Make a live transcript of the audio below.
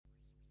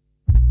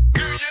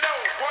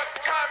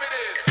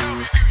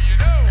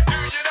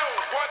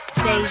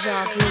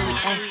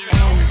dejavufm.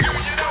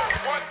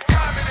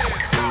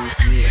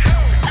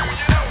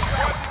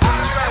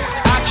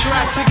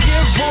 Tried to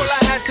give all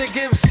I had to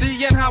give,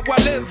 seeing how I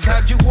live.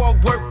 Had you all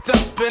worked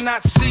up and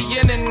not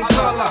seeing in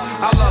color.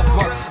 I love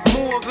her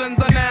more than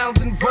the nouns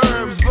and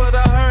verbs, but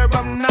a herb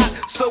I'm not,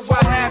 so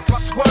I had to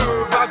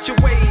swerve out your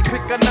way.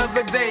 Pick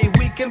another day,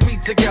 we can be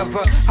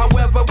together.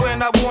 However,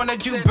 when I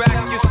wanted you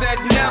back, you said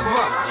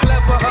never.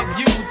 Clever of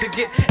you to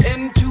get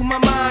into my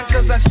mind,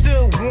 cause I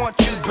still want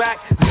you back.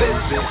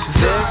 This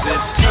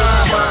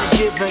time I'm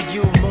giving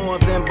you more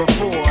than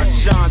before.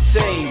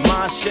 Shantae,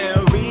 my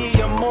Cherie,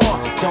 or more.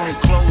 Don't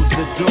close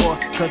the door,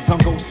 cause I'm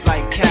ghost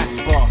like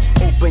Casper.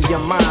 Open your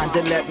mind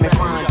and let me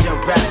find your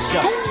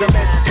rapture.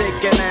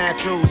 Domestic and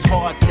natural's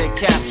hard to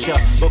capture,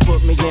 but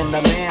put me in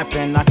the lamp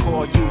and I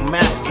call you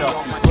master.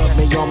 Rub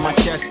me on my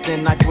chest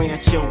and I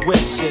grant your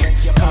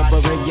wishes.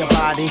 Covering your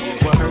body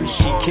with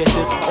Hershey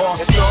kisses. All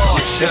star,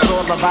 it's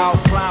all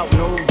about clout,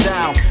 no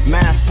doubt.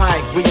 Mass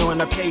Pike, we on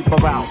the paper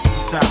route.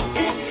 South,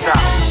 south,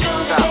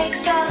 south, south.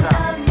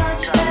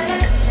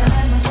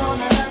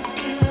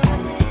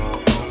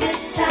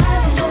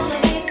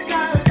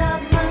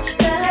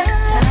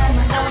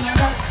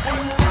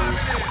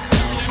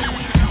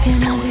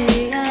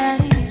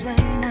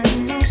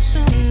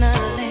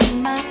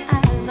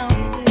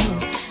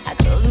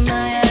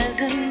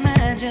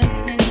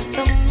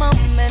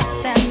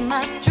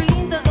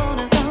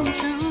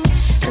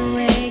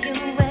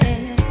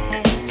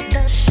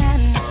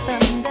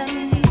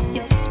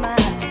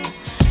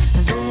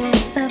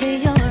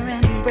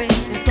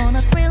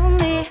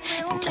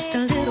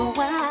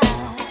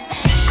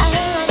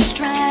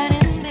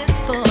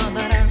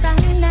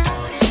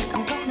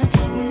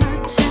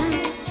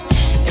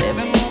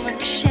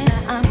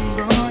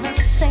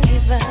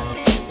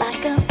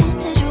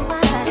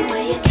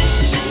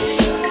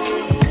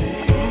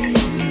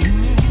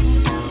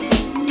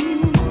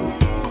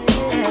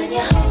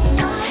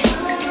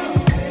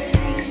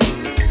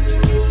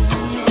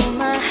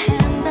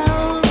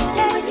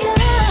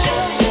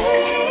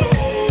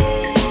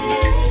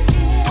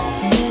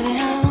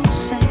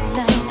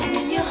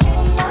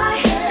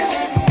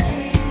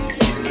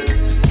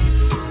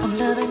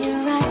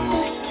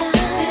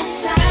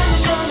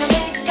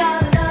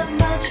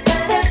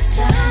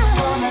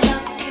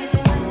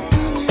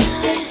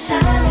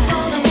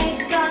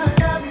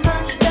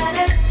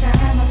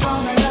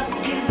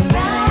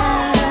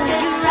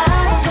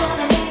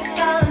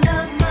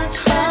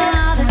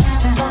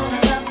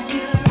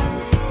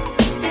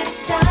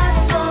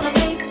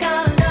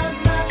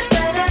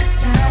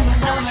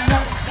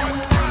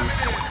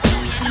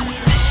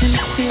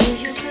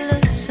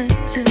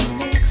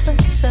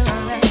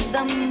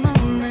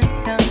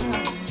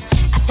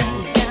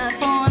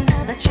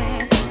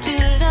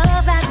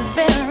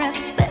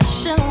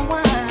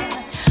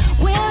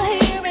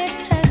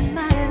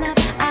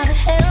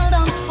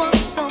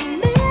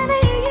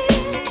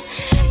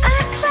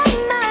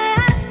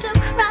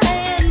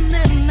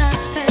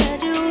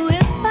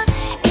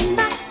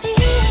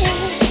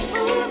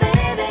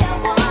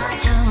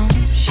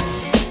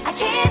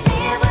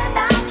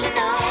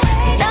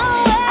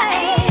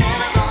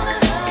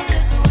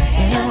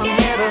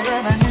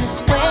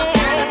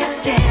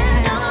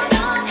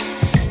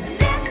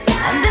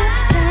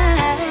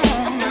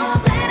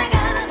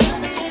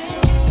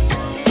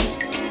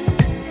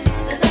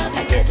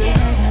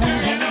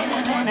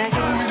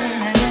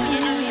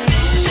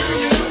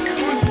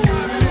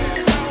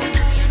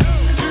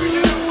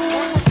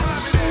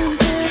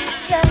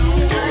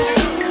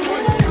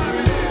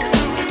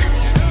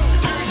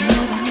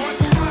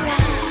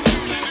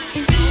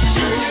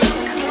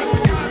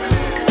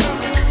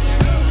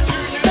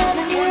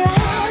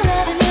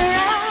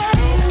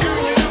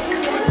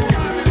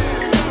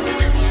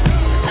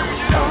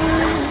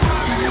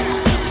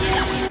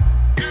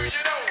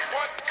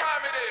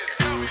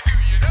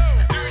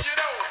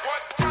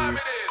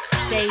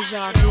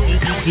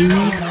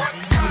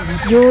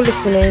 Dlux. You're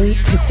listening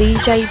to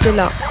DJ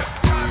Dlux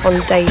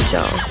on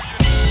Deja.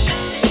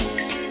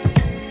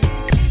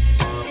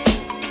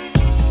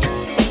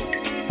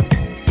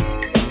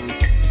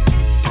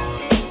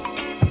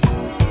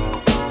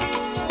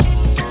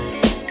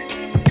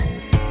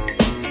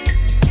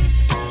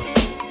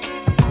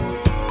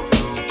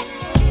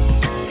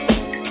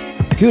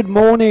 Good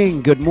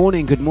morning.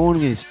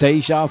 It's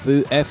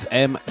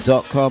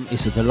dejavufm.com.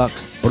 It's a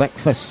Dlux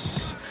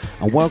breakfast.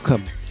 And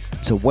welcome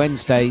to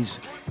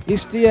Wednesdays.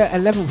 It's the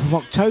 11th of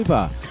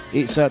October.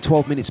 It's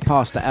 12 minutes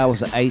past the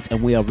hours at 8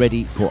 and we are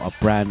ready for a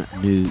brand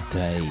new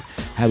day.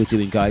 How are we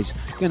doing, guys?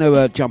 Going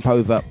to jump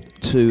over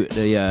to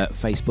the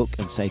Facebook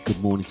and say good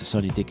morning to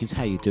Sonia Dickens.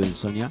 How you doing,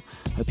 Sonia?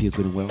 Hope you're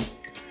good and well.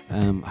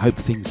 Hope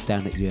things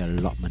down at your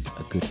allotment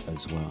are good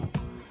as well.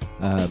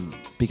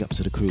 Big ups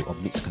to the crew on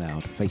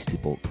Mixcloud,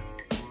 Facebook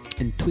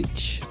and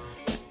Twitch.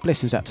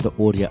 Blessings out to the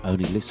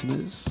audio-only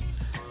listeners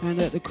and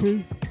the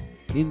crew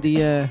in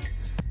the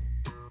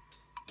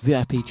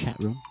VIP chat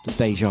room, the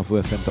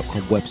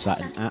dejavufm.com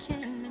website and app.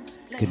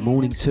 Good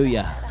morning to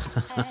ya.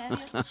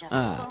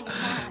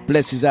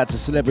 Blessings out to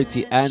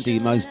Celebrity Andy,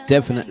 most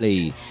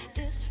definitely.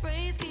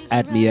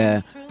 Add me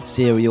a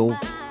cereal,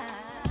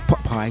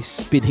 Popeye,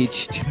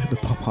 spinach. Do you remember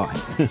Popeye?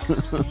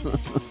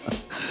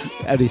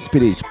 Add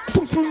spinach.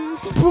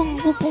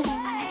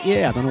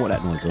 Yeah, I don't know what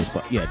that noise was,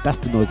 but yeah, that's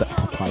the noise that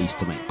Popeye used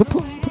to make.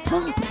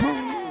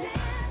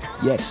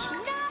 Yes,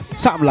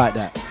 something like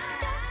that.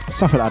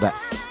 Something like that,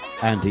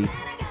 Andy.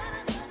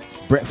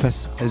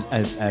 Breakfast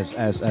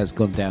has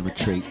gone down a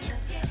treat,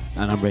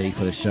 and I'm ready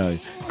for the show.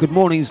 Good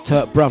mornings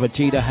to Brother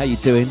Jida. How you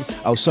doing?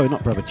 Oh, sorry,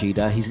 not Brother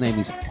Jida. His name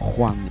is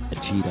Juan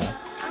Jida.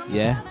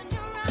 Yeah.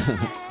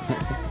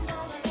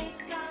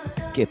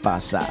 ¿Qué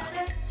pasa?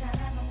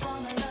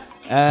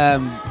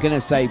 Gonna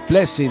say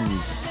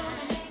blessings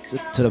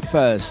to the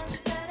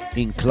first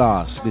in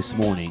class this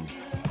morning,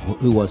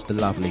 who was the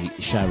lovely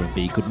Sharon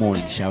B. Good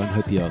morning, Sharon.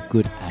 Hope you are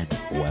good and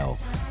well.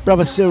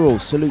 Brother Cyril,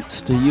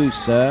 salutes to you,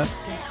 sir.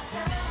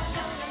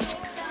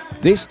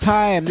 This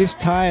time, mixed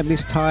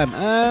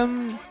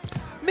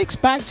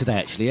bag today,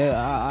 actually.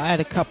 I had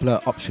a couple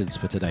of options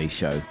for today's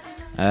show.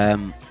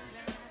 And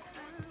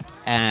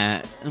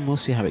we'll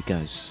see how it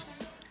goes.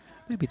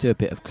 Maybe do a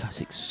bit of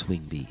classic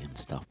swing beat and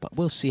stuff, but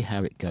we'll see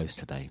how it goes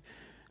today.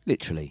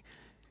 Literally.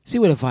 See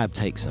where the vibe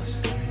takes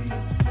us.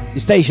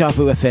 It's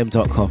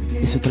dejavufm.com.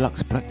 It's a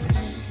Dlux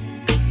breakfast.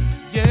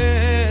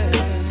 Yeah.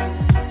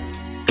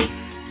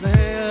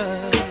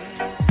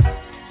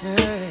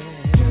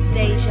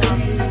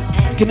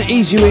 Gonna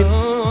ease you in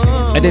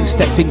and then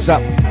step things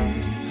up.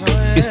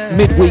 It's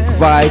midweek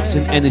vibes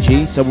and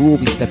energy, so we'll all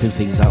be stepping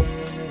things up.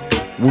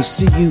 We'll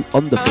see you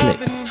on the flip.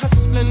 I've been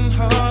hustling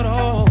hard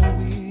all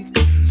week,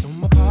 so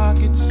my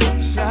pockets are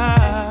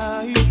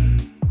tight.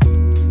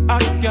 I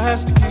got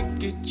to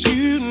kick it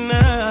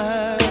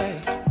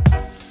tonight.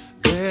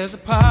 There's a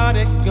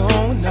party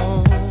going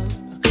on.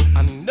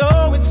 I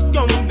know it's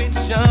gonna be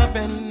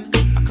jumping.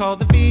 I call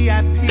the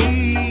VIP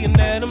and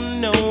let them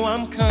know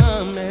I'm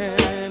coming.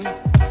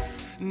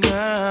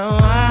 Now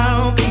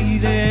I'll be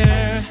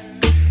there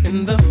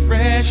in the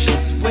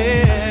freshest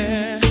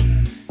wear.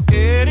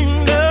 It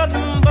ain't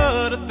nothing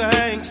but a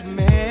thing to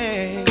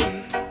me.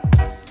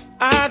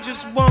 I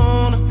just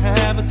wanna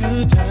have a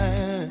good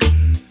time,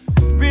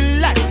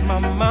 relax my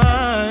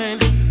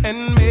mind,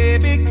 and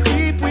maybe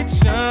creep with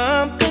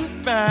something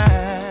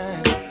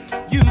fine.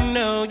 You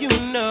know,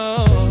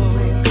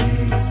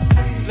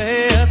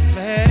 let's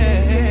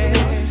play.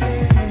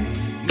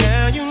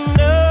 Now you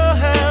know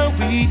how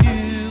we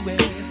do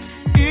it.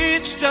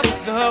 It's just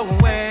the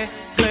way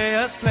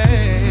players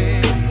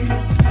play.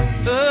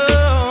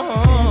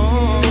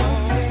 Oh,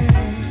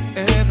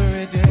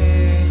 every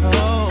day,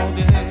 all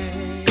day,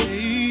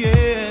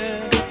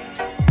 yeah.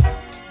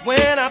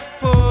 When I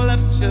pull up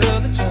to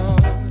the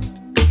joint,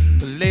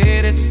 the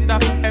ladies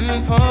stop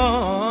and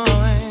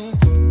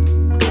point.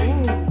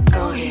 Ooh,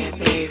 go ahead,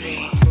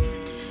 baby.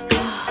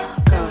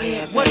 Oh, go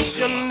ahead, baby. What's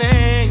your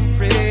name,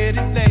 pretty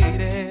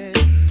lady?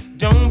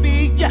 Don't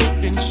be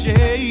acting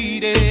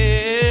shady.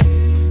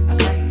 I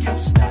like your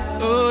style.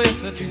 Oh,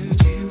 yes, I do.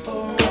 You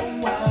for a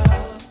while.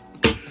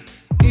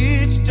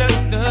 It's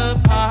just a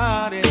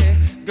party.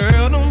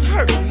 Girl, don't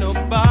hurt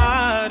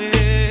nobody.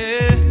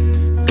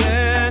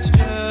 Let's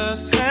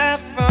just have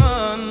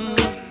fun.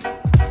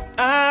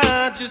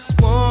 I just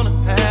wanna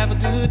have a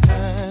good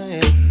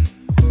time,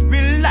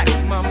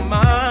 relax my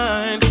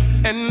mind,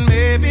 and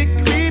maybe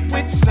creep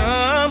with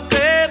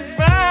something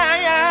fine.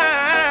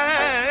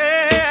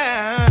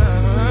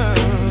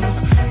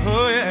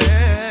 Oh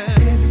yeah.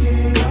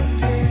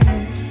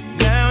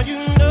 Now you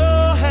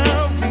know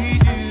how we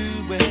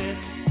do it.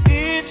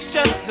 It's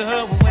just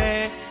the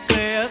way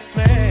players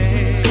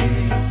play.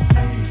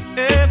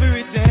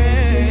 Every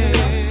day,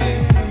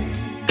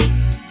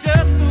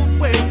 just the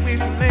way we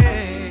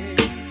play.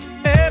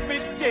 Every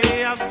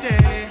day out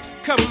there,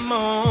 come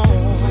on.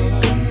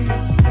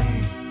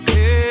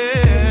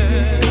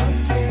 Yeah.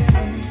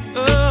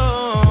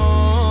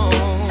 Oh,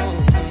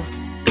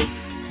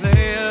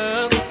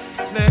 players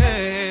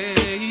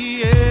play.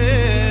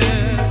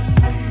 Yes.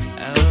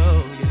 Oh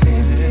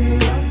yeah.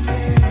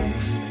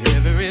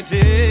 Every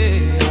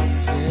day out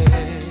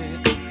there,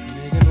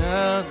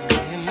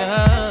 nigga,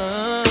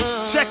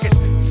 check it.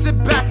 Sit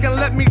back and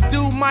let me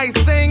do my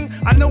thing.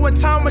 I know what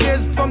time it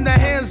is from the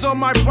hands on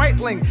my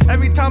Breitling.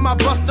 Every time I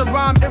bust a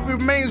rhyme, it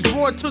remains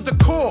raw to the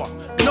core.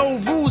 No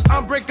rules,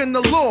 I'm breaking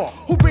the law.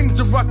 Who brings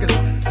the ruckus?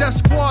 Death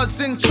Squad's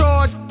in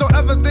charge. Don't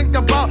ever think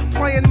about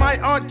playing my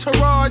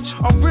entourage.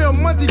 A real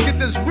money get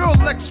this real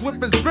Lex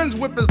whippers, Benz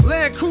whippers,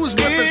 Land Cruise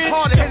whippers,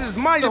 hard hitters,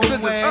 Maya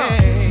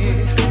business.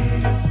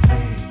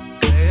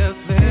 Let's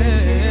play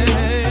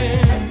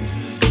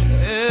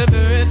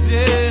every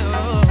day,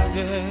 all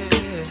day.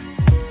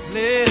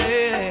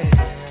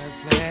 Let's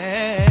play.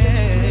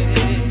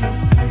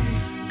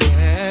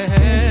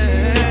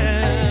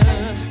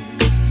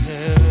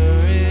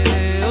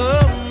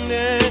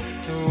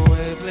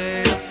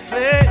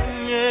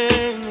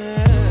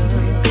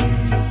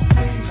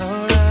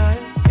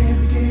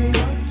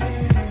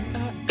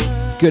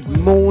 Good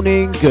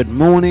morning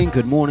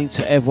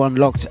to everyone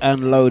locked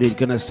and loaded.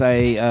 Gonna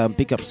say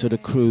big ups to the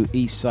crew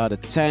east side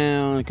of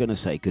town. Gonna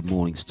say good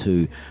mornings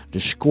to the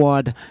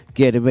squad.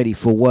 Getting ready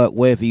for work,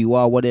 wherever you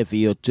are, whatever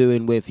you're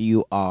doing, whether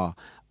you are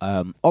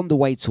on the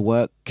way to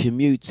work,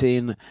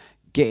 commuting,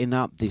 getting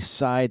up,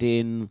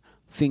 deciding,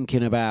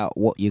 thinking about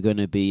what you're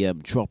gonna be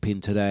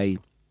dropping today,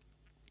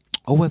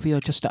 or whether you're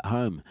just at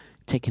home,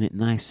 taking it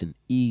nice and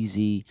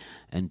easy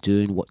and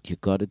doing what you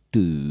gotta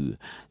do.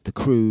 The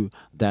crew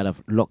that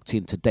have locked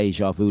into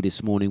Deja Vu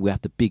this morning, we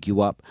have to big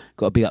you up.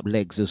 Gotta big up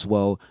Legs as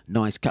well.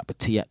 Nice cup of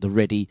tea at the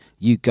ready.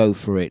 You go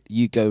for it.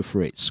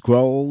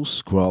 Scroll.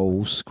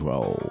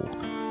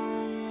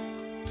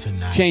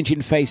 Tonight.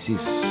 Changing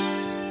faces.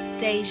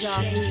 Deja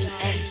Vu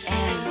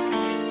FM.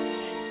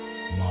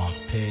 Mark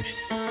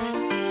Pitts,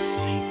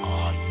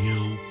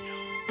 CRU.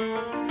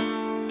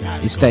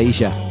 It's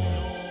Deja.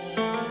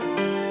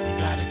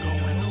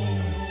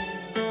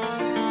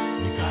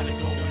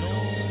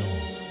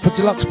 For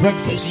Dlux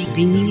breakfast. I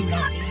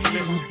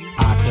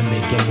can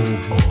make a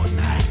move all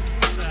night.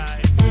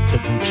 With the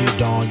Gucci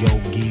Don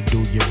Yogi, do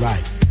you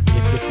right.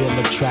 If you feel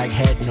the track,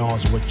 head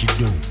nods what you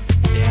do.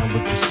 Down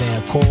with the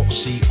sand call,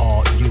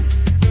 CRU.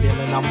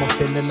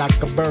 Feeling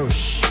like a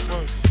burst.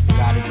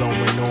 Got it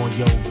going on,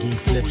 Yogi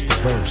flips the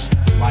verse.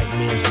 White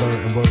man's bird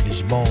and word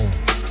is bone.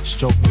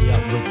 Stroke me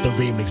up with the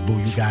remix, boo,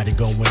 you got it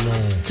going on.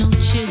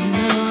 Don't you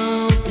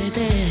know,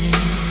 baby,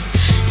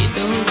 you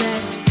know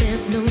that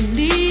there's no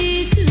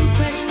need to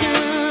question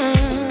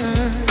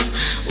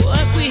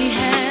what we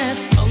have,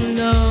 oh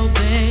no,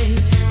 babe,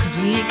 'cause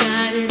we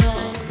got it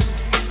all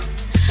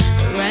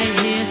right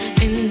here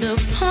in the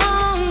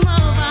palm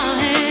of our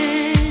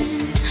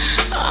hands.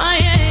 Oh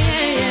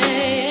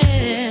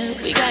yeah,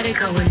 we got it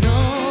going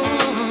on.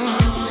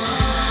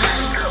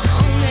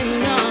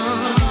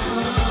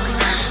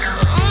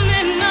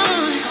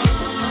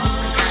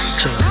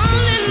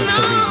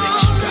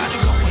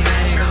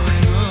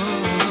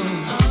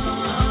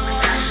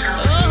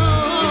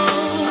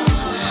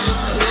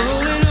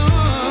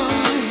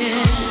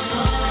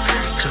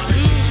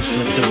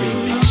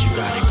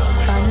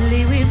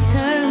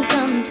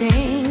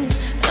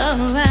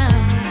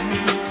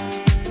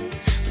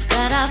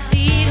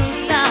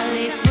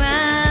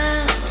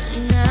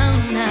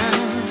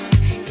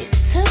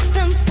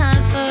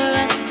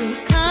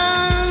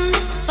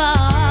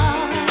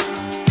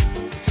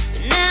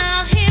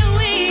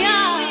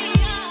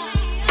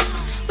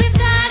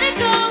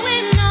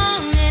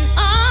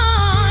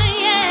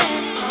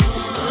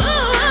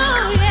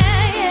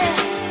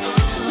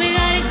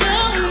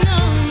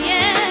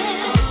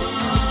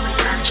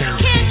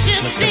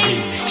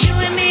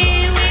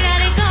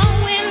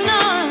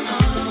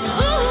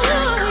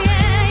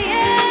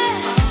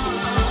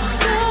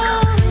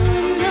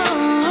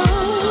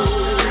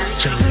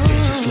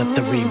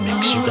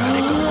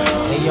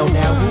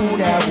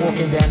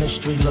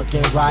 Street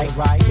looking right.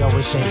 Yo,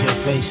 it's changing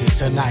faces.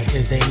 Tonight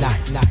is they night.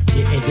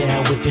 Getting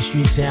down with the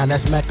street sound,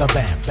 that's Mecca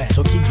Bam.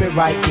 So keep it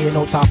right there,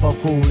 no time for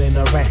fooling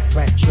around.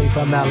 Straight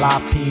from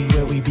LIP,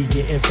 where we be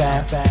getting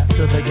fat.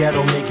 To the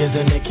ghetto niggas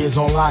and the kids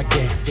on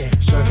lockdown.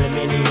 Serving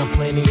many and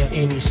plenty of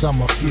any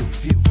summer few.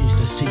 Used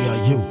to see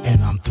you,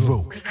 and I'm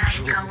through.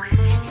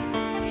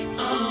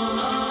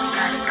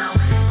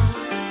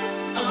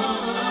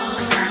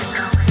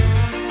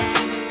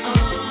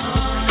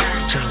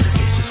 Change the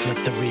faces, flip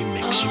the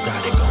remix, you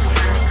got it going on.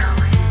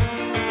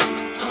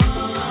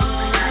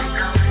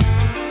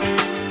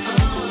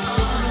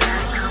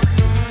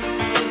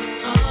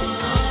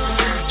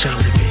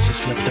 Change the faces,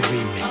 flip the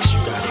remix, you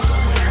got it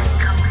going on.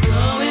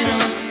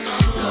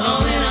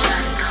 Going on,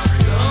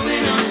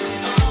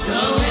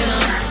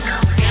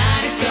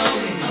 got it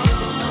going on.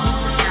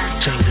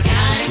 Change the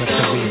faces, flip the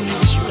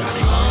remix, you got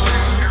it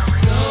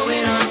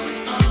going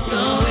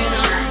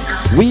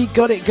on. We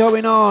got it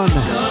going on.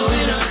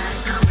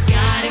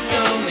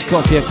 It's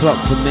coffee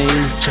o'clock for me.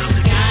 Change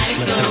the faces,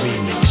 flip the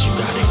remix, you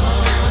got it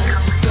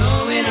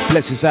going on.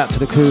 Blessings out to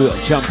the crew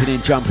jumping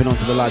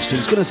onto the live stream.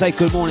 It's gonna say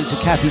good morning to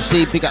Kathy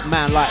C. Big up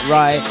man like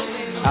Rye.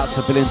 Out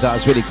to Belinda. It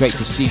was really great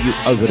to see you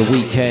over the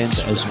weekend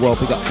as well.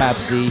 Big up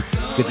Babsy.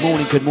 Good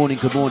morning.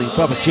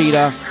 Brother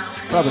Cheetah,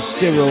 Brother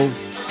Cyril.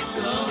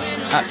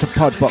 Out to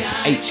Podbox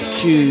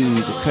HQ,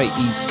 the crate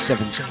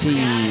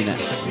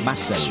E17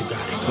 Massa.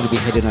 Gonna be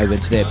heading over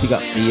to there. Big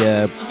up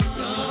the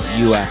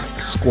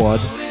UAF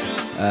squad.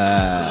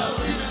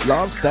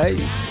 Last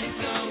days.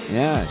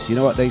 Yes, you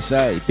know what they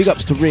say. Big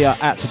ups to Ria,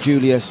 out to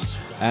Julius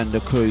and the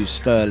crew,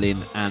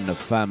 Sterling and the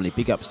family.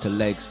 Big ups to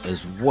Legs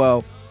as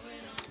well.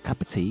 Cup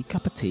of tea.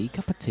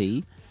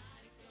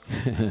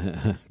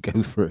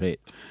 Go for it.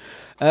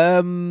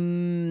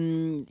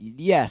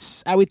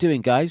 Yes, how we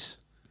doing, guys?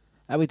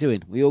 How we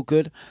doing? We all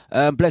good?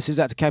 Blessings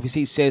out to Kathy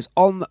C. Says,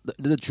 on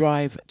the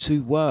drive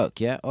to work.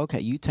 Yeah, okay,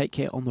 you take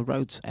care on the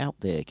roads out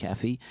there,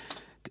 Kathy.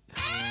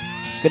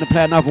 Gonna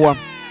play another one.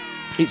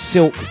 It's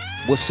Silk.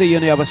 We'll see you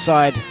on the other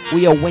side.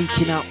 We are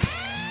waking up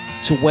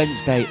to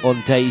Wednesday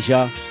on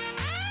Deja.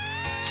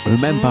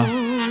 Remember,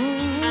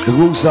 the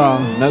rules are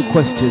no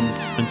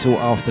questions until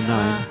after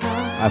 9.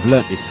 I've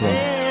learnt this one.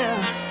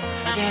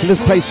 So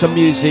let's play some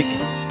music.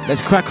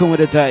 Let's crack on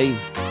with the day.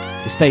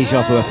 It's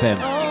dejavufm.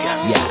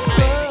 Yeah.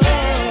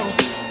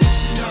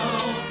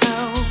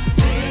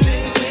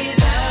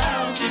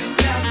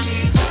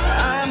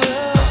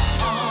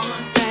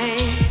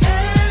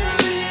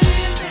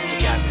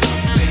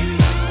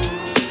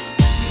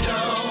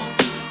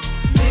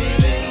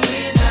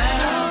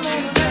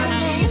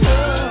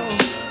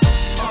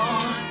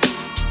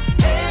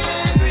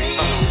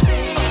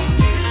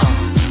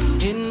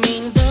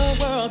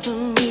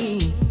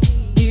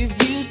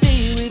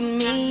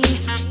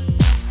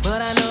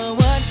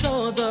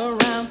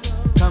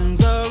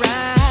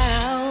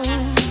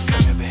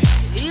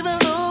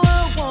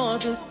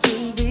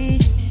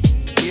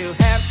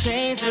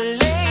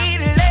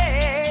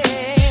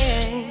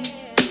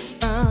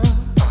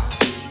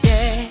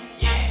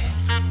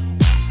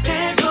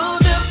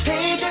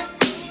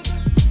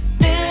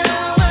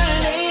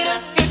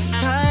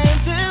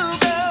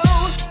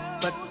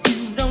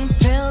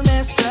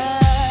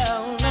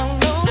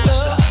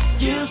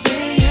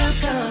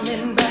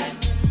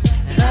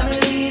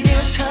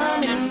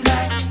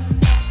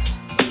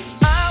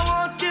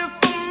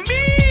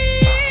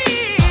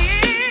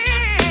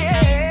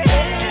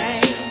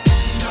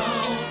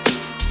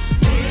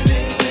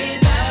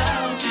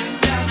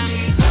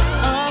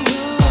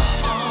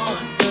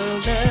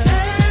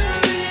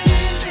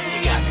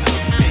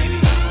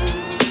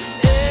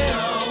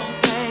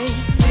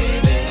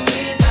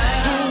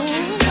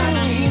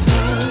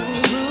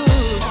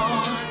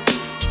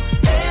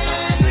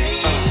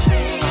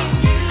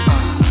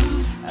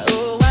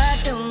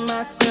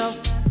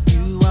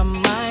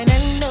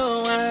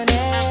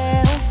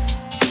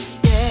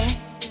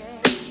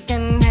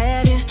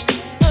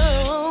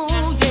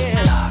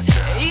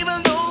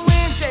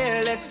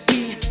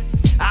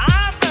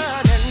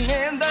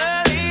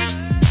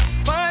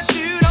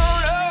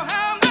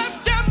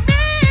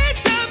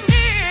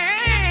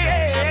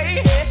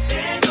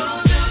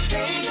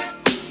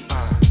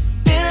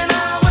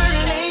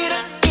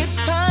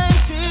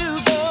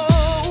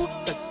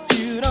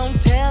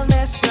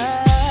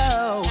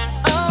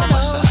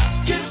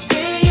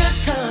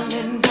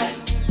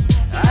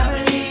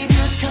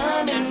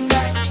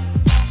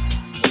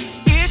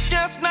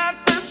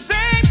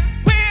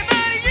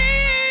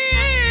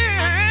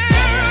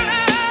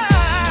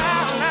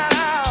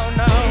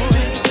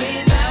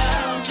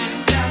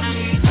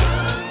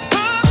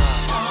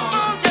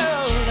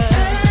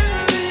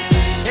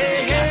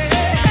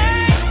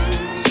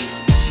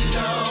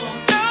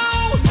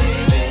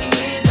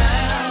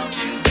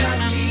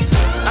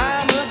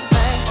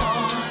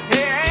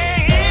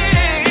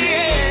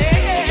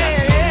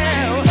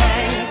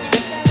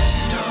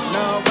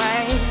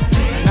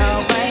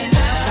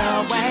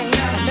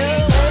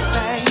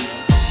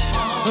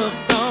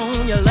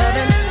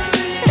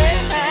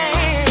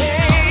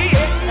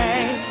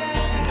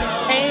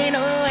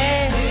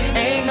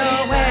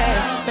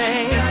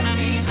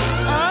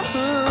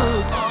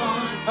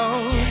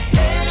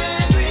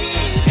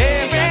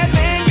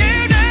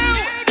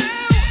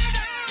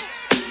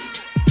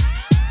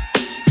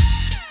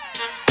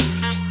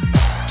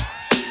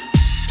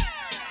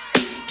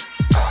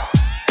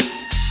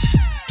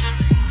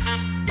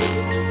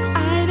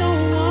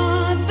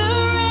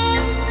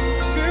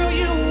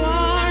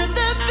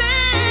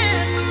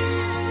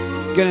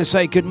 Gonna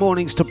say good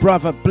mornings to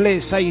brother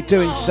Bliss. How you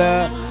doing,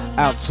 sir?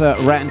 Out to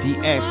Randy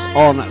S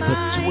on the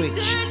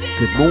Twitch.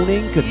 Good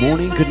morning, good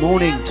morning, good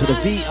morning to the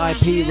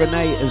VIP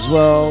Renee as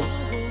well.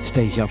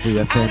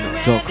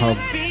 dejavufm.com.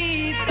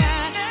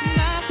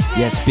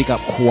 Yes, big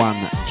up Juan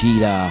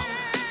Gida.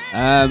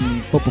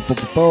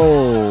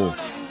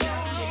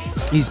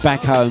 He's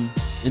back home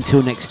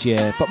until next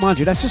year. But mind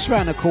you, that's just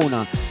around the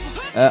corner.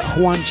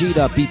 Juan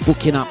Gida be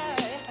booking up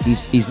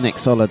his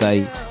next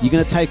holiday. You're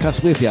gonna take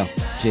us with you,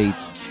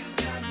 Jeeds?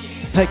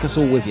 Take us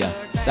all with you.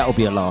 That'll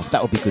be a laugh.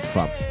 That'll be good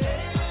fun.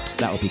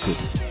 That'll be good.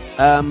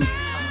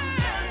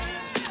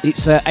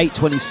 It's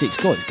 8:26.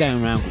 God, it's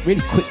going around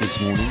really quick this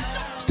morning.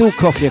 Still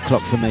coffee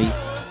o'clock for me.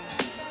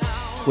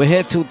 We're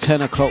here till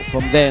 10 o'clock.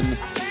 From then,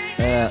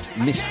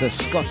 Mr.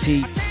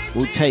 Scotty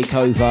will take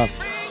over.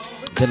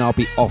 Then I'll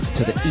be off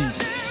to the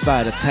east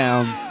side of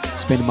town,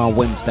 spending my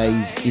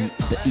Wednesdays in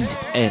the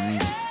East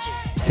End,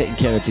 taking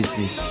care of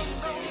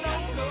business,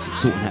 and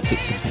sorting out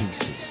bits and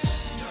pieces.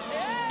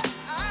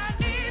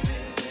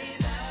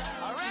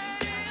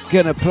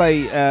 Gonna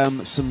play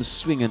some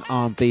swing and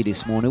R&B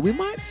this morning. We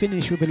might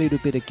finish with a little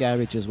bit of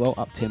garage as well,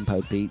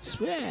 up-tempo beats.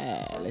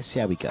 Yeah, let's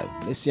see how we go.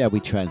 Let's see how we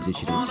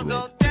transition into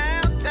it.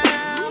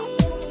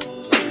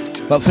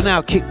 But for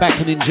now, kick back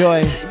and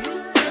enjoy.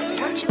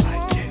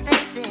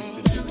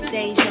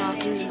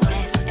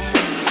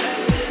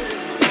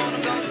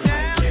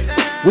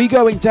 We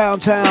going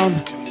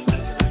downtown.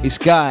 It's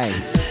Guy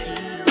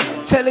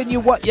telling you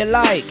what you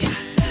like.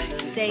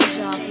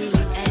 Deja Vu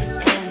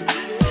FM.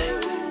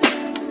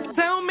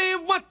 Tell me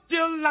what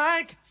you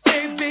like,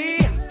 baby.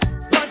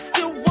 What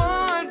you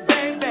want,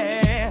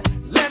 baby.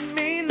 Let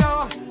me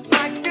know.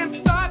 I can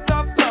start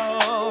the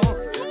flow.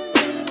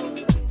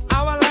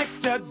 I would like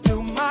to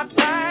do my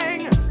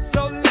thing,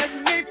 so let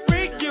me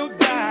freak you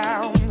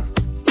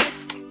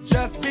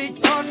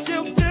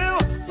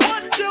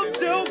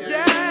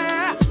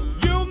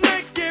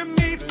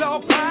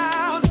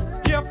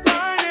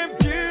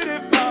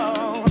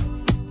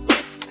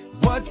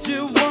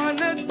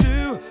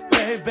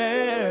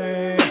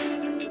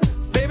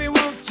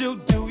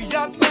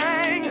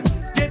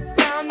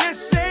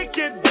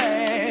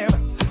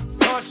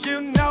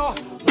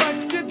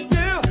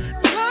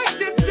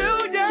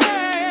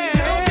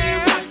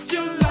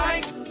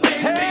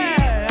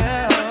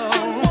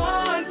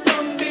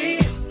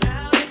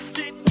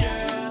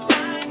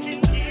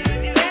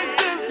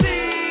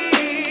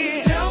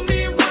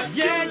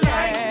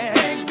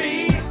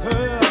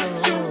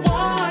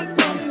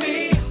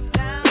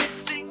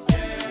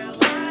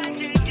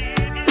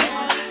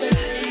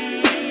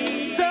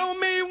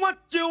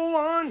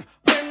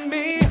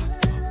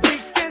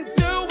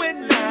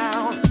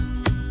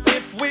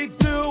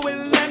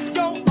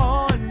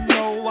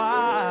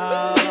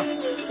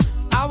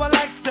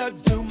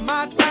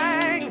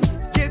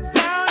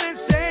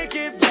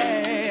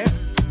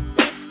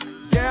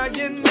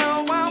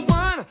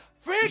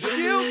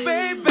you,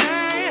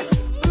 baby.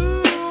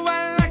 Ooh,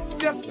 I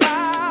like your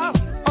style.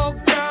 Oh,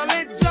 girl,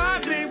 it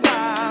drives me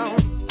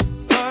wild.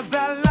 'Cause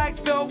I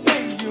like the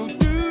way you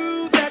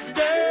do that,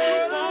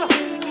 girl.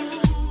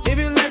 If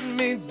you let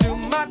me do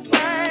my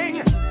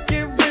thing,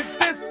 get with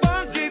this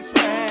funky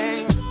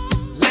swing.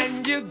 Let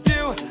you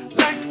do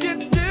like you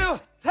do.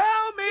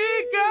 Tell me,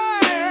 girl.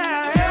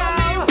 Tell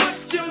me what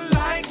you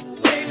like,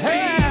 baby.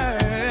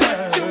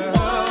 What you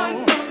want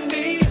from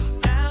me.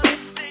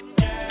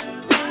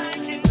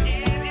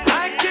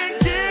 I can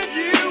give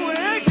you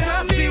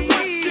ecstasy.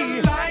 What you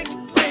like,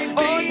 baby.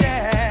 Oh,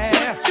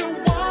 yeah. What you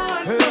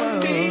want from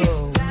me.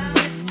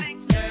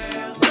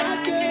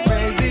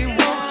 Crazy,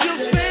 won't you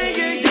sing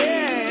it,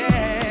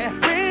 yeah.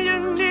 When you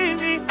need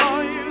me,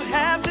 all you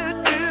have to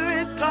do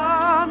is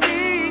call me.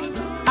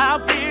 I'll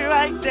be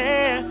right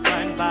there,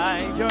 right by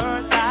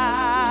your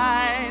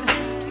side.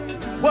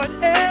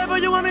 Whatever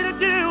you want me to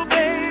do,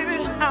 baby,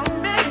 I'll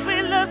make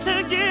sweet love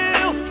to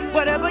you.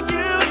 Whatever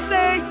you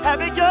say,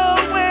 have it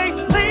your way.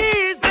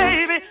 Please,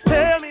 baby,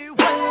 tell me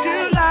what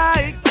you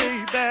like,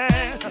 baby.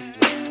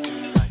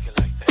 Like it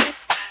like that.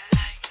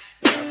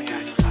 Tell me how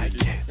you like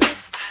it.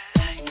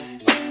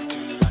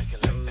 Like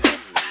it like that.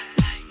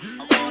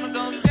 I wanna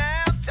go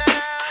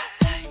downtown.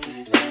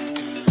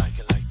 Like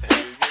it like that.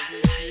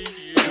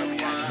 Tell me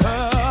how you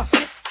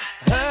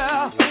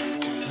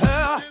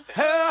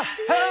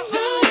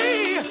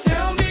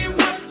Tell me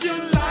what you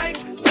like.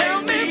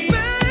 Tell me,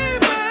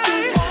 baby,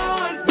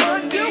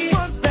 what you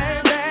want,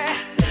 baby.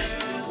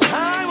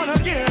 I wanna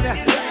give you.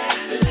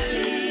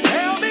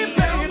 Tell me,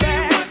 baby,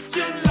 what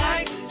you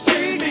like.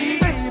 See me,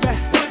 baby,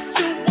 what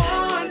you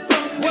want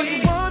from me. What you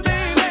want,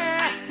 baby.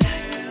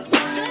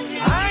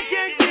 I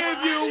can give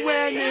you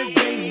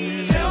anything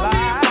you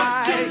like.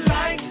 What you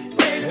like,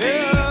 baby.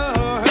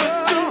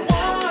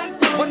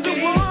 What you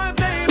want,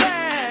 baby.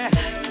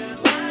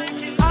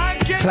 I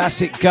can.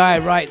 Classic guy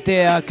right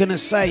there. Gonna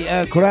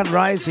say Grand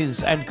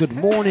Risings and good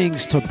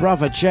mornings to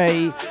Brother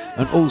Jay,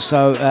 and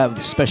also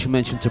special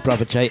mention to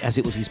Brother Jay as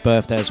it was his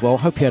birthday as well.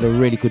 Hope you had a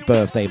really good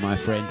birthday, my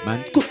friend,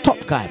 man. Good top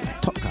guy, man.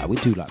 Top guy. We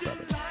do like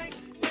Brother Jay.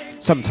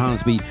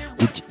 Sometimes we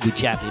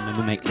jab him and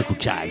we make little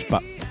jabs,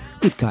 but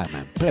good guy,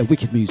 man. Play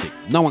wicked music.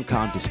 No one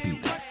can't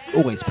dispute that.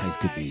 Always plays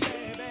good music.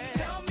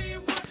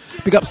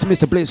 Big ups to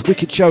Mr. Bliss,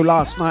 wicked show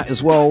last night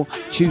as well.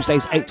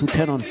 Tuesdays 8 till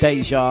 10 on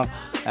Deja.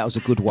 That was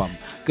a good one.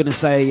 Gonna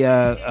say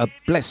a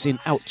blessing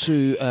out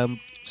to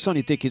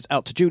Sonny Dickens,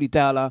 out to Julie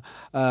Dowler,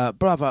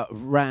 brother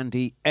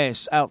Randy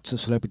S, out to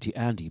Celebrity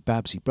Andy,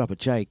 Babsy, brother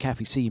Jay,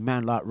 Kathy C,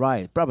 Man Like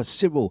Riot, brother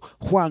Cyril,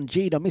 Juan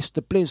Gina,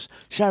 Mr. Bliss,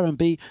 Sharon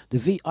B, the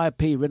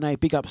VIP, Renee,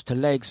 big ups to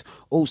Legs.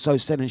 Also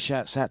sending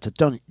shouts out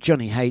to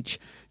Johnny H,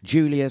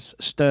 Julius,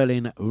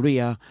 Sterling,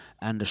 Ria,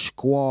 and the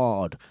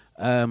squad.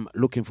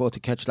 Looking forward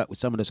to catching up with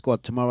some of the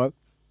squad tomorrow.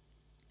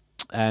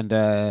 And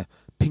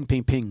ping,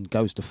 ping, ping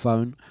goes the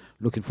phone.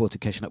 Looking forward to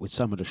catching up with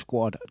some of the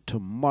squad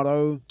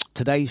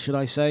today, should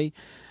I say,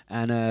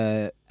 and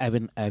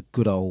having a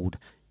good old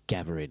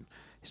gathering.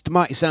 It's the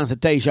mighty sounds of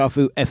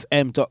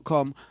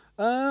dejavufm.com.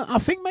 I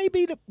think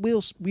maybe that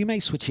we may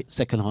switch it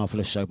second half of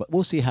the show, but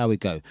we'll see how we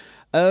go.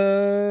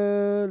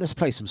 Let's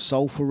play some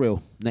soul for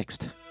real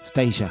next. It's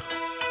Deja.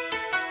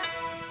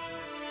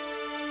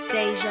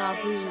 Deja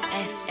Vu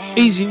FM.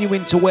 Easing you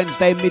into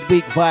Wednesday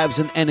midweek vibes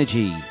and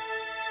energy.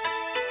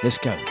 Let's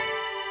go.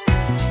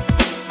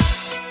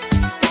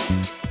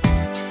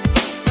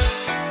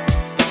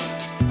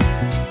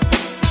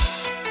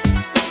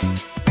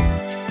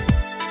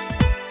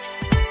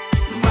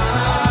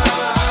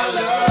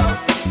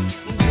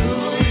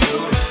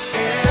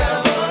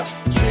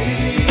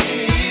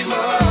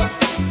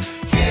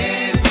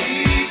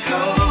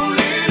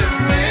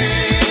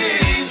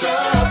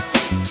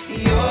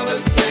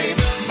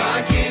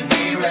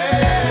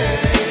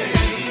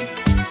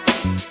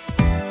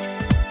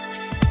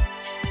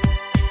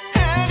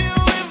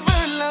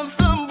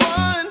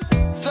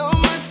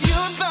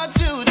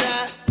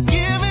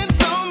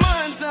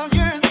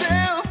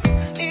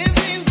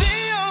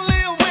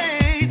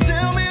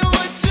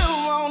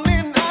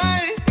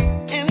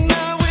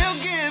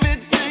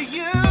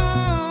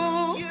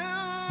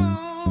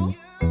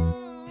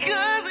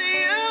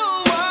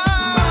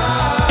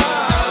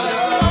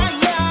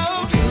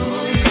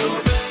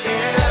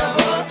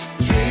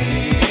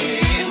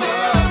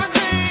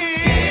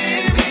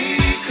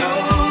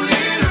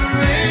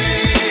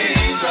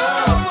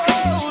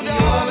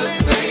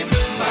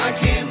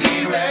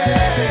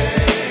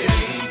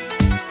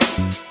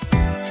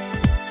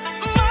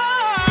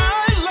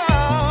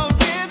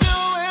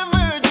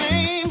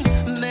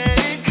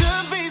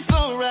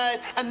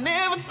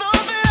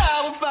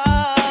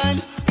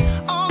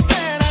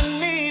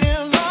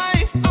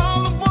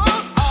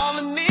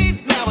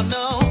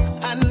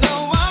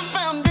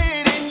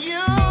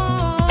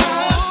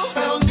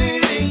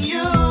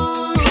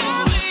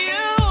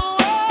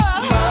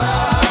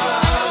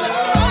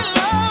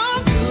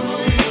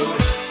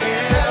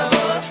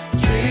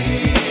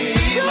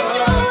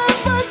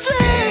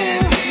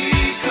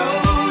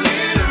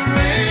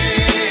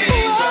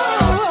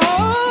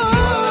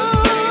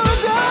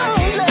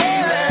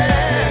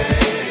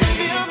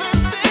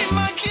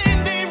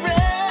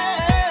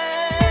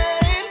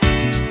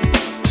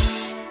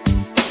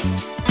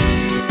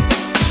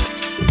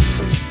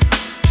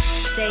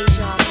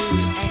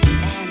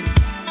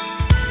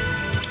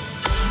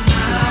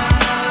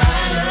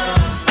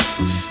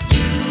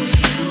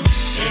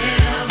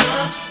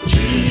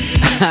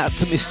 out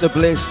to Mr.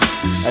 Bliss,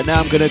 and now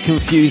I'm going to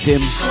confuse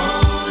him.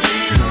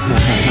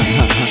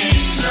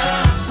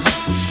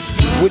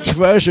 Which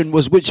version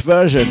was which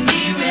version?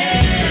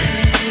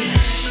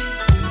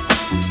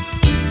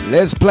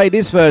 Let's play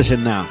this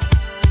version now.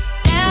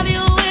 Have you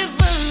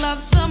ever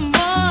loved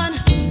someone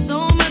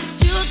so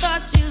much you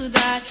thought you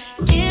died,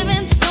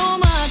 giving so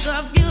much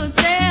of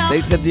yourself?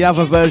 They said the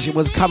other version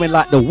was coming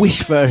like the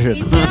Wish version.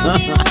 You tell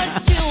me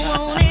what you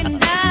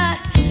want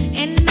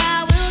and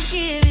I will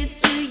give it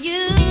to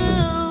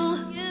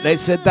you. They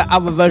said that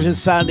other version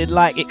sounded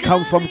like it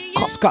come from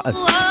Cost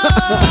Cutters.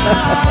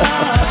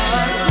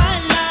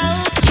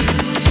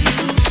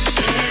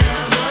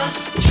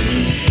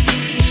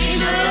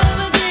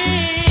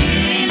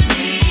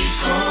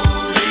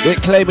 We're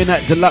claiming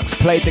that Dlux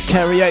played the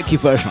karaoke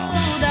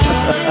versions.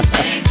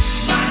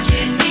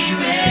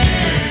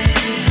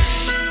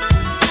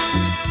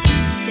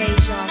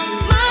 Deja vu.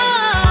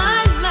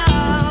 My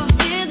love,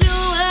 did you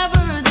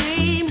ever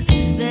dream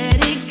that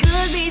it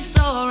could be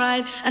so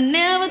right? I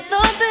never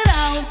thought that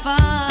I would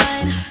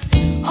find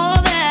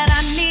all that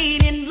I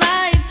need in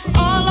life.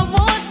 All I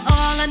want,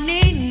 all I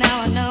need.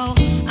 Now I know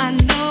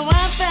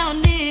I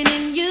found it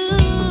in you.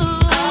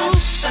 I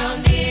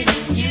found it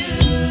in you.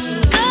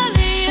 'Cause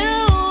of you,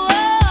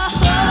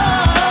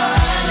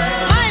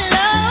 my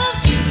love.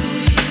 Do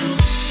you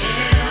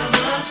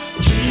ever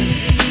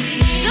dream?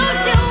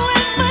 Don't you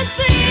ever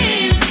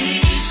dream?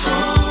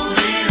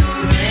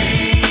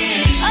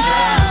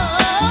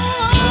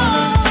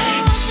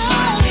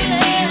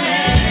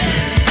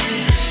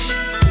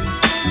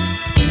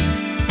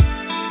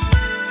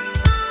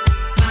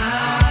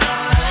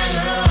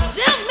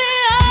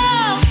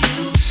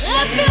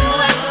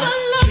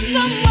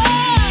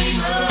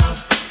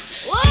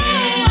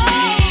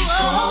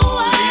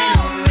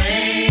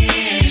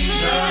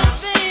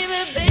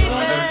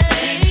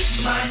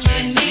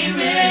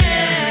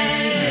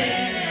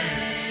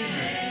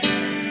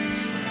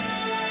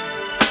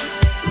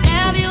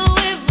 Have you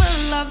ever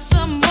loved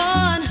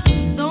someone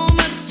so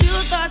much you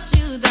thought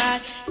you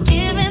died,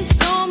 giving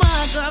so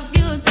much of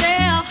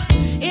yourself?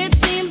 It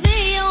seems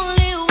the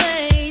only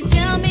way.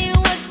 Tell me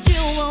what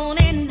you want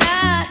and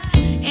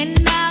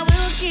I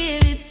will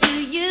give it to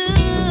you.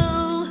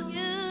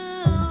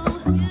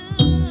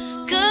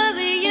 'Cause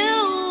of you,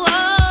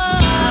 my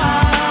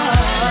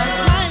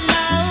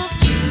love.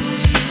 Do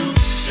you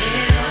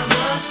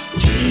ever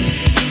dream?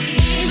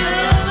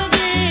 Ever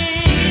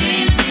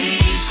dream?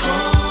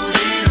 Cold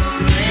little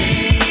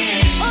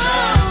rain. Oh,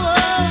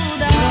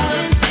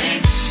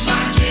 darling,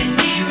 my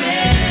candy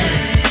rain.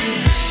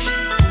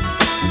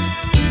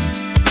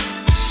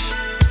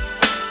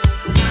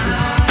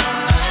 My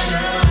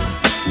love,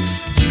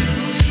 do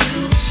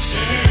you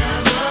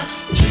ever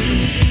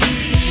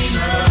dream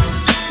of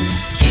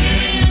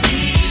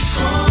candy,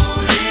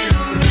 cold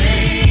little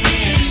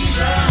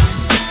raindrops?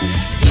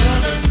 You're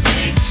the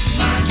same,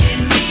 my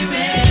candy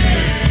rain.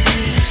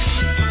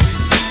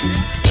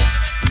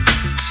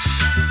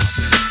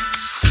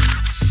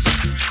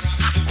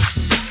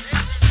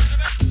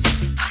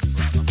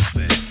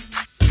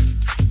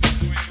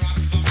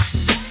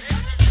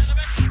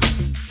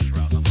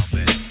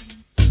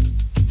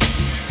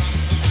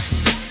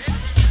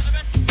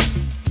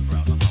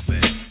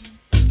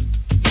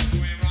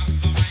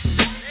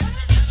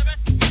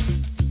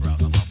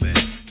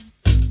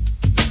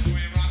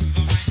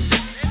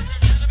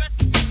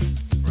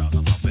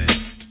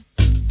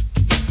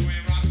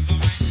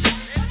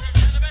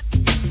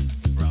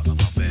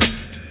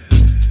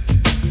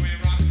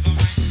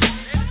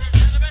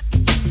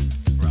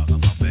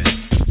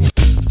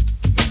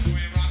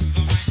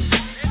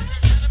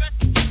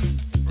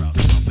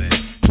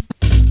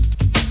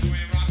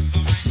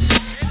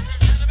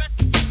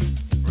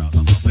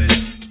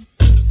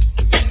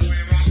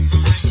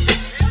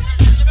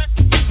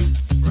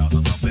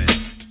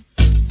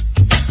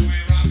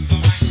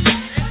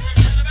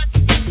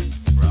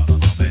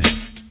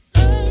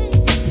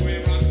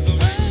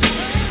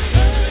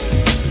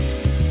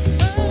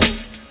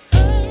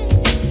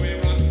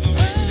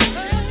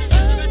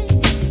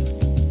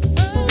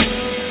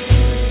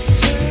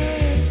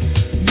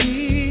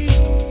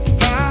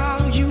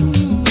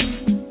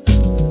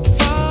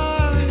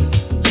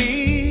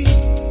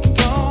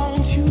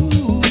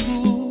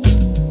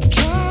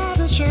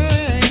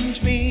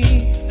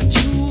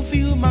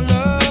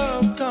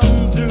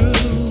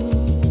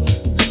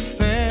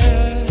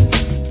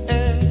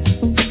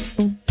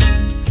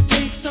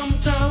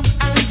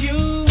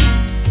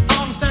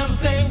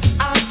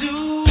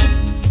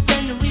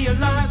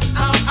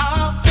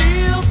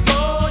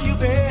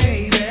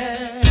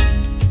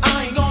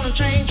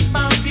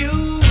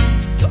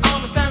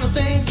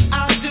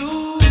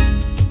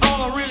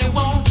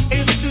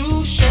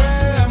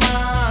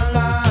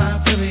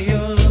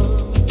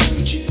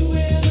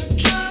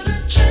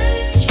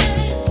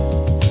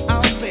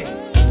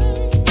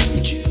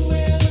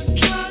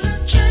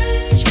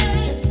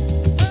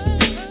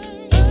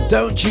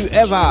 Don't you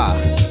ever.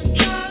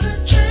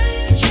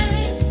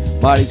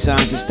 Miley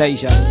Sounds, it's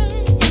Deja.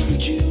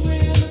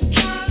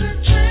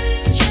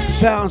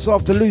 sounds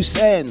of the loose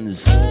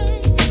ends.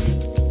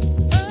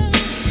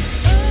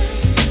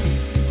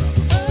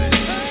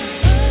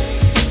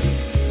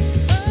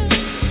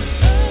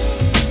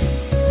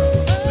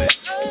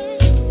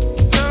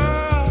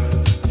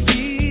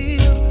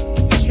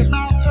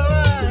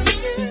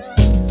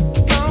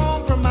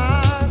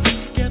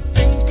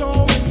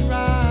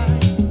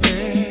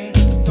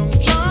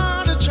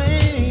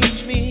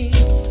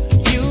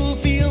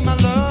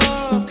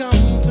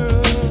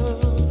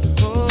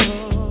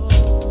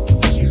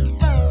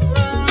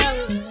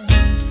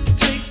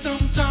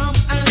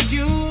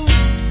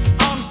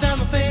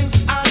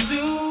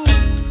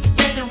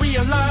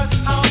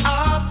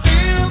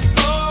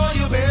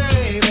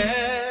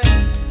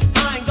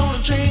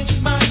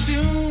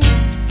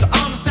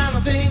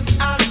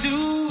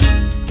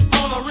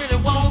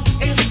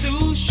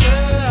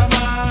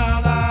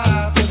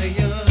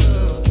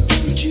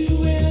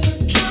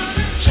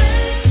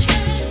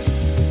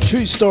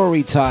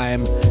 Story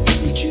time.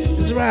 It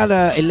was around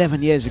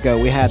 11 years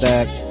ago. We had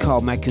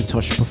Carl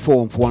McIntosh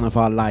perform for one of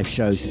our live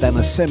shows. He's done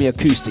a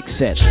semi-acoustic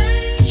set,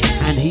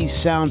 and he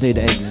sounded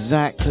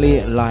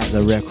exactly like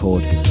the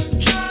record.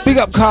 Big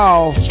up,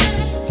 Carl.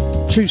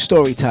 True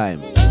story time.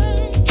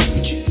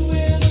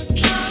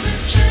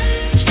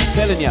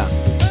 Telling ya,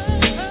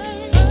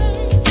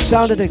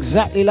 sounded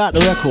exactly like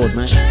the record,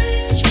 man.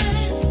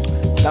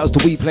 That was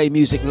the We Play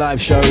Music live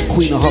show,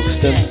 Queen of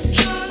Hoxton.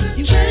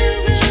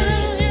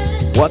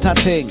 What a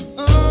thing.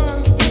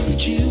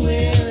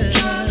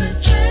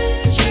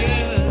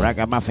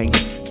 Ragamuffin.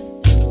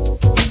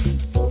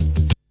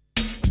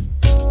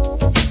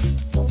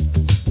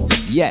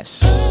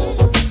 Yes.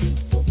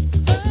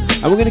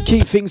 And we're going to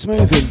keep things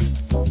moving.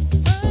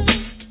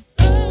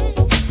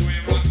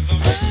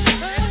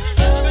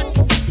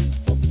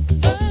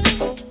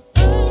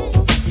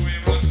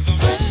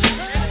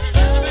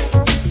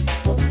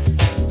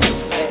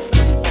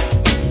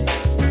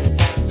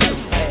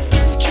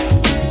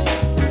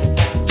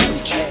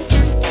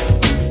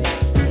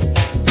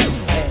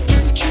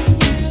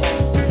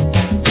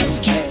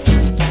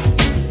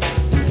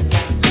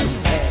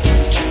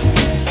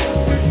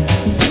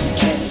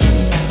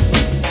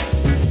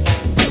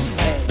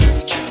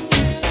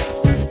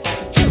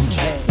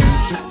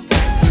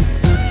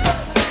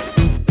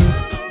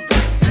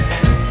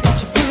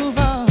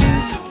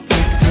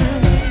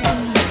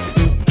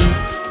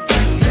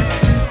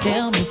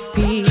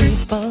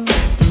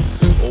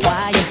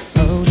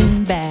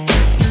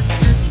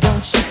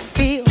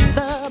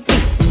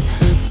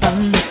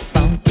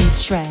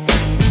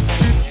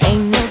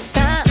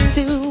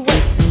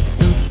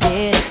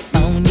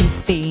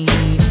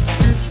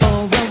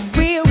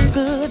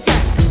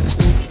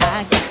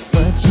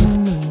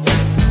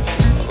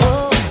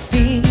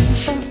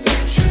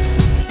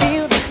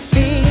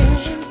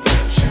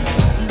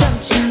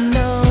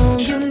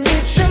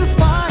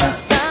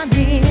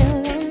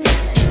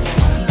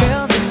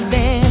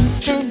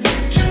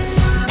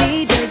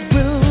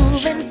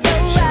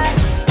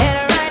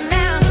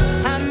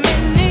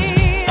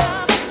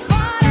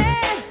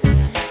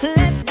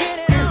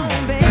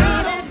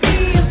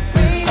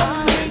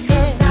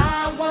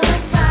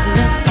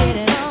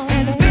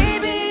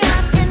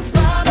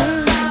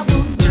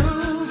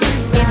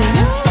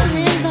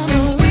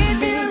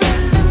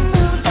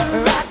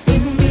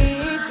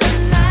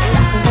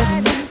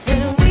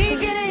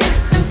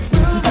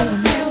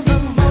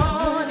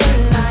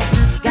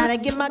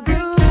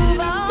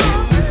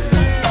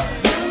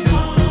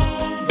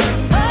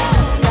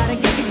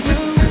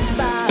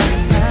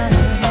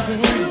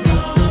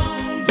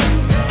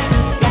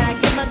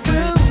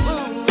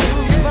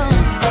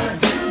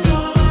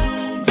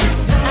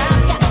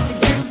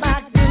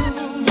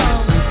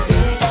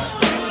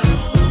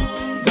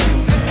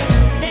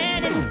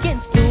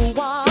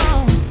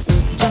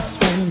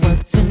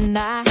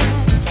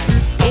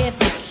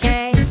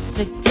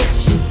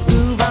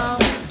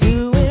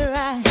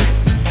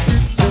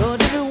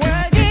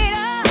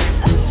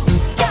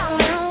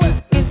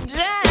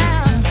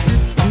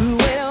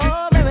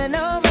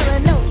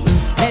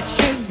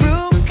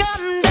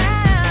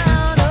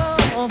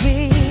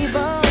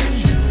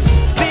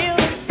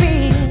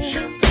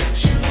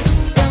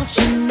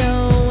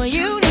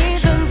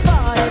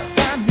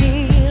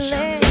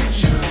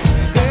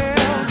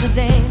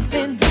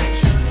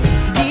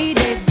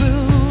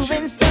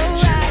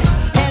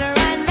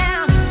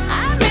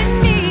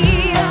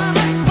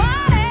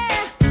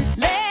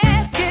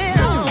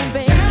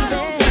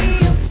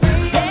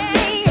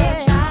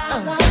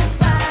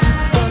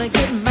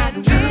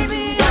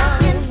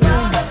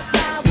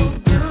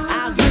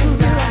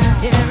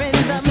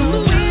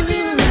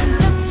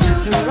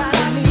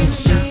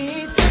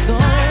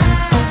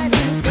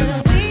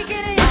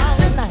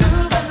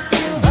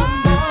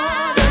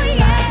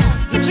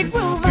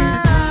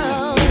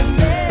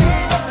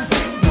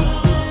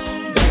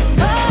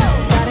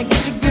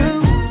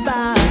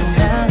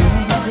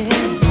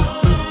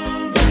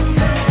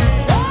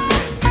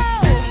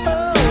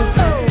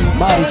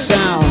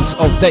 Sounds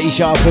of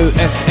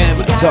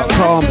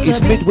dejavufm.com.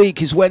 It's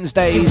midweek, it's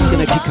Wednesday. It's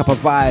going to kick up a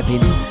vibe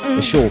in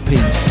a short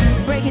piece.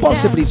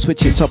 possibly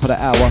switching top of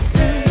the hour,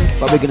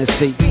 but we're going to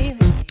see.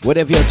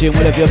 Whatever you're doing,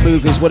 whatever your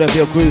move is, whatever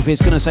your groove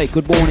is, going to say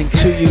good morning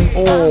to you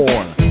all.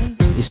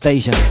 It's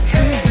Deja.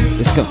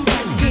 Let's go.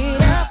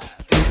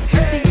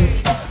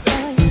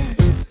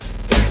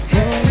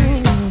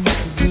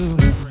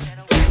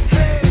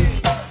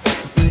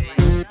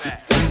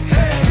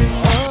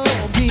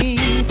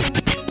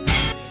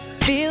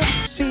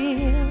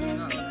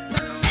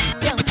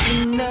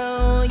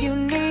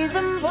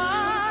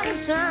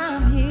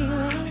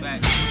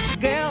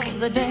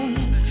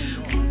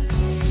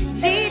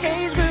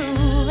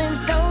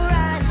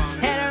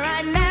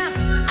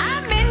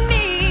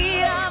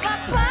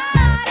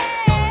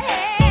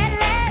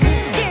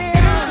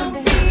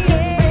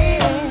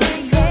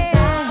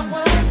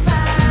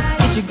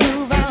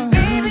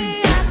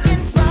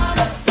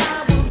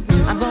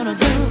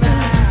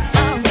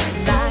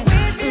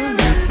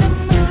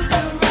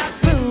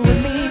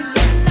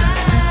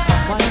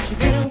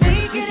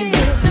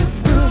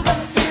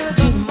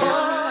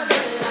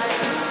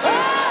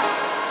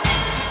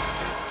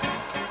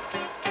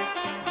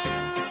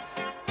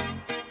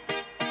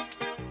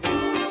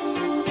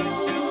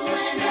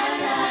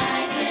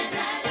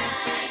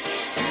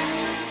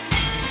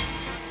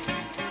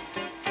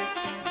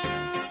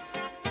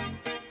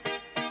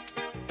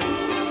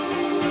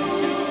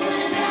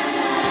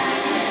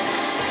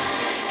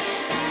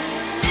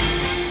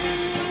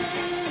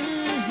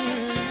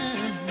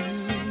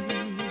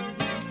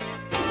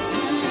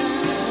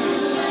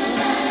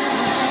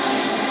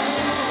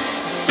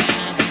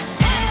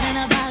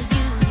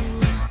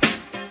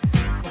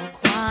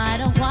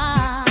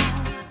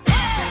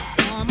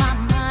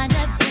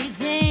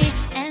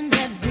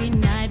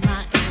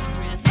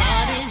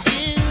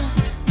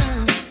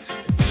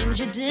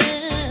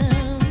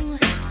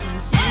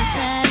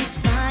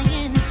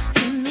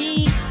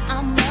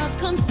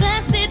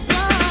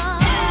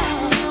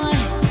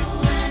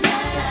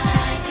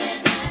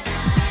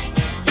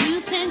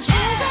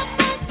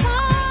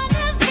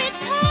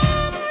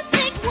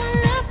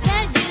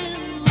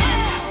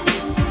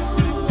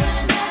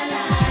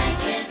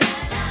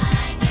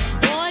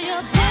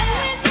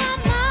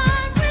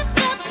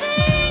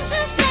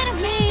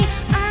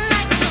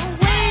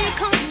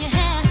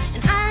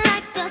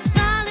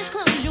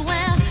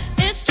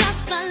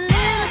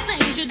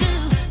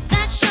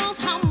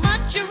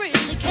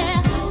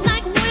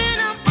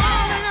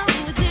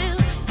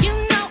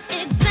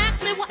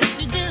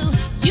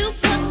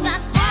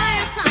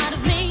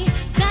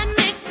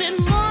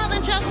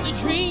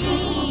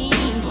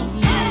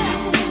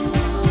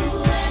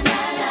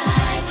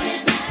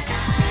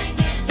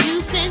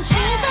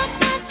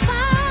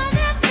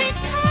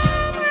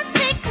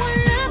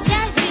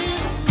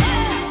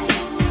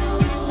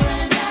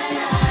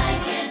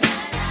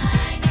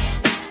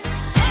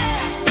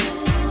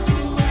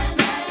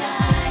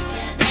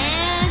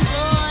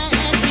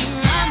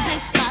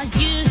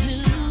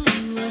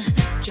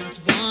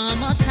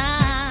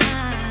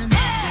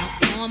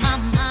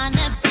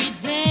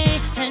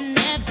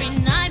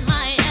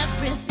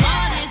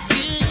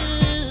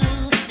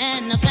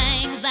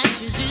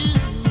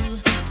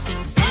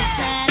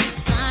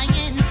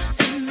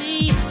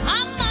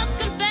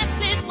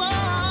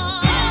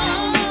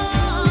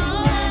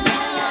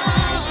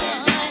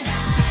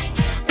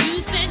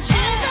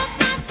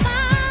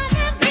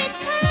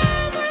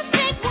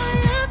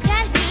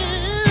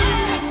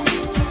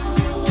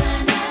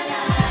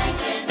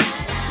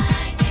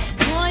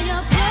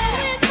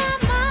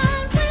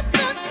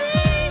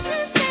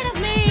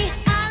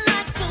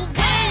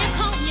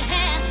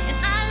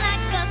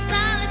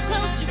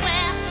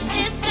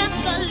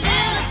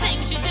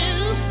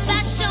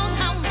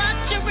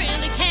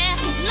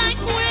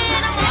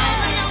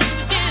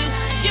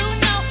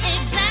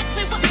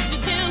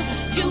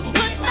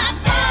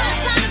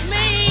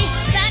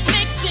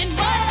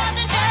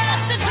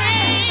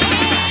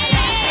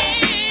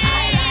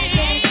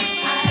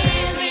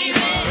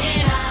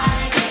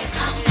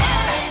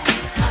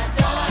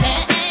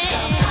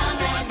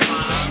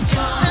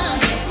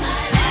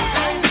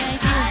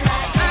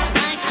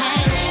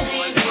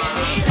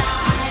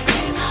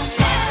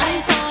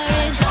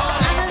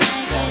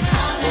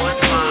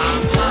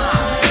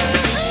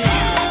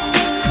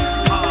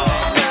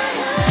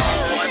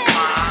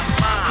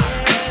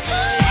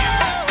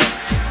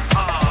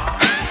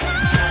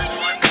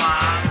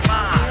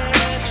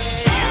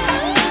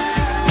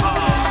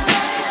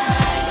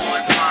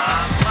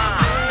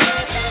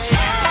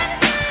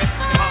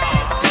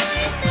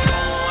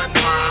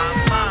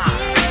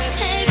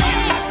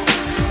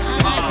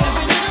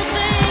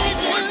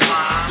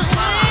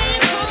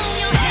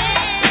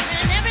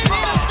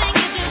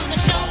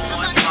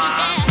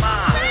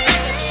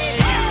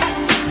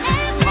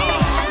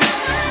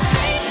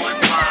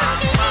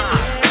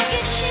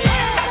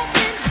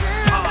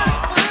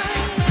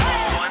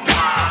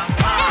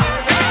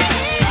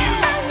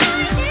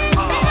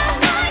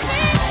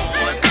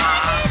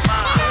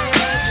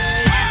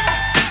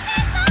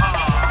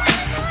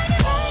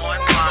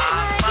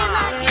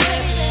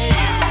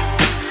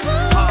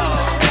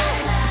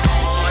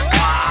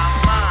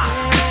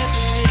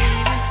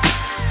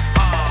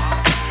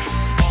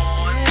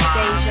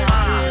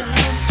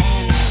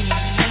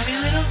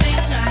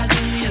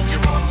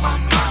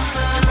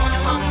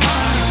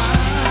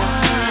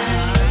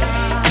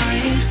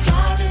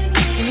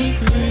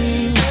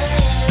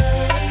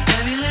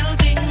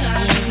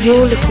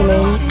 You're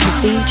listening to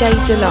DJ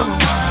Dlux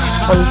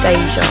on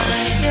Deja.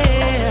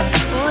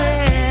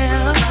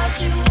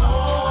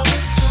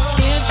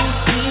 Can't you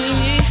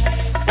see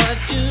what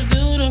you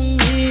do to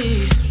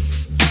me?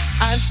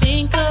 I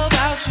think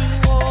about you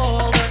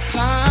all the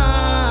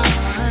time.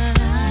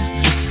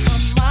 My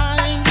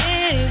mind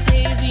is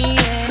hazy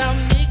and I'm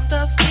mixed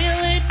up,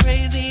 feeling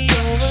crazy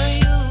over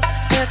you.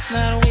 Let's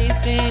not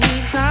waste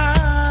any time.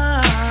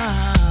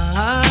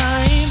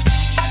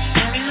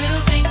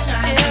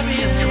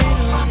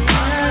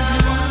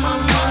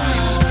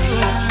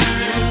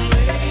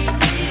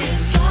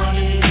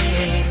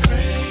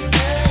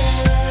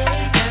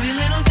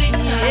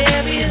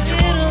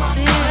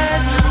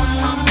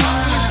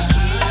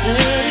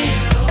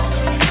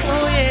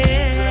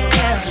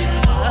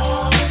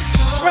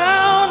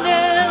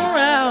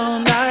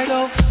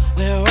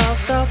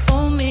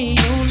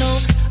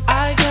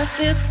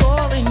 It's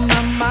all in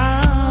my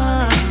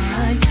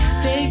mind.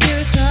 Take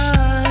your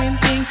time,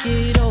 think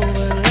it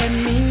over. Let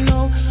me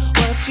know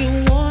what you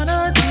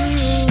wanna do.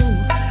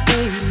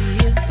 Baby,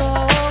 it's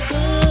all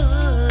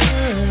good.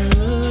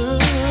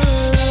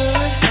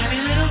 Every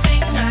little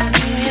thing I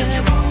do,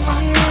 you're on my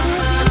mind.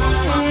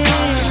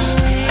 The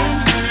way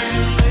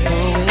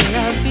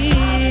I feel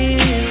it.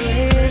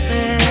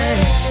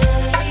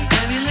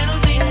 Every little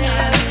thing I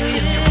do,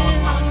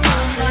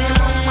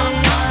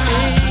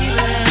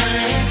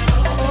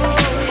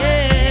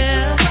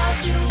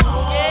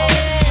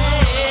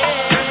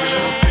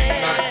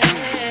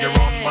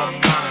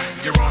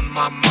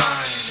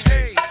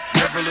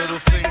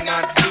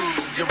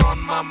 you're on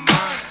my mind.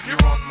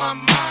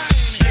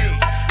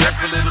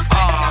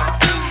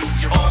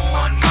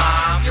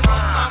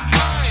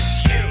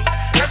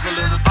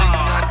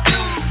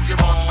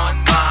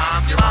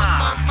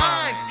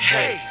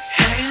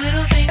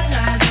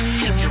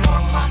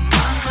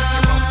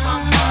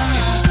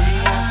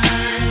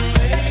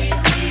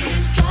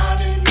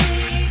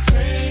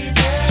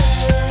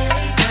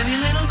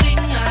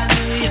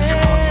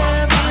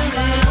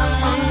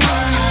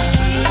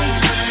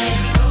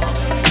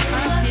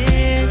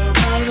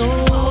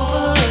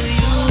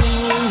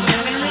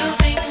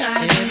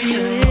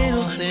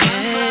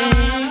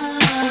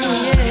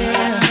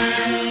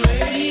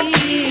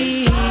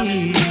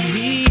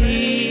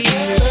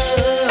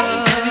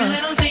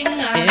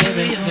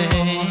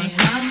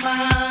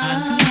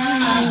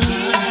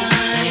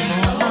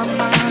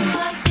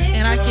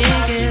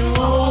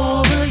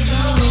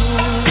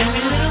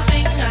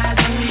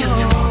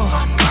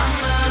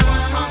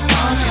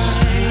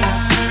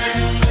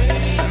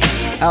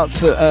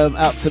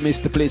 Out to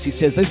Mr. Blitz. He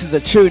says, this is a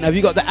tune. Have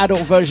you got the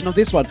adult version of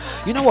this one?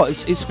 You know what?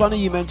 It's funny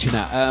you mention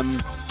that.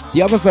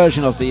 The other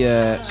version of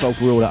the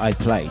Soulful Reel that I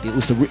played, it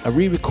was a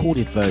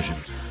re-recorded version.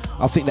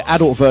 I think the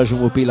adult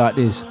version would be like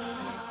this.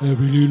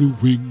 Every little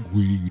thing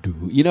we do.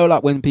 You know,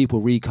 like when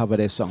people recover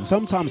their songs.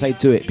 Sometimes they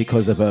do it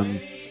because of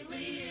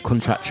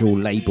contractual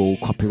label,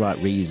 copyright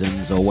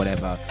reasons or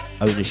whatever,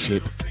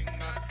 ownership.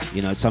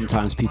 You know,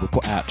 sometimes people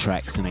put out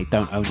tracks and they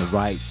don't own the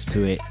rights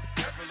to it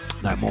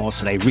no more,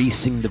 so they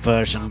re-sing the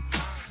version.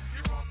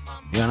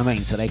 You know what I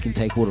mean? So they can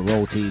take all the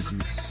royalties and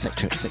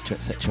etc, etc,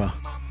 etc.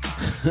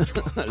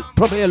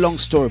 Probably a long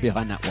story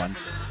behind that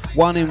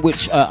one in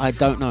which I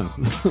don't know.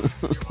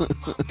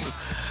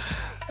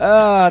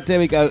 There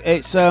we go.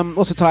 It's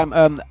what's the time?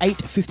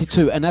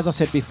 8:52, and as I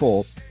said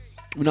before,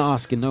 we're not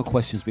asking no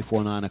questions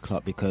before 9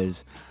 o'clock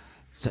because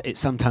it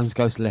sometimes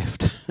goes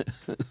left.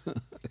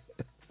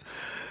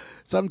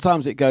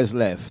 Sometimes it goes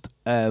left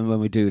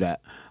when we do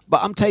that.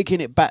 But I'm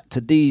taking it back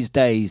to these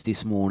days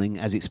this morning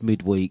as it's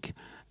midweek,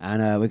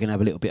 and we're going to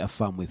have a little bit of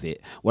fun with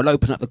it. We'll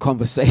open up the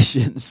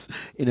conversations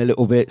in a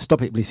little bit.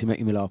 Stop it, please, you're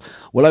making me laugh.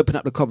 We'll open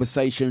up the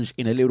conversations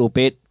in a little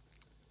bit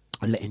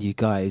and letting you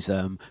guys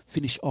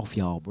finish off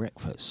your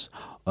breakfast.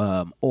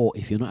 Or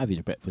if you're not having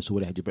a breakfast or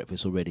already had your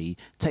breakfast already,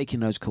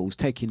 taking those calls,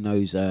 taking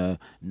those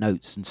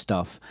notes and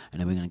stuff, and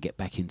then we're going to get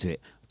back into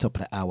it. Top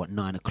of the hour at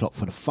 9 o'clock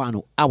for the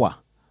final hour.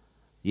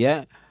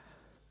 Yeah?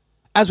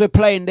 As we're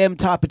playing them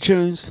type of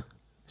tunes,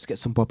 let's get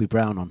some Bobby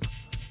Brown on.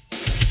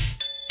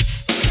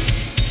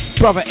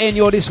 Brother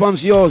Enyo, this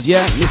one's yours,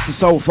 yeah? Mr.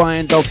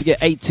 Soulfire, don't forget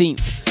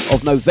 18th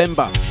of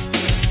November.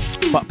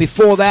 But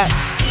before that,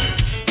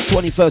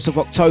 21st of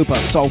October,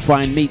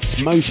 Soulfire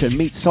meets Motion,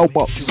 meets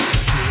Soulbox.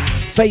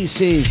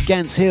 Faces,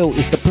 Gants Hill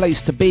is the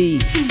place to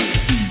be.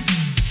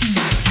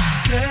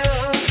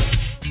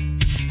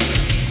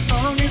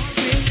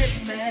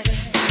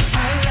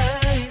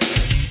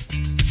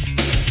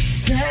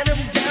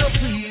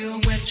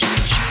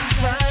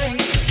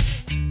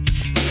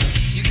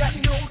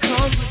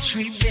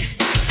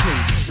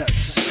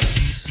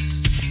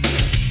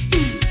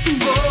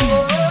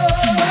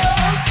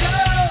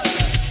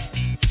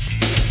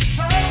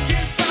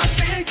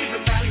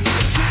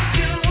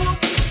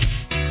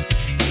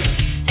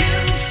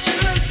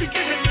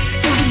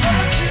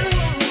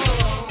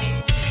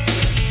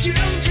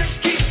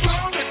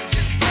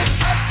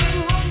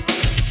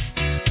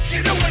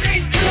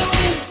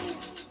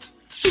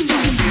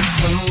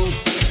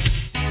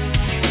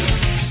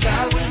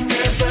 I would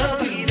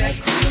never be that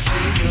cruel to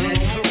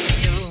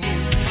you.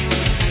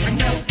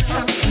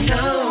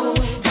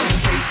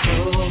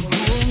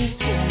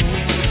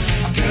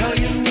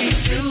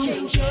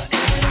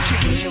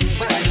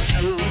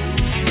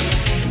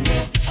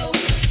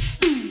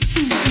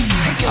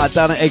 I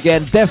done it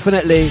again,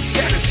 definitely.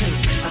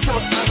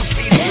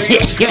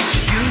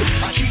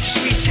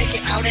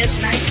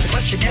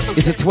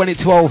 It's a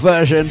 2012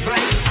 version.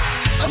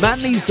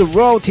 Man needs the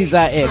royalties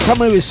out here.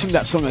 Come on, we sing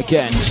that song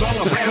again.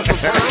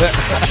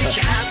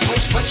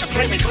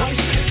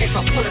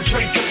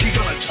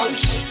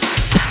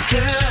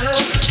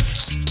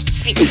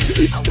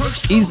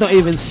 He's not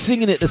even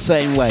singing it the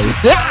same way.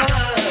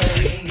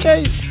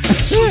 Chase.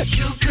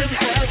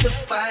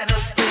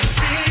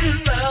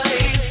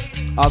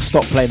 I'll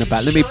stop playing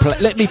about. Let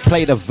me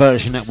play the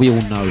version that we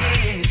all know.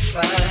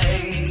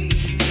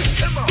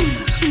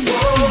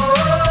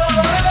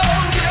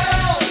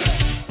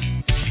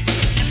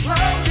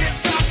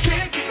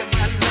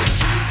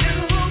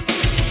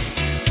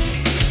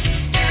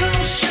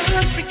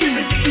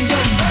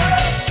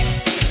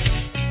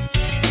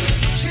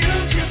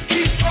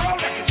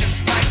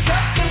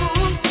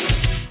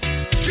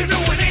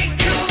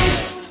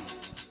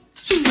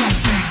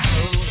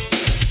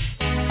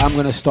 I'm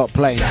gonna stop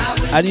playing.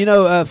 And you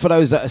know, for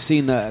those that have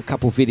seen a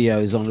couple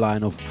videos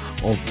online of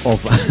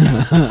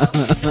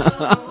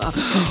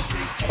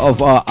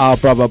our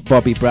brother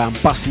Bobby Brown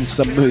busting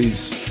some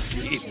moves.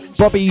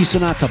 Bobby used to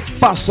know how to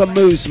bust some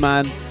moves,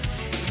 man.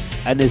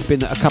 And there's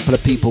been a couple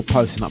of people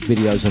posting up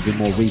videos of him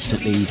more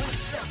recently,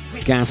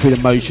 going through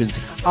the motions.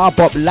 Our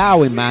Bob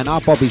Lowing, man.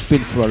 Our Bobby's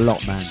been through a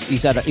lot, man.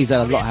 He's had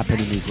a lot happen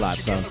in his life,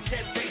 so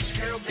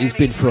he's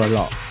been through a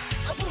lot,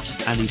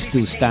 and he's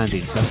still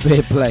standing. So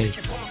fair play.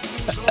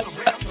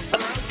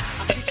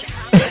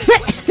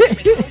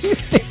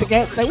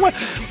 Say what?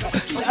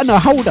 No,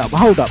 hold up,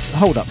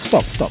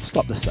 stop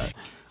this though.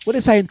 What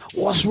they're saying,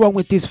 what's wrong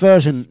with this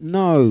version?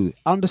 No,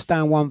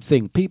 understand one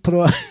thing.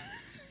 People are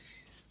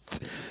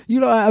you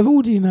know, I've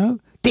already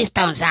this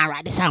don't sound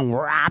right, this sound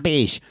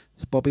rubbish.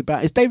 It's Bobby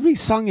Brown. They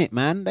re-sung it,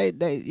 man. They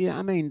you know what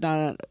I mean,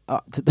 done an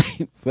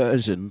up-to-date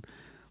version.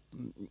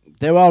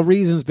 There are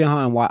reasons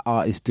behind why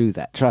artists do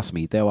that. Trust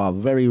me, there are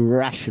very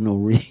rational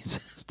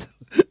reasons.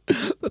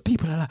 But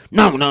people are like,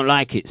 no, don't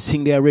like it.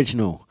 Sing the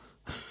original.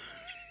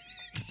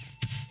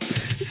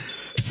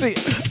 See,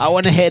 I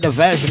want to hear the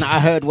version I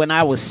heard when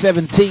I was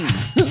 17.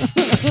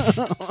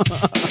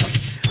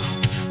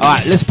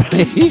 Alright, let's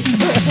play.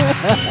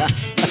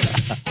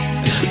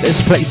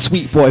 Let's play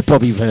Sweet Boy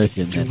Bobby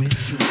version then.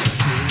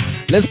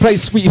 Let's play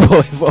Sweet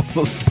Boy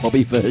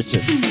Bobby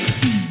version.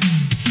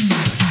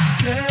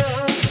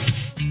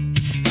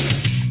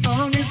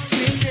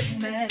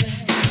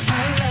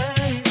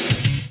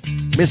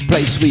 Let's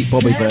play Sweet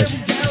Bobby version.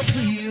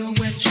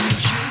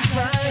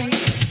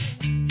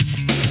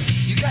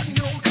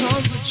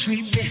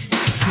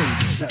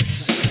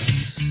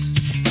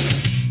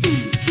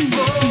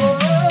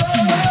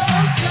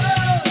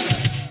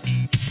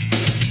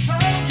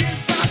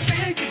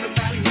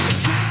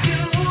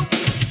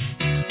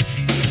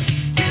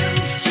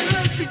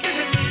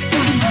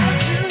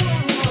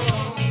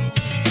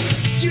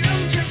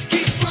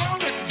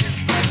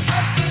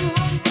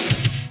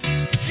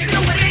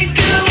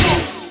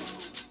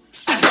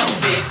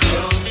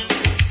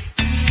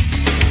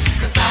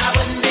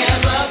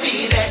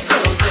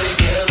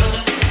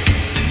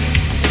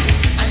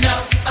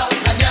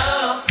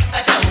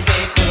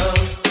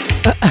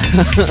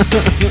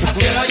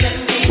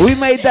 We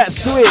made that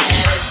switch.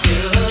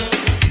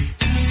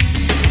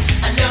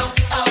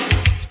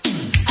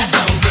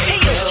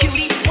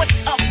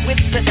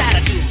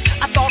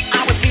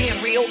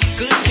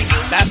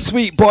 That's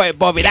Sweet Boy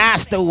Bobby,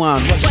 that's the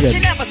one. But you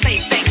never say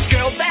thanks,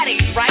 girl, that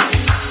ain't right.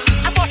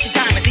 I bought you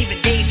diamonds, even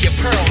gave you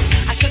pearls.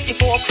 I took you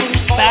for a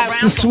cruise all that's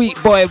around the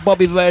Sweet Boy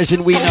Bobby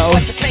version we know.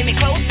 But you play me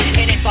close,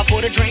 and if I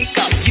put a drink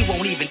up, you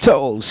won't even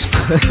toast.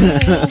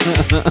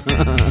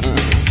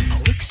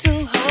 So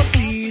hard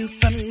for you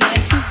from 9 to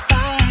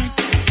 5,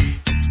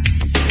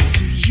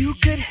 so you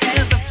could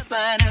have the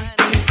finer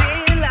things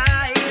in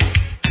life.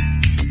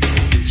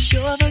 Since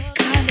you're the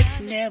kind that's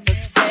never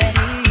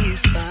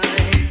satisfied.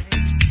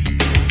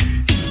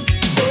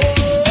 Oh,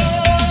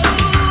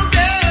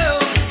 girl,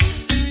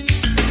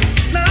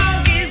 as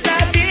long as I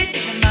did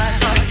give my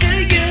heart to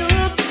you,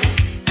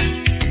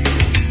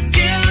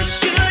 you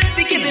should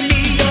be giving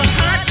me your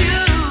heart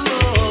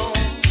too.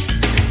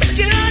 But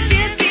you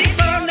just keep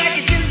on that.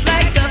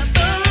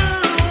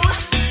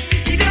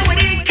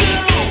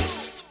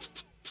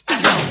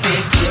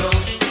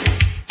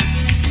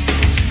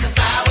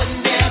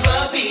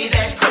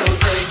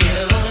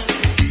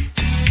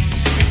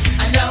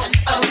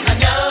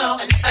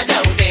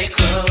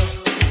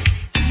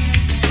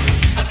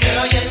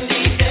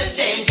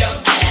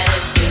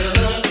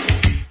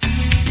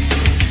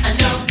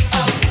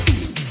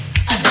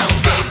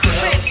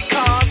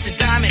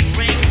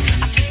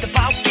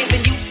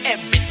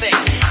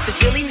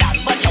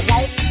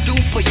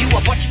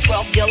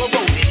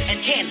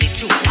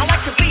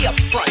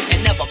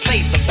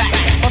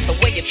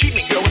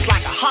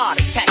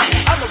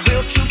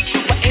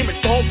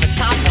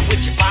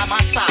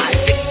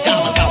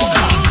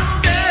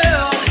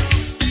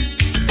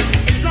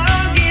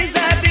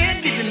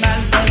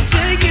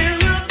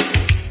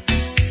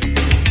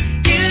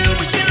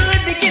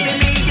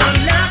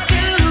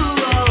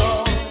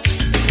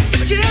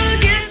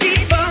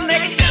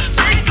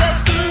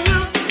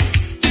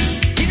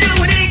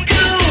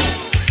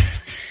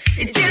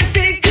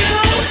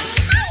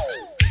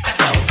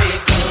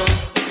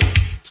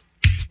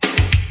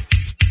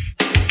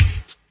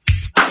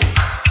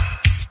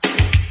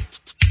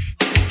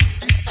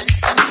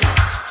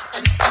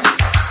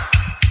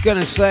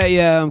 Gonna say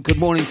good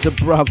morning to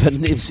brother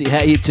Nipsey.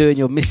 How you doing?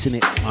 You're missing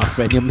it, my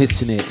friend. You're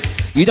missing it.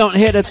 You don't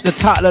hear the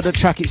title of the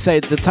track. It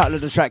said the title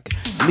of the track.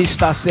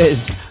 Mr.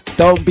 says,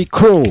 "Don't be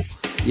cruel."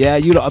 Yeah,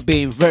 you lot are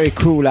being very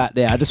cruel out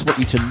there. I just want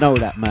you to know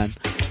that, man.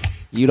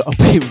 You lot are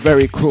being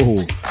very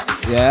cruel.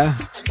 Yeah,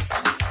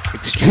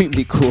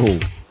 extremely cruel.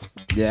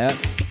 Yeah.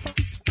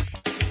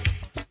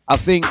 I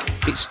think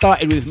it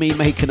started with me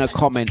making a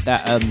comment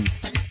that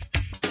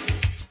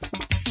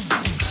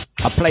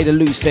I played a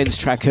Loose Ends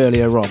track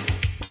earlier on.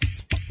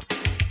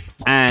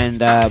 And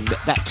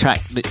that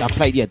track I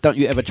played, Don't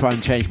You Ever Try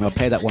and Change Me. I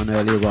played that one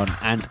earlier on,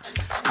 and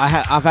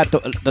I've had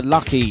the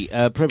lucky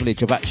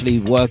privilege of actually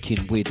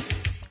working with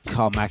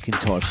Carl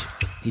McIntosh.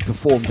 He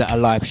performed at a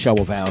live show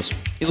of ours.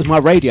 It was my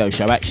radio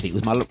show, actually. It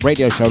was my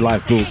radio show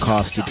live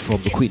broadcasted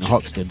from the Queen of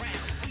Hoxton,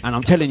 and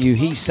I'm telling you,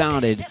 he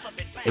sounded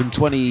in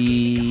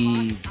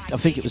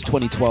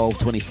 2012,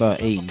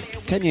 2013,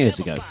 10 years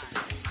ago,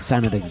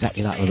 sounded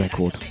exactly like the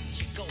record.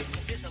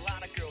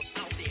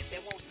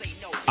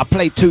 I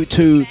played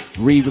two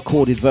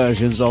re-recorded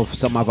versions of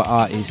some other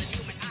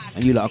artists,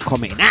 and you lot are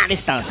commenting,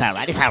 this don't sound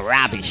right, this sound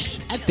rubbish.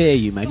 How dare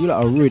you, man? You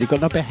lot are really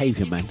got no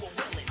behaviour, man.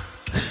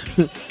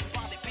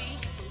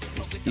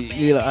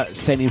 you lot are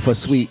sending for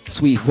sweet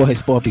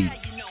voice Bobby.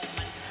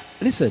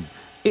 Listen,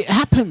 it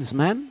happens,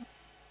 man.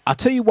 I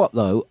tell you what,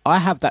 though, I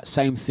have that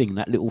same thing,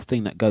 that little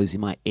thing that goes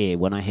in my ear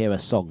when I hear a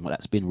song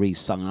that's been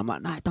re-sung, and I'm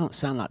like, it don't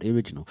sound like the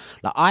original.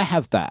 Like, I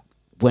have that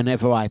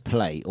whenever I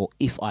play, or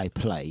if I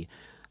play,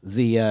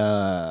 the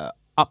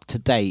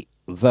up-to-date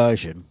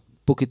version,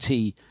 Booker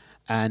T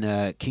and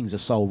Kings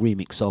of Soul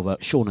remix of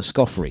Shauna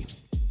Scoffrey.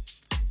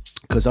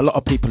 Because a lot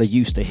of people are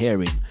used to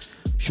hearing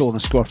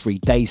Shauna Scoffrey,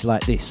 Days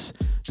Like This,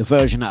 the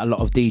version that a lot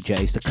of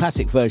DJs, the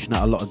classic version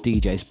that a lot of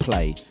DJs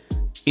play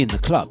in the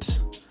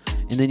clubs.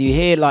 And then you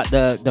hear like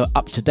the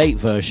up-to-date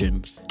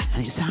version,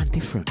 and it sounds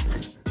different.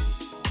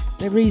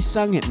 They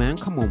re-sung it, man.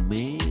 Come on,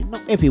 man.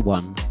 Not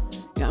everyone.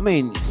 You know what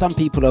I mean? Some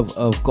people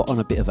have got on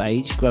a bit of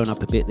age, grown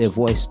up a bit, their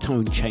voice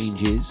tone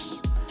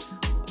changes.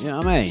 You know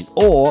what I mean?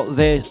 Or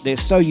they're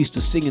so used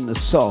to singing the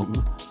song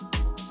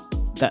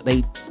that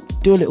they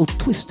do a little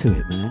twist to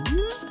it, man.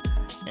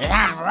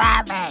 That's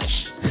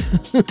rubbish.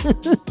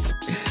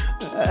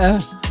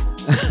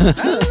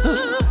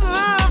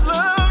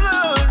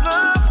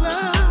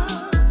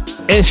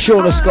 It's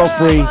Shauna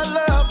Scoffrey,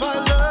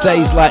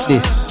 Days Like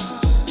This.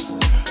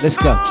 Let's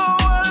go.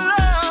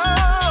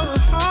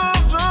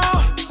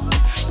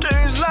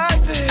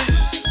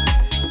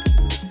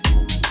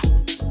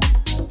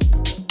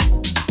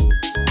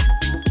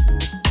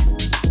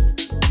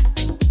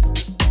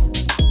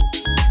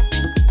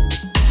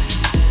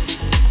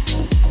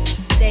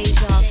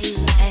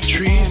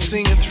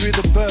 Singing through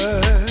the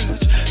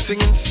birds,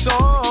 singing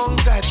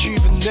songs that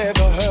you've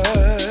never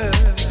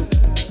heard,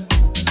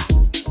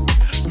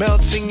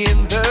 melting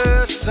in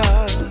the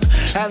sun,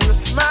 and the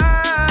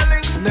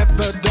smiling's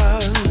never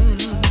done.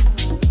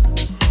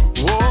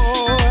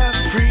 Oh,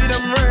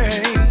 freedom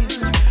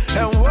reigns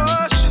and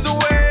washes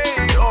away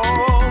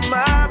all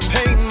my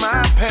pain,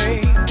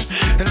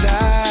 and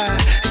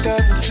it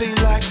doesn't seem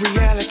like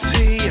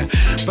reality,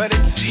 but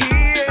it's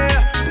here,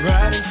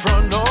 right in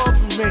front of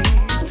me.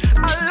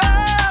 I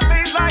love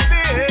like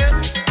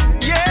this,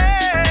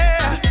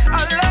 yeah.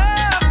 I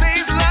love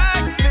things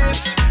like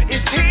this.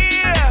 It's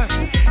here.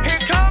 Here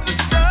comes the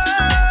sun.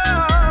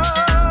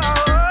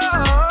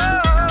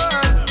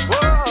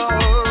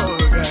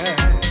 Whoa, yeah.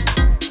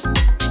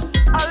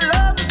 I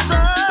love the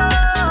sun.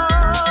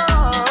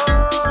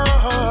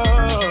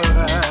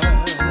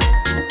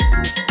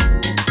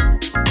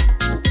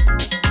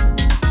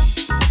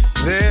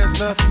 There's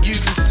nothing you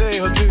can say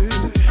or do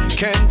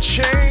can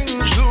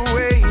change the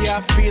way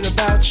I feel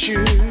about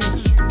you.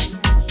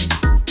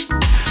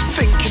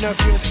 Thinking of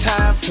you as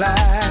time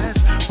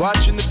flies,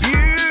 watching the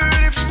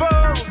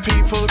beautiful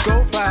people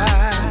go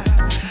by,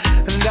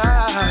 and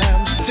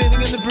I'm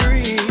sitting in the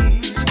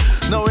breeze,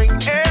 knowing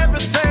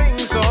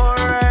everything's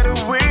alright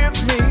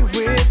with me,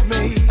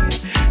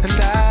 and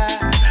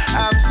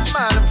I'm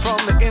smiling from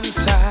the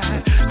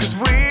inside, 'cause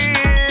we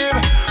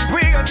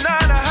got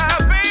none to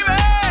hide, baby.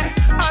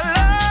 I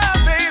love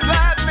things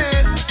like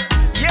this,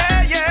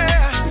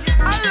 yeah.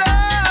 I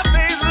love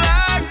things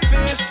like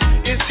this.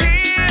 It's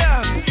here.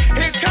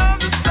 Here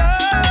comes the sun.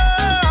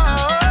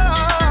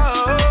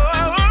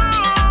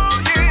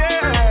 Yeah.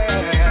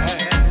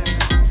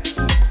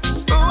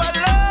 Ooh, I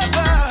love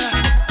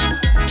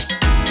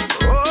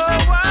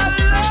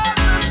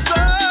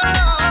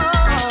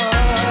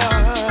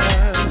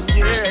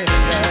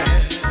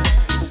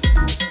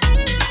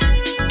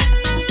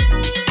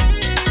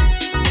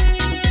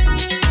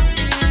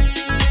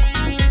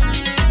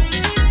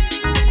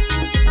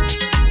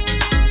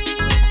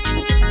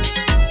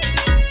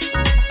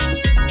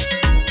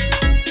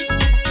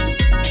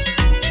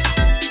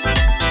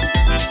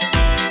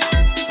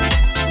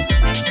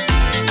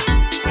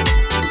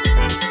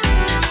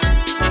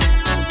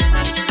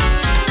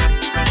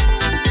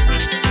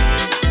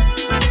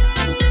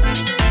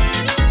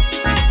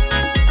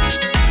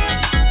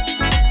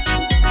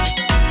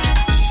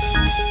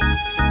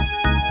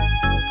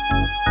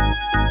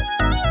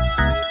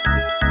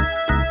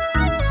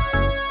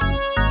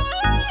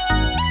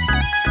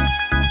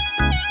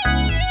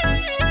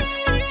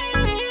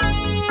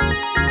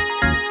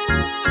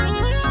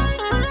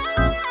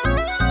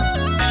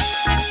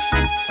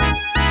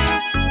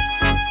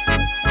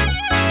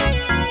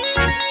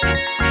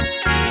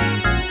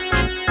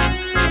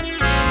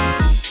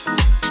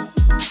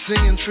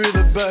singing through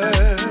the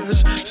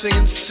birds,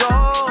 singing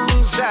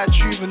songs that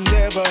you've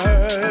never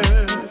heard.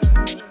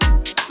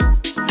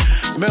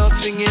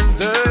 Melting in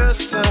the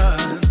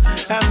sun,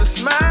 and the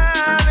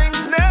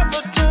smiling's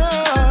never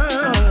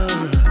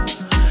done.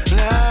 And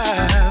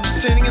I'm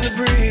sitting in the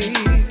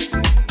breeze,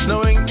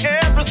 knowing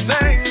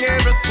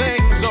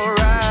everything's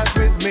alright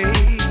with me.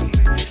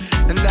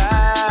 And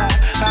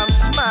I'm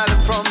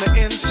smiling from the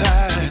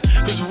inside,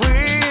 'cause we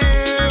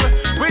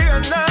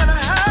are none to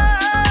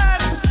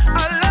hide.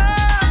 I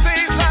love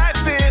things like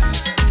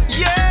this,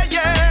 yeah,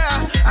 yeah.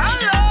 I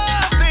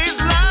love things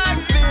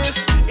like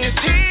this. It's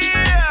here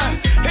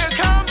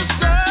comes the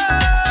sun.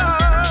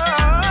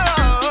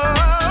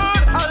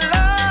 I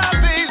love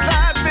things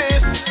like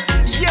this,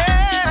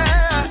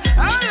 yeah. I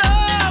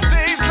love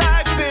things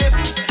like this.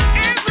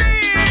 It's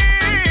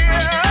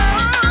here,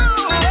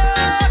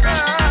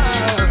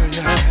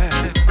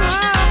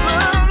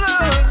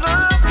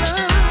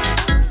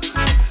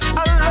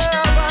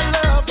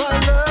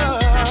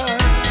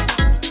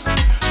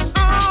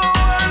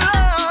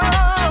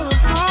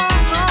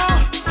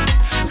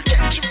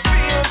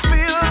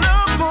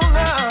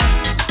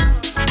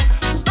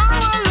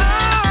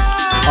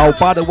 Oh,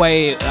 by the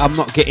way, I'm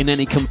not getting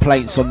any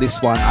complaints on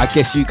this one. I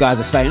guess you guys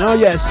are saying, oh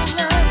yes,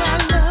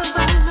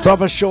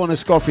 brother Sean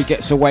Escoffrey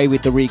gets away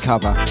with the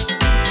recover.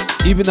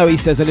 Even though he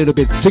says a little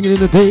bit, singing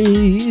in the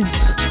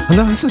days,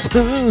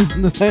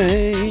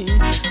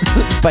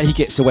 but he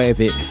gets away with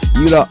it.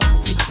 You lot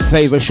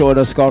favour Sean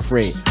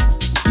Escoffrey.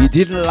 You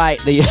didn't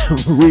like the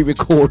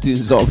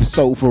re-recordings of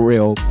Soul For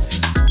Real.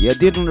 You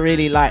didn't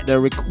really like the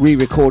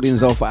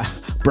re-recordings of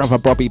Brother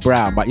Bobby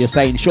Brown, but you're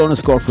saying Sean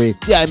Escoffrey,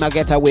 yeah, I might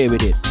get away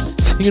with it.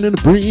 Singing in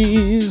the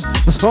breeze,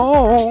 the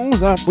songs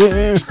that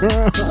we're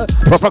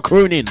proper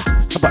crooning.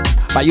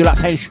 But you like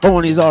saying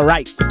Sean is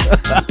alright.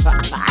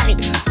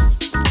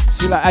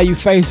 See like how you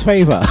face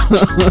favour.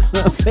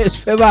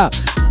 Face favour.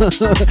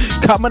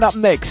 Coming up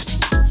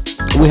next,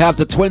 we have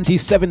the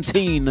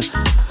 2017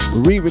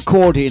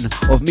 re-recording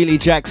of Millie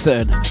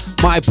Jackson,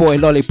 My Boy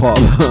Lollipop.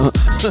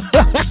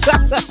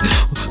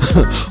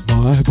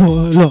 My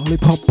boy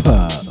Lollipop,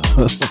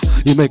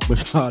 you make my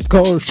heart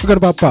go sugar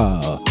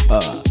papa.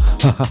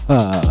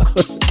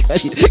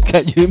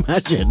 Can you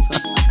imagine?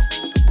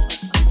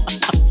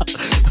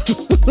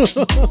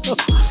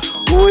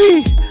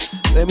 Wee.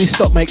 Let me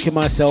stop making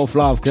myself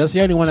laugh, because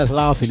the only one that's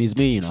laughing is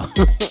me, you know.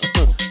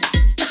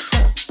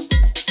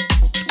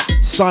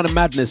 Sign of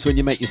madness when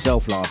you make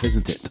yourself laugh,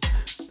 isn't it?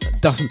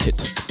 Doesn't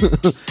it?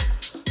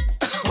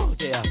 Oh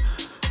dear.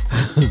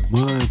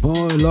 My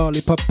boy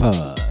Lollipop,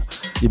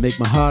 you make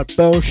my heart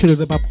go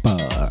sugar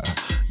papa.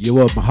 You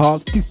are my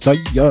heart's desire.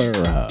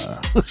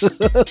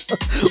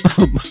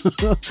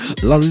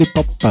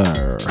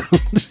 Lollipopper.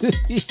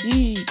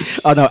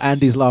 Oh no,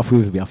 Andy's laughing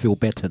with me. I feel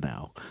better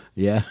now.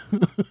 Yeah.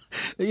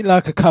 You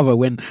like a cover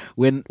when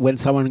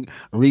someone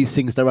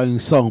re-sings their own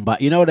song,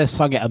 but you know they've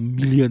sung it a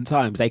million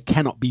times. They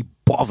cannot be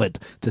bothered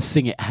to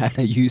sing it how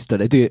they used to.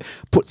 They do it.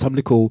 Put some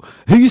little.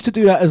 Who used to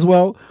do that as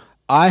well?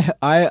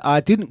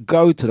 I didn't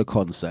go to the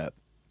concert,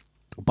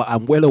 but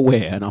I'm well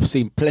aware, and I've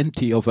seen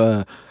plenty of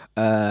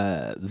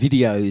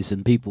videos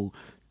and people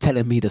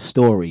telling me the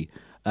story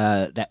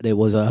that there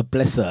was a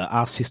bless her,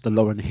 our sister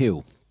Lauren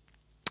Hill,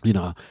 you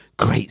know,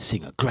 great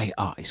singer, great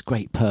artist,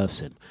 great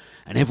person,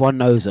 and everyone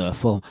knows her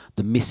for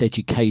the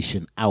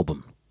Miseducation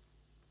album.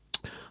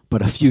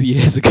 But a few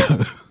years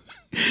ago,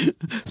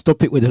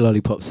 stop it with the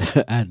lollipops,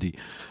 Andy.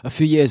 A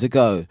few years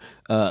ago,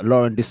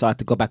 Lauren decided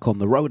to go back on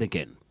the road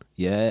again,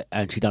 yeah,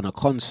 and she done a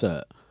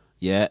concert.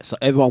 Yeah, so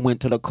everyone went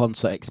to the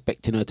concert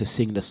expecting her to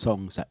sing the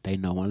songs that they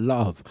know and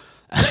love.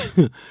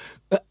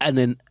 And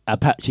then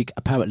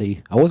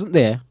apparently, I wasn't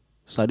there,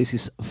 so this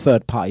is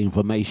third-party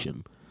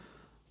information.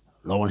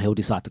 Lauren Hill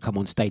decided to come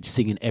on stage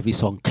singing every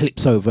song,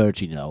 Calypso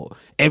Virgin, you know.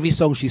 Every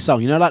song she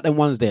sung, you know, like them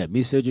ones there,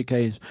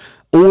 Miseducation.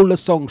 All the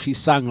songs she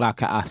sang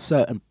like at a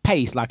certain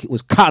pace, like it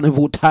was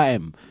carnival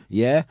time,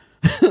 yeah?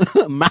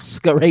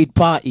 Masquerade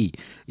party,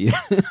 yeah.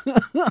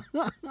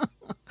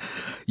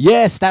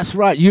 Yes, that's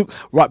right.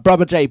 Right,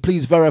 Brother Jay,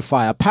 please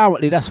verify.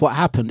 Apparently, that's what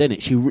happened, didn't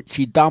it?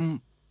 She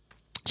done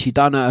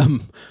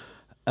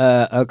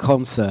a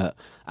concert,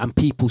 and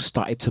people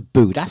started to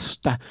boo.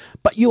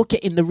 But you're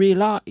getting the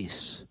real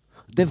artists.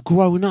 They've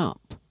grown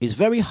up. It's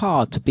very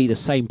hard to be the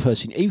same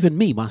person. Even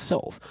me,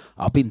 myself,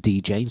 I've been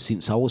DJing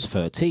since I was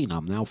 13.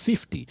 I'm now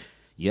 50.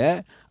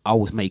 Yeah, I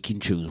was making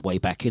tunes way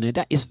back in the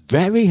day. It's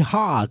very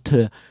hard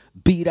to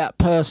be that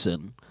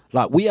person.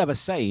 Like we have a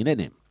saying,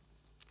 innit?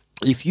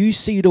 If you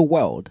see the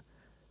world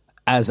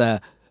as a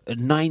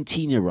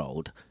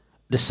 19-year-old,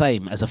 the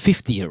same as a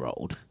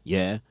 50-year-old,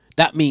 yeah,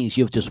 that means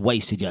you've just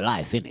wasted your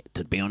life, innit?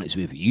 To be honest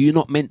with you, you're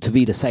not meant to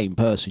be the same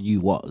person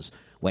you was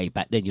way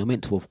back then. You're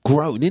meant to have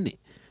grown, innit?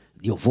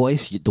 Your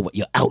voice,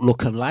 your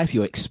outlook on life,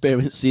 your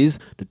experiences,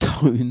 the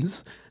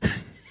tones.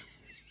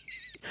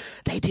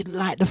 They didn't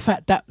like the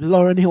fact that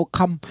Lauren Hill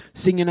come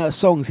singing her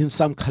songs in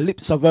some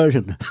calypso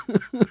version.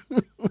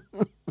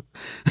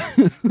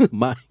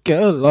 My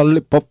girl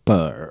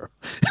lollipopper.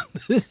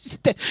 They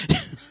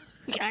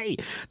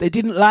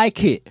didn't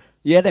like it.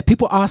 Yeah, there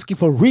people asking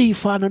for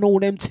refund and all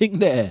them thing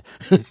there.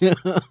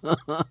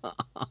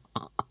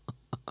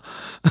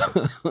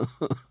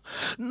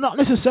 Not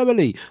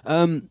necessarily.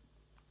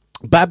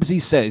 Babsy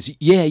says,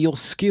 yeah, your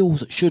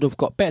skills should have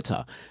got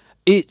better.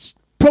 It's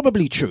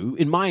probably true.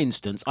 In my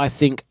instance, I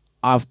think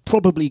I've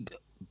probably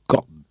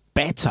got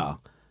better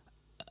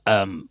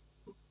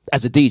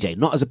as a DJ,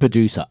 not as a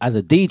producer. As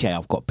a DJ,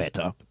 I've got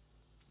better,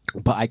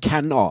 but I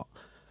cannot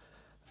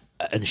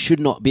and should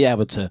not be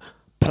able to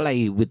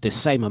play with the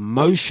same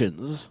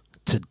emotions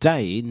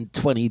today in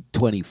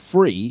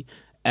 2023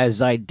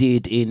 as I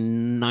did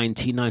in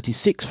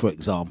 1996, for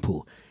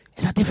example.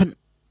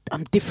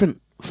 I'm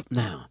different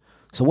now.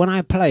 So when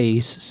I play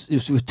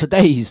with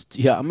today's,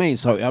 you know what I mean?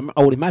 So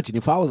I would imagine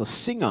if I was a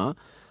singer,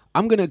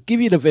 I'm going to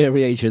give you the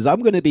variations. I'm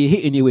going to be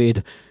hitting you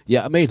with, you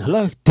know what I mean?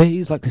 Hello,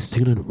 days like the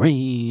sun in the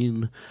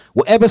rain.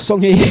 Whatever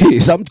song it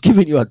is, I'm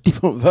giving you a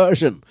different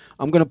version.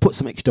 I'm going to put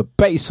some extra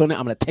bass on it.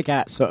 I'm going to take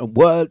out certain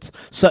words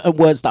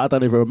that I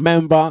don't even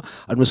remember.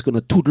 I'm just going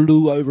to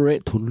toodaloo over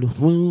it.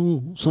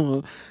 Toodaloo, so,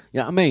 you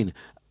know what I mean?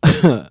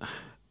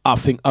 I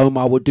think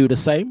Omar would do the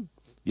same.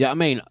 You know what I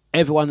mean?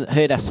 Everyone that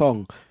heard that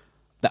song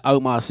that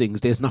Omar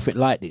sings, There's Nothing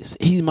Like This.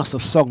 He must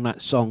have sung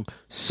that song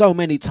so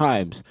many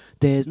times.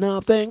 There's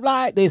nothing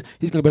like this.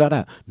 He's going to be like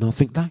that.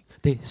 Nothing like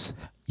this.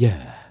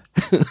 Yeah.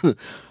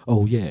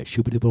 Oh, yeah.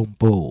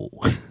 Shoo-ba-dee-boom-boom.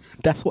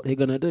 That's what they're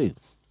going to do.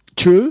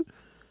 True?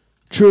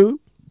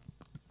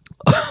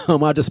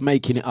 Am I just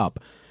making it up?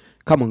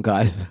 Come on,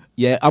 guys.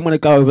 Yeah, I'm going to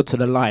go over to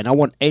the line. I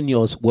want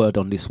Enyo's word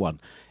on this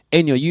one.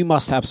 Enyo, you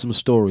must have some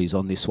stories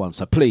on this one.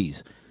 So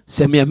please,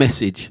 send me a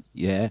message.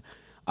 Yeah.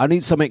 I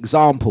need some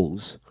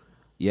examples.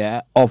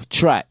 Yeah, of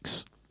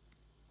tracks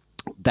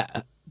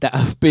that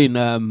have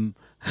been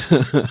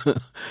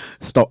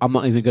stop. I'm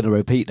not even going to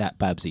repeat that,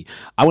 Babsy.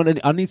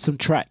 I need some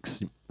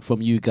tracks from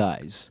you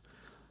guys,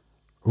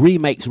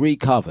 remakes,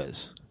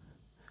 recovers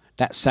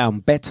that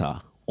sound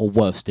better or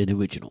worse than the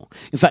original.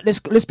 In fact,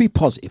 let's be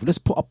positive. Let's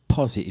put a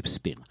positive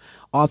spin.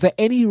 Are there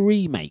any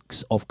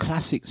remakes of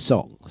classic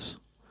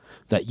songs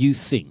that you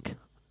think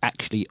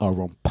actually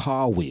are on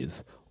par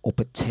with or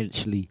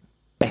potentially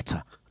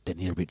better than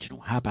the original?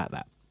 How about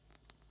that?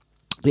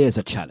 There's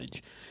a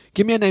challenge.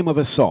 Give me a name of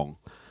a song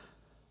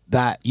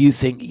that you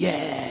think,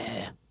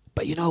 yeah,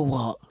 but you know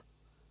what?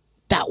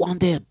 That one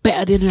there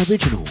better than the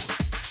original.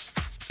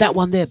 That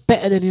one there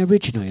better than the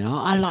original, you know?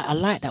 I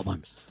like that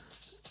one.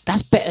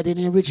 That's better than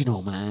the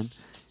original, man.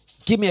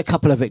 Give me a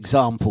couple of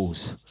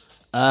examples.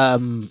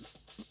 Do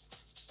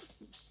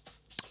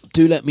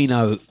let me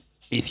know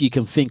if you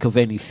can think of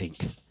anything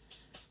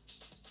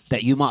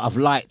that you might have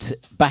liked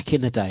back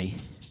in the day,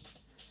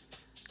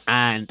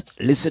 and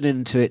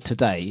listening to it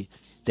today,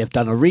 they've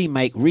done a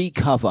remake,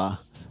 recover,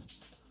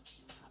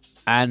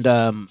 and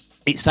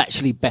it's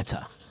actually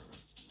better.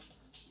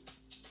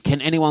 Can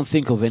anyone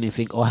think of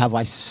anything, or have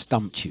I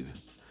stumped you?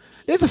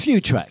 There's a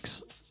few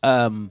tracks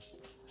that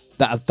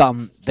have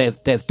done.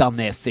 They've done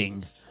their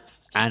thing,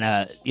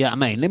 and yeah, I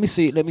mean, let me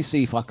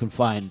see if I can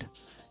find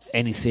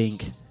anything.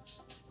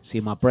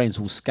 See, my brain's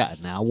all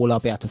scattered now. Will I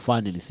be able to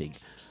find anything?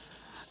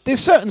 There's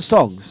certain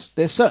songs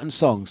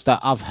that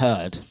I've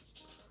heard.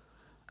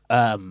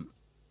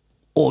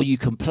 Or you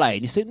can play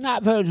and you think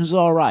that version's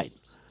all right.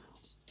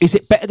 Is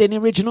it better than the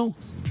original?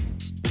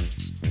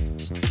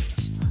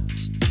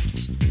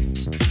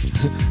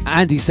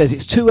 Andy says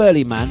it's too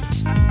early, man.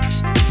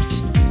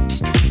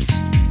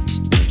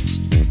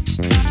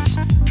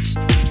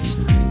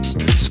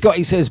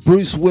 Scotty says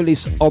Bruce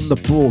Willis on the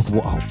board.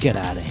 Oh, get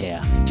out of here.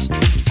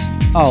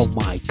 Oh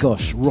my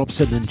gosh,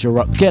 Robson and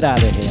Gerard, get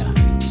out of here.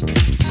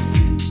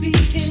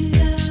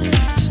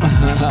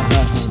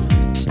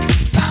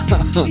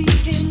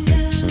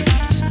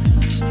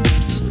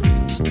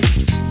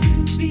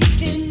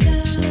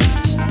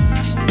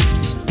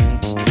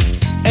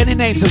 Any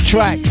names of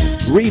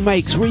tracks,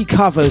 remakes,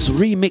 recovers,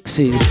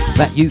 remixes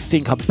that you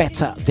think are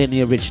better than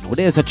the original?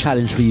 There's a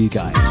challenge for you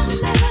guys.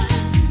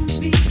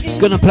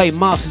 Gonna play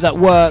Masters at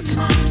Work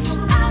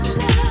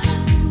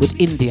with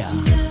India.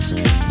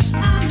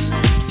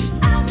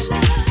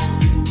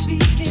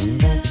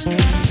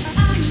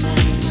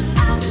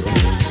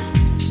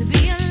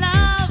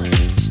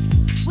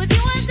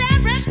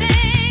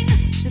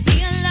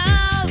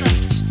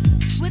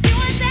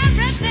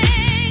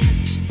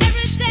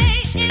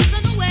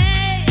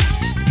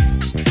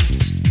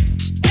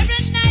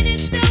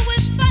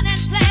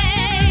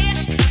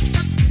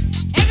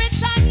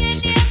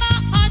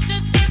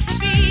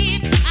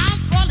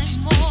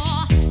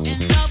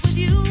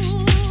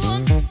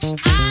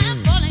 I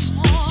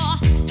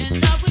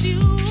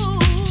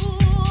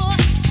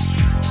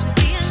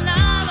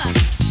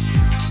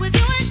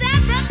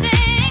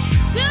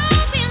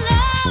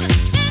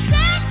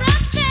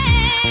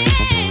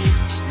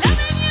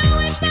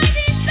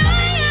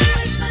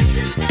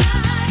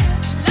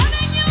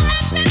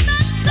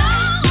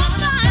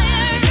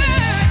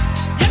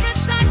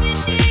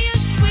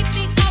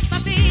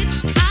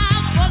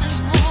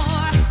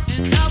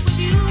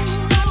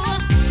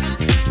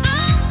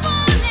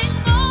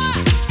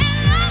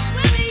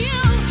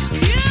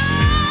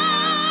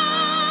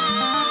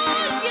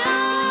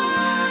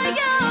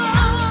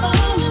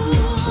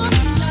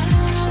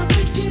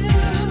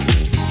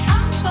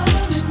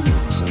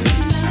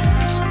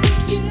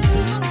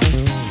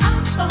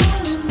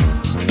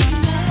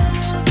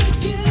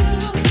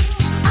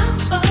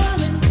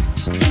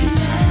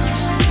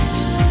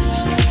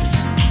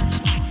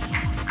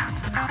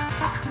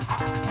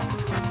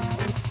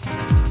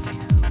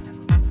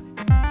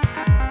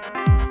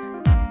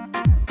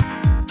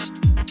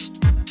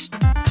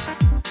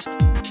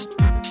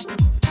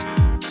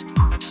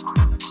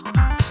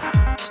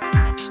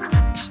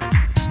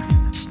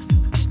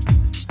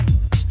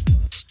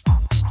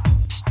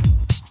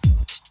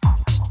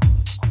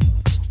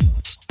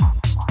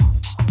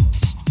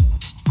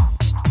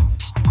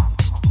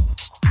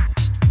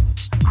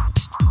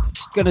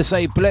Gonna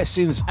say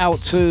blessings out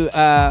to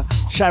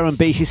Sharon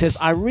B. She says,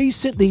 I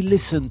recently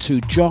listened to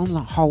John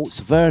Holt's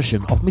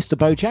version of Mr.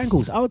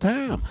 Bojangles. Oh,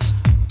 damn.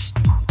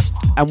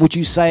 And would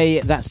you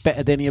say that's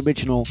better than the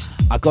original?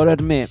 I gotta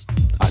admit,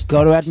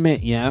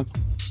 yeah.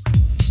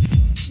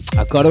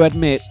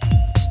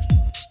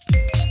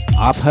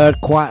 I've heard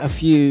quite a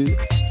few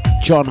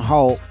John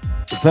Holt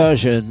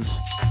versions,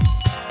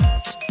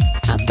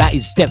 and that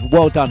is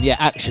well done. Yeah,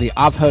 actually,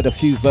 I've heard a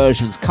few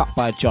versions cut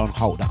by John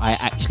Holt that I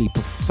actually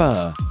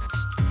prefer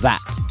that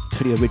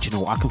to the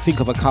original. I can think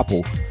of a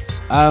couple.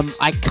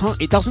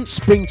 It doesn't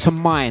spring to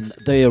mind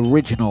the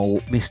original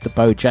Mr.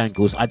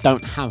 Bojangles. I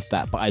don't have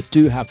that, but I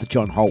do have the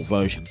John Holt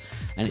version,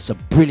 and it's a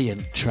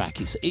brilliant track.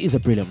 It is a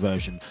brilliant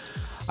version.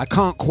 I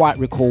can't quite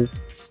recall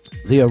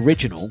the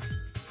original,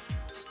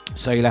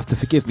 so you'll have to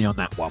forgive me on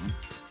that one.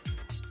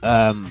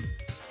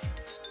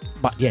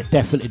 But yeah,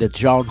 definitely the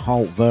John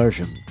Holt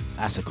version.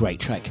 That's a great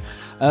track.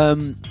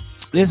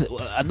 There's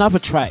another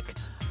track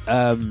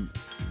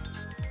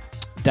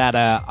that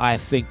I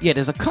think, yeah,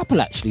 there's a couple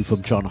actually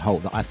from John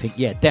Holt that I think,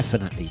 yeah,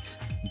 definitely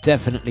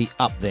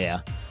up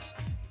there.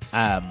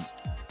 And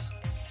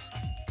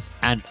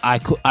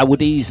I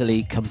would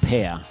easily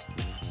compare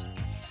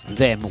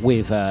them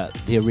with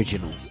the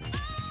original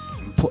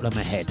and put them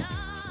ahead,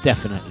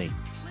 definitely.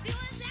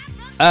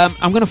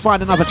 I'm gonna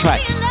find another track.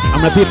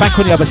 I'm gonna be back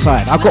on the other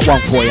side. I've got one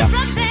for you.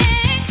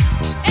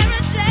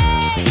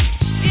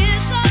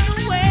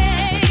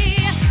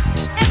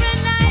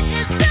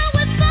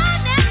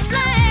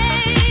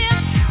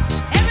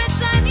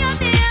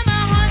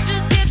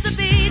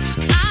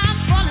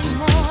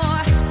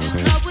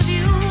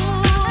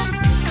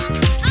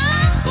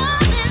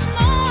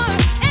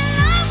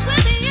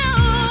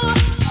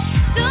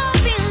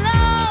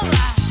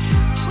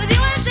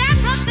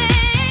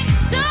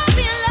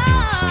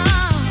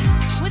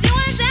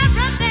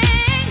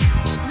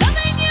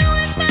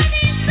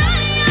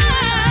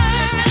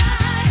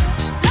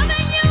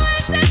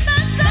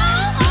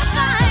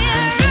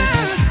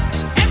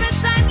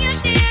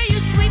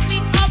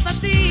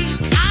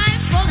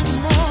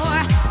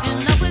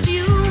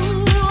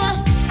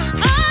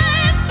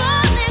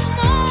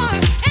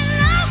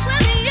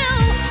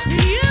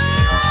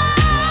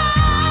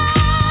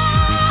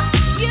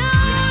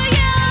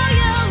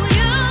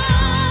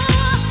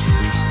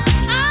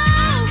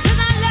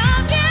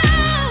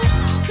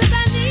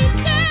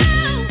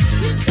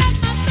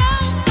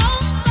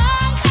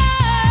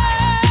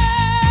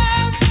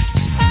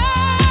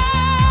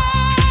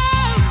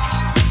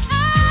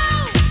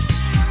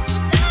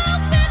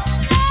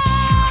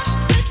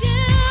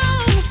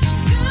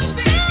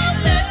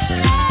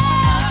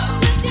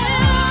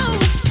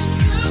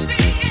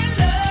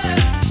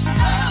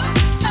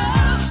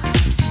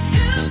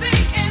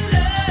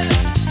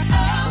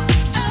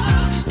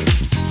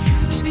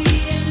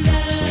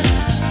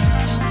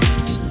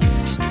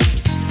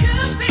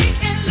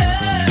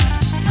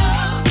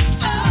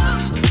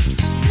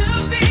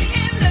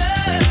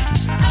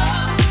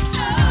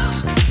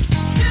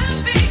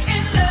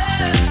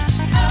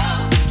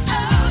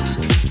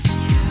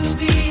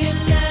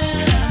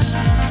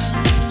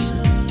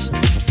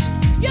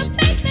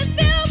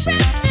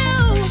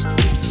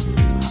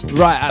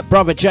 Right,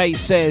 Brother Jay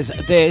says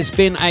there's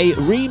been a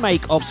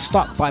remake of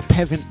Stuck by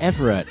Pevin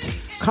Everett.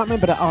 Can't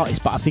remember the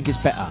artist, but I think it's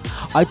better.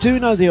 I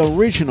do know the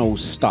original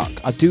Stuck.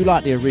 I do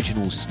like the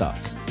original Stuck,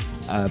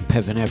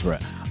 Pevin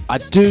Everett. I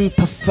do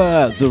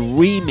prefer the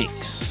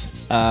remix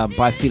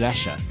by Phil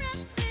Asher.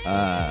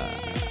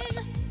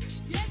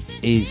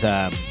 Is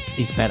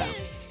better.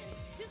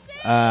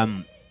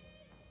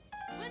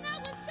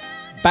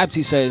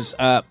 Babsy says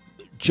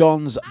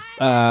John's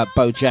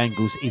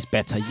Bojangles is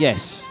better.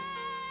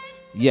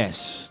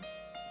 Yes.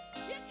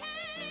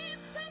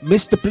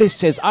 Mr. Bliss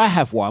says I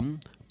have one.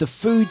 The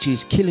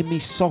Fugees Killing Me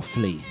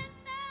Softly.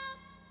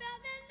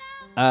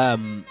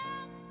 The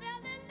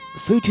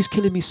Fugees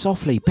Killing Me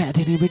Softly better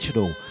than the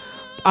original.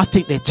 I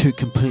think they're two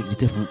completely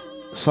different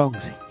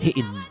songs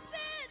hitting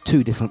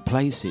two different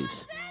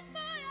places.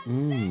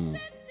 Enyo,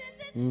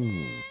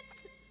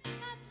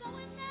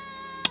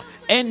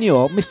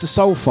 Mr.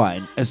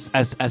 Soulfine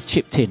as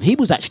chipped in. He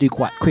was actually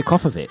quite quick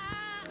off of it.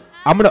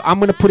 I'm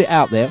gonna put it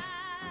out there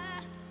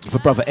for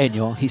Brother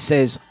Enyo. He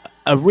says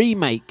a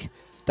remake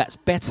that's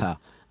better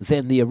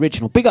than the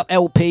original. Big up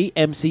LP,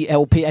 MC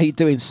LP. How you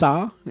doing,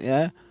 sir?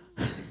 Yeah.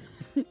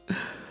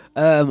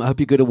 I hope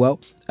you're good and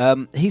well.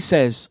 He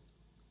says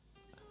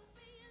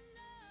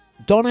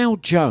Donnell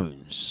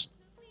Jones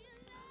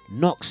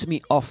knocks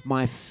me off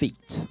my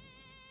feet.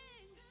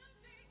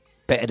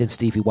 Better than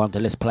Stevie Wonder.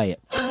 Let's play it.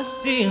 I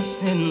see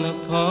us in the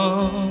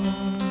park,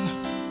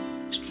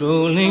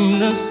 strolling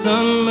the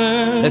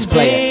summer. Let's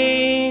play it.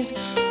 Days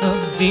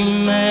of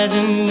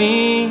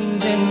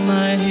imaginings in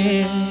my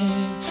head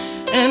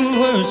and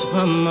words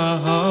from my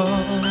heart,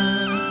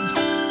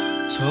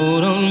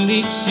 told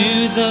only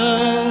to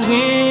the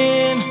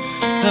wind,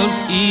 felt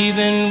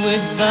even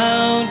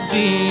without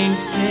being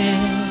said.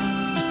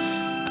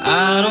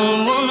 I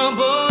don't wanna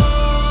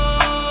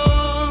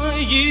bore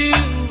you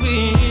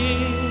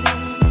with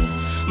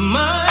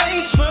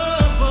my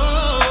trouble.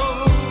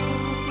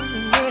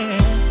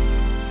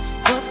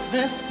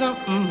 there's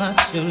something about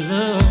your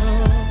love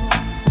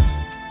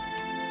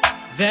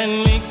that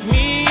makes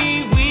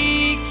me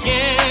weak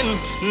and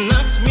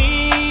knocks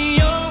me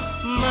off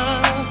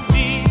my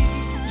feet.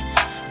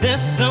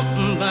 There's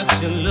something about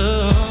your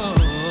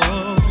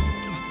love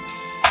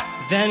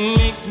that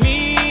makes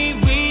me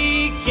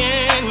weak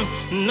and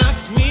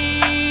knocks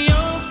me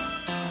off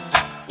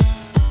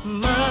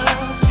my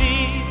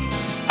feet.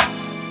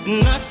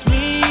 Knocks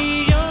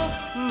me off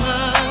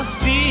my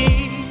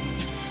feet.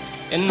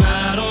 And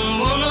I don't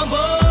wanna bore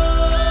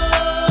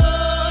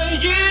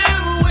you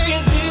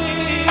with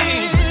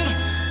it.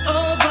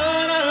 Oh,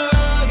 but I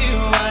love you,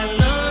 I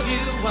love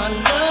you, I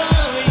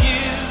love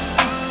you.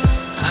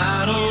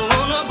 I don't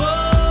wanna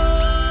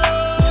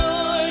bore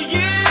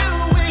you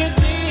with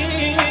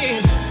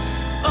it.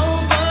 Oh,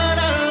 but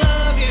I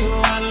love you,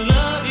 I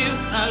love you,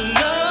 I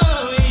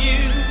love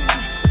you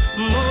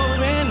more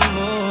and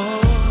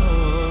more.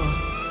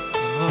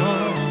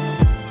 Oh.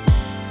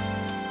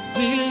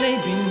 We lay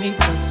beneath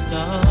the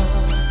stars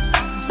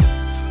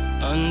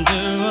under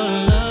a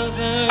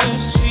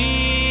lover's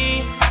tree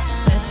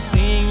that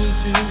sings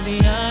through the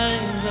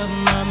eyes of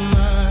my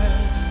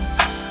mind.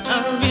 I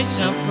reach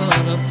out for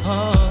the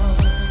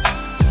part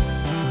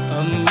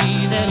of me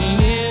that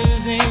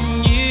lives in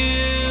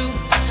you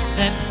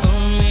that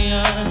only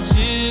our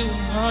two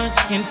hearts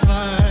can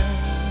find.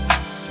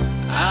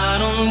 I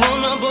don't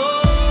wanna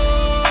bore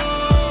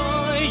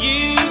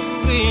you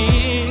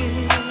with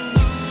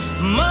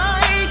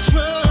my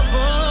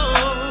trouble,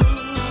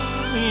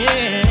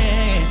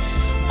 yeah.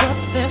 But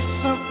there's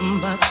something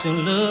about your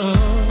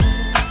love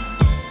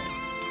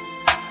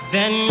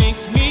that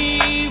makes me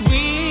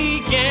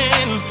weak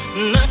and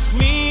knocks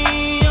me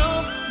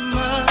off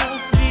my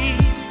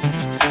feet.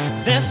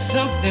 There's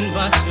something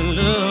about your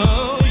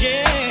love,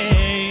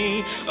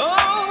 yeah.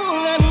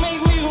 Oh, that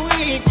makes me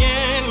weak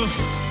and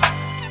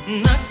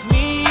knocks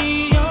me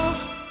off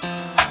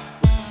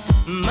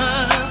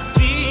my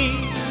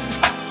feet.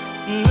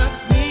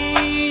 Knocks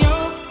me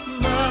off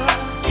my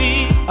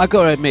feet. I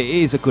gotta admit, it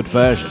is a good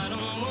version.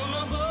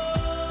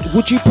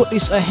 Would you put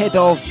this ahead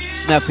of...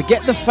 Now,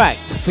 forget the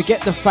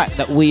fact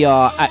that we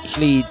are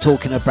actually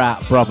talking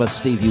about brother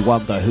Stevie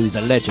Wonder, who's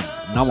a legend.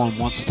 No one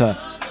wants to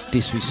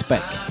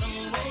disrespect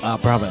our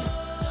brother.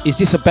 Is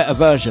this a better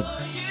version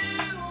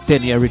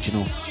than the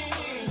original?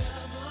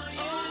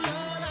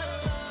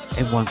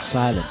 Everyone's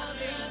silent.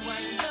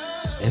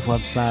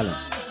 Everyone's silent.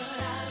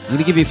 I'm going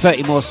to give you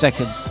 30 more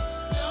seconds.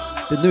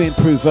 The new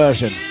improved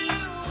version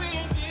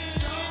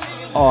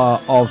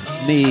of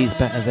me is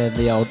better than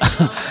the old.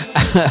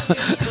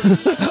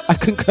 I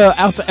concur.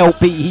 Out to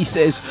LP, he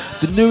says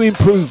the new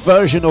improved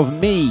version of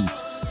me.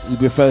 He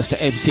refers to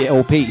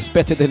MCLP. It's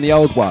better than the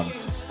old one.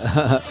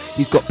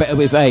 He's got better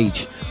with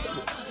age.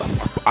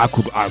 I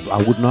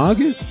wouldn't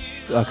argue.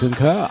 I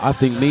concur. I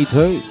think me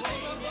too.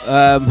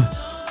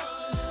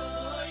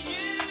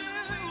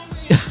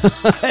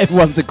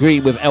 Everyone's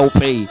agreeing with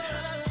LP.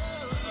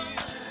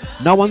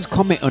 No one's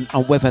commenting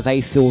on whether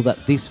they feel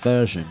that this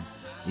version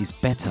is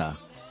better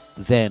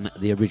than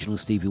the original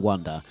Stevie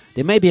Wonder.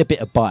 There may be a bit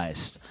of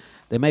bias.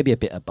 That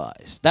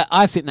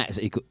I think that is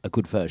a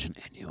good version,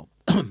 Ennio.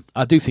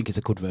 I do think it's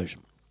a good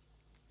version.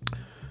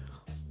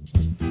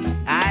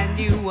 I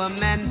knew a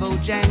man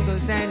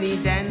Bojangles and he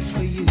danced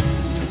for you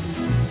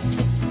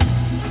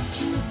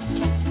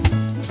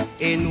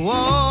in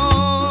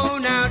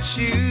worn out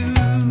shoes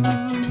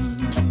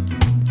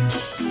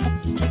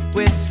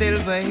with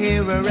silver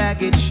hair, a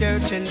ragged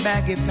shirt and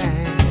baggy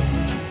pants.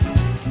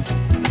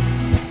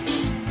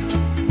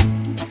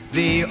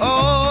 The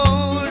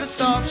old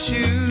soft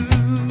shoes.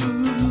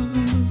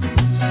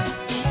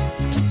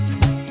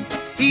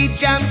 He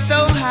jumped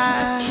so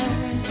high,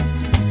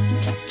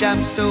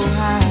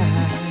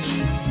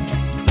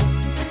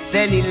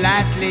 then he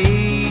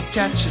lightly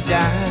touched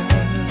down.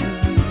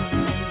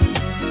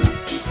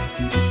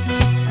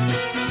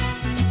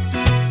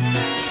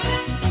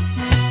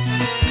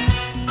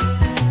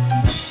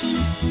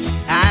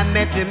 I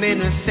met him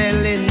in a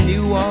cell in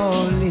New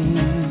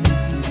Orleans.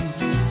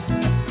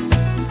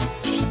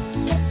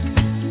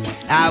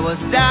 I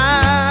was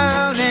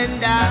down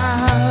and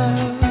out.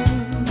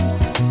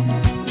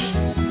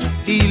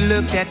 He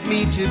looked at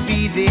me to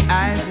be the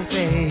eyes of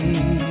age.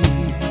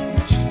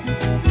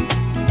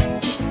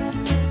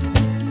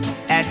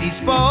 As he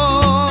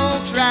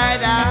spoke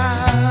right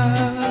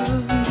out,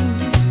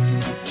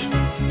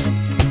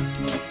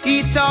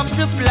 he talked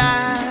of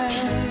life,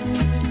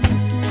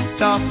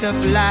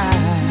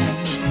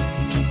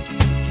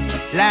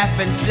 laugh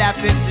and slap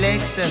his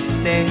legs a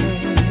stare.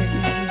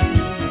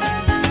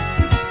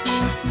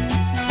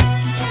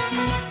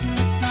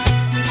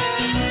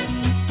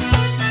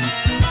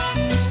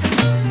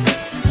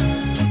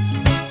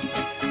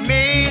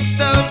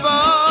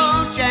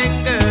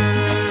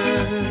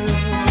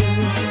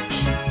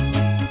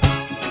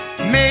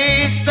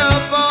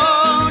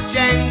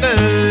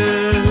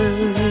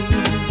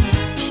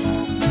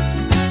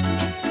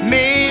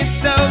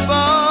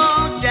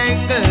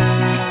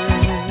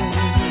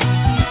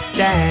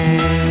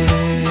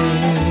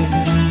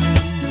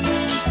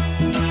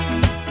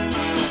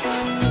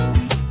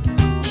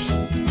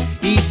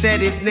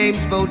 said his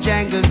name's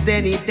Bojangles,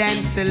 then he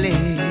danced a lick.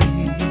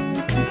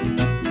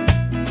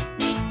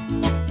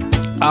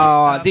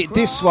 Oh,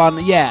 this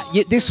one, yeah.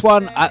 This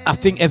one, I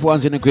think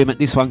everyone's in agreement.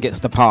 This one gets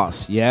the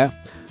pass, yeah?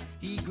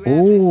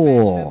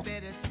 Oh.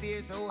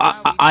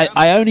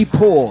 I only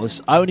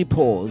pause.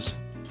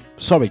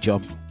 Sorry,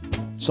 John.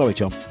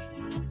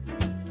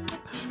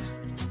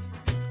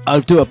 I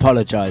do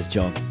apologise,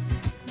 John.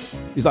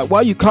 He's like,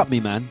 why you cut me,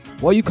 man?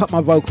 Why you cut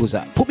my vocals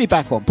out? Put me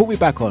back on.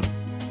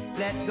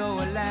 Let go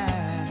alive.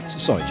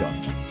 Sorry, John.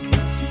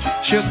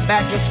 Shook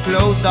back his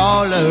clothes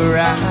all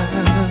around.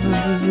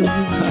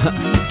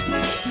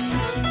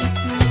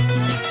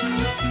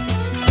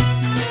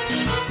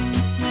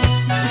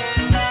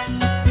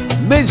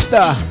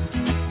 Mister.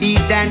 He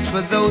danced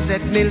for those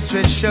at Mill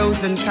Street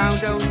shows and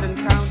counters.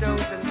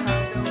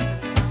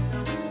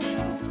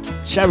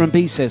 Sharon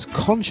B says,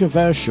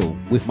 controversial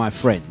with my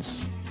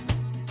friends.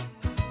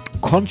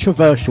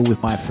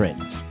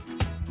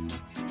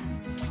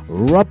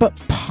 Robert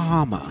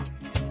Palmer.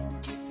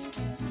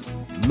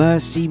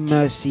 Mercy,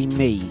 Mercy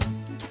Me.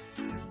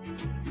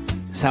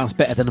 Sounds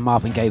better than the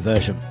Marvin Gaye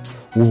version.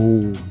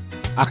 Ooh.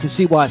 I can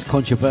see why it's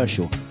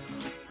controversial.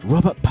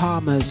 Robert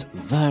Palmer's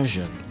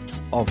version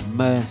of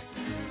Mercy.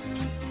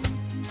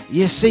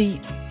 You see,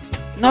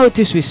 no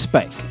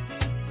disrespect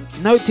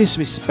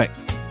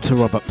to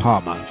Robert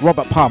Palmer.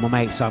 Robert Palmer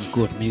makes some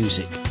good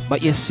music,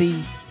 but you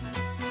see,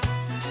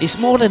 it's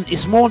more than.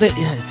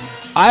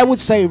 I would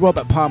say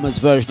Robert Palmer's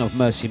version of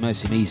Mercy,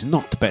 Mercy Me is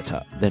not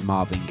better than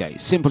Marvin Gaye,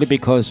 simply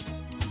because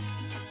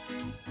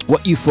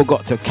what you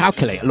forgot to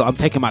calculate. Look, I'm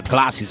taking my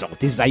glasses off.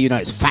 This is how you know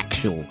it's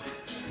factual.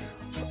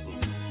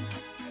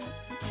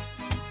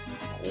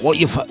 What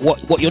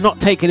you're not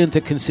taking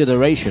into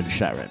consideration,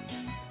 Sharon,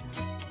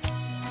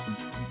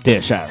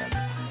 dear Sharon,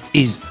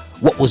 is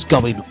what was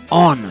going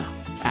on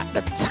at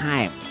the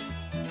time.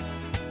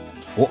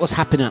 What was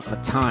happening at the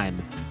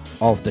time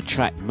of the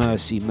track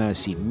Mercy,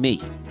 Mercy Me.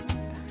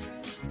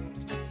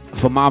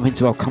 For Marvin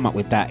to have come up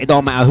with that, it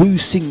don't matter who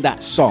sing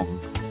that song,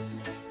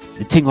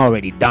 the thing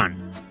already done.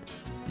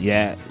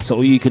 Yeah, so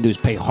all you can do is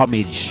pay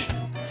homage.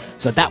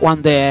 So that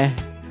one there,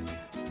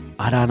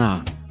 I don't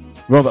know.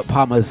 Robert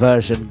Palmer's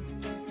version,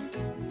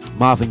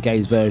 Marvin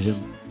Gaye's version,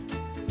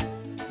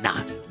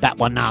 nah, that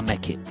one now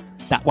make it.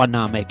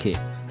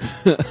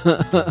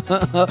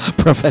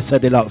 Professor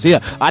Dlux. Yeah,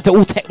 I had to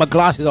all take my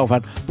glasses off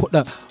and put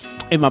them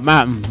in my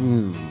mouth.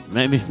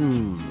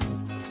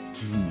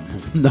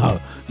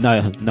 No.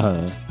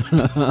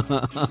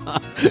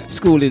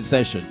 School in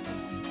session.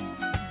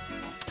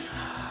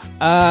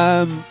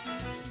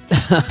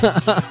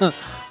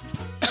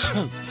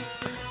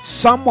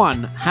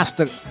 Someone has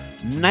to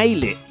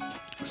nail it.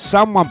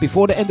 Someone,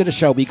 before the end of the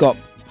show, we got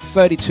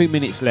 32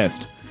 minutes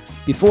left.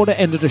 Before the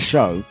end of the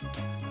show,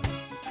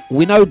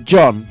 we know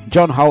John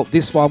Holt,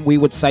 this one we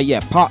would say, yeah,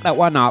 part that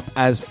one up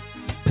as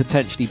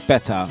potentially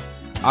better.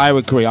 I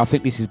agree, I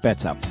think this is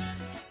better.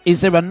 Is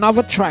there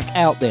another track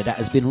out there that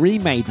has been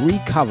remade,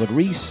 recovered,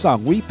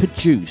 resung,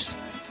 reproduced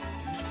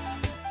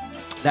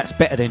that's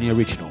better than the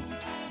original?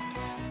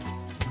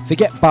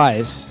 Forget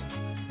bias,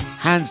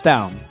 hands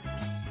down,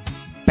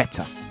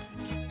 better.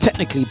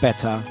 Technically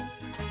better,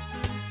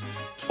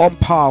 on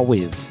par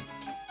with.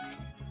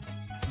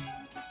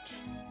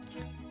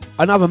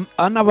 Another,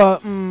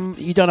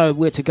 you don't know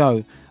where to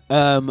go.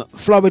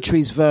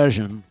 Floetry's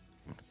version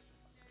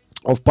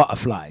of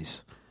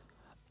Butterflies.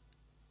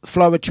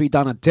 Floetry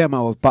done a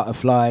demo of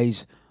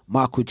Butterflies.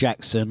 Michael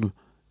Jackson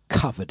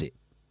covered it.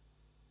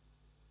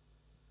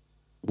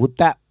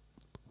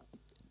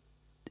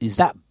 Is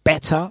that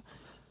better?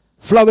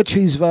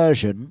 Floetry's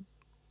version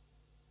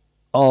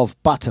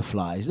of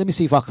Butterflies. Let me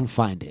see if I can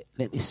find it.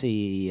 Let me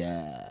see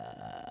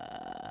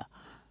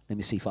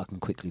if I can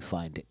quickly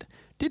find it.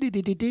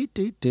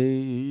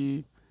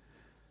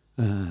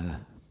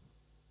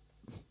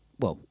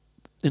 Well,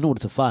 in order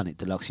to find it,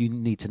 Dlux, you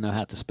need to know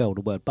how to spell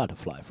the word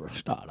butterfly for a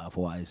start.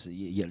 Otherwise,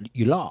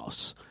 you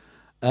lost.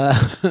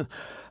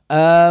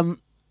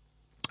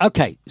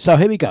 Okay, so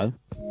here we go.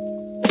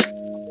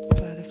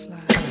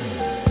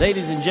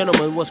 Ladies and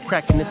gentlemen, what's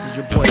cracking? This is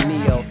your boy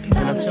Neo, and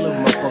I'm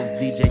chilling with my folks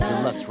DJ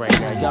Dlux right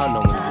now. Y'all know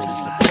what it is.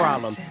 It's a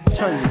problem.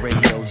 Turn your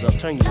radios up,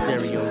 turn your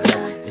stereos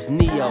up. It's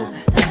Neo,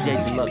 DJ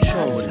Dlux. Show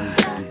 'em what it is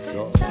to do,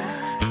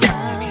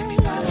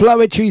 dog.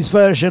 Floetry's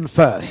version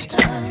first.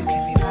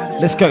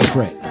 Let's go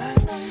for it.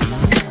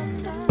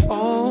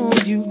 All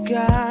you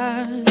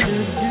gotta do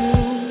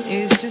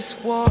is just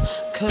walk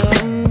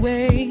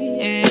away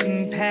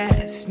and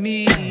pass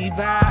me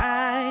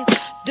by.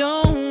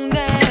 Don't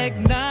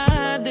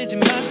acknowledge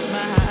my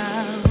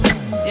smile,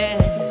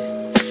 yeah.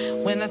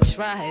 When I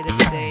try to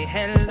say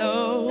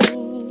hello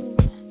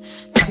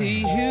to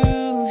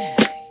you,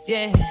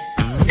 yeah.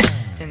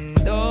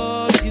 And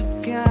all you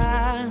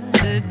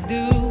gotta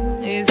do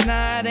is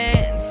not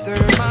answer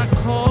my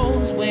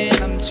calls when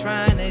I'm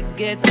trying to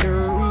get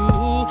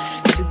through,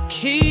 to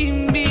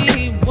keep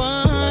me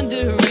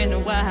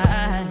wondering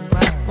why.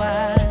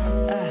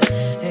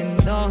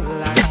 And all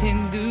I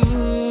can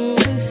do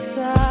is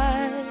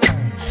sigh.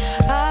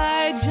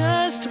 I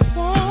just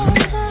wanna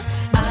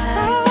tell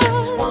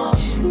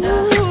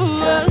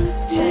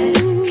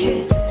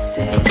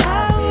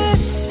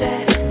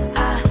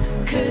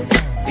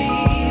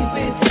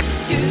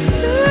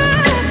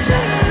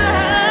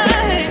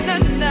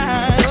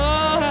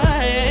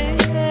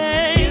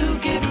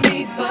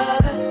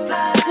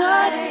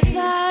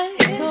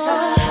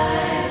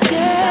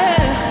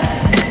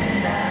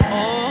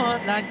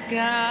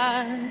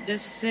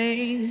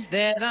fantasies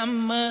that I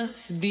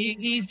must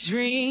be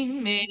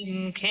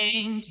dreaming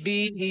can't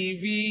be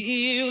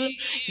real.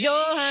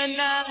 You're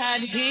not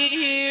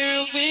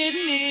here with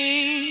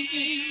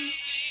me.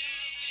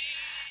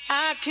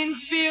 I can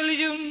feel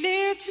you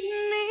near to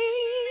me.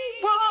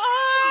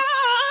 Oh,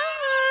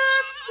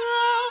 so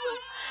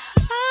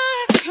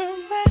I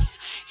caress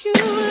you,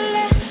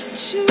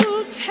 let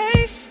you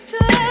taste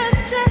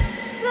us,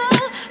 just so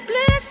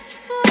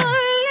blissful.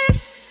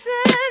 Listen,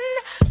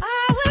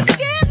 I would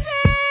give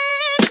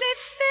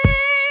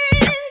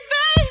anything,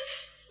 babe.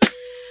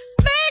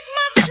 Make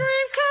my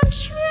dream come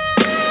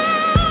true.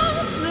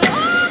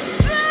 Oh,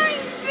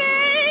 baby,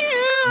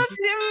 you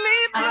give me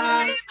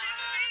babe.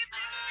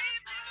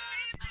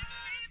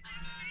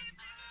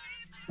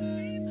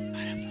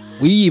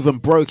 We even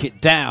broke it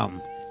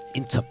down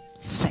into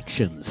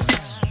sections.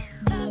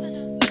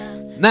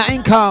 Now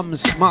in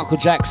comes Michael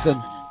Jackson.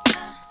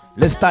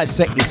 Let's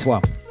dissect this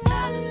one.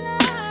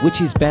 Which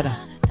is better?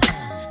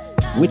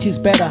 Which is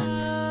better?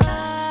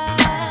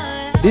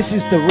 This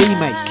is the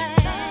remake.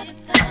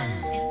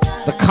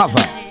 The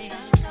cover.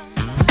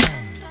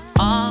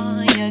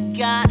 All you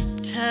got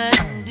to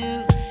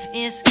do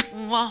is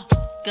walk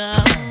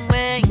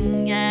away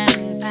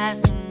and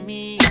pass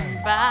me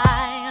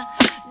by.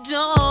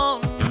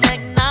 Don't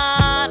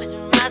acknowledge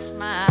my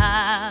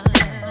smile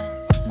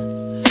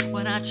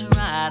when I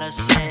try to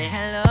say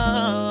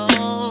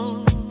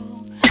hello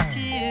to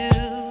you,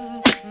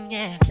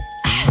 yeah.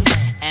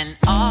 And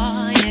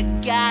all you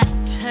got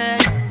to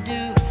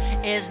do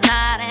is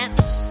not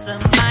answer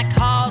my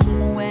calls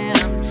when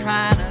I'm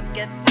trying to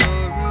get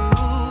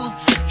through.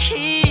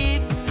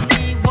 Keep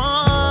me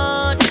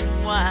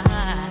wondering why,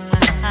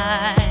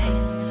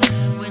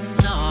 when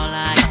all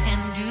I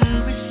can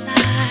do is sigh.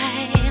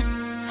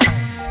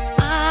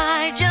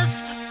 I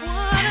just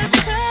wanna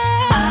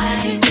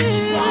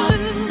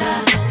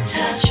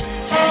touch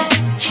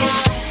and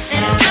kiss,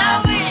 and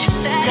I wish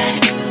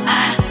that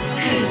I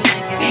could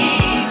be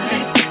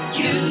with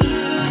you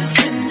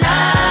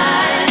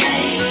tonight.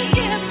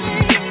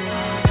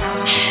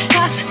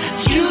 'Cause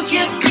you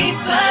give me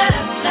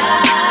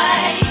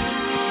butterflies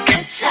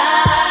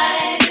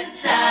inside,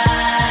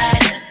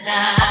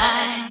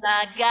 and I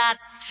got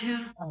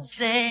to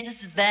say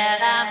is that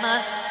I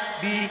must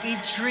be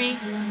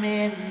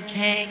dreaming,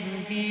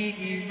 can't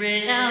be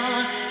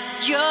real.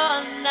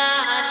 You're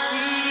not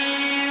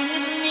here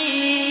with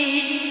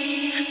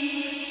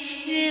me,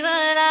 still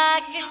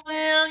I can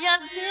feel you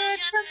near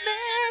to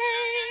me.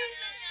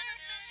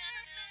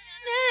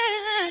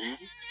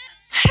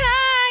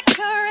 I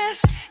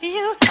caress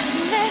you,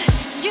 let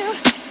you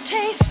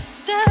taste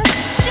us,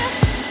 just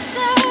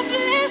so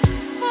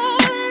blissful.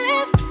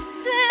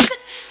 Listen,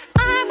 I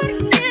would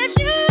give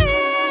you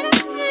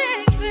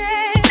anything,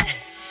 babe,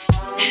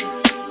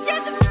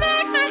 just to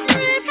make my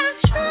dream come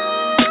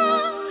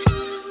true.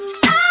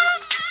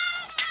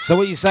 So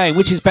what are you saying?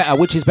 Which is better?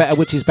 Which is better?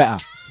 Which is better?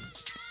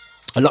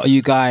 A lot of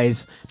you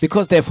guys,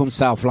 because they're from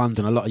South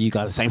London, a lot of you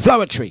guys are saying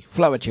Floetry.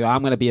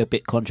 I'm going to be a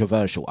bit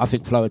controversial. I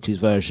think Floetry's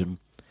version,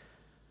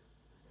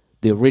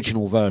 the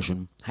original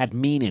version, had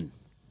meaning.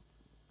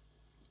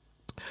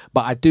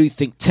 But I do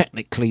think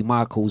technically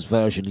Michael's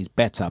version is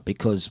better,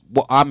 because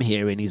what I'm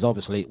hearing is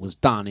obviously it was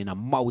done in a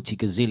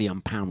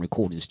multi-gazillion pound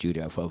recording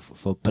studio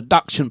for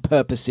production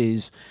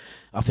purposes.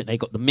 I think they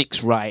got the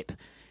mix right.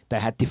 They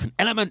had different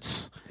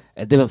elements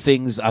and different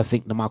things. I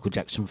think the Michael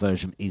Jackson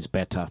version is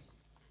better.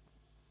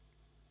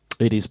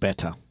 It is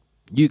better.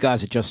 You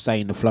guys are just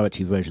saying the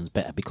Floetry version is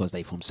better because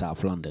they're from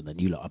South London and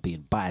you lot are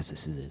being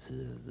biased.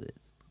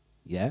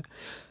 Yeah?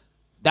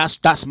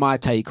 That's my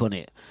take on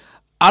it.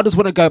 I just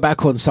want to go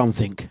back on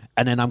something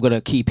and then I'm going to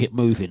keep it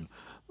moving.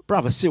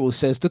 Brother Cyril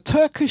says the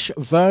Turkish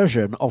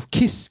version of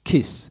Kiss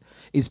Kiss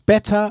is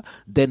better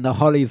than the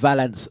Holly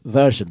Valance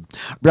version.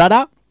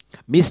 Brother,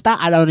 mister,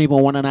 I don't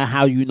even want to know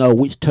how you know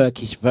which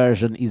Turkish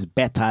version is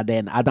better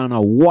than. I don't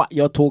know what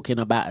you're talking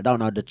about. I don't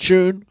know the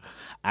tune.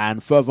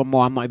 And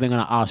furthermore, I'm not even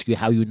going to ask you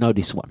how you know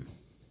this one.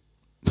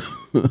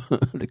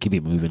 Keep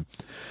it moving.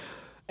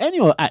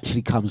 Enyo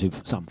actually comes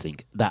with something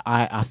that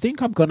I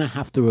think I'm going to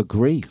have to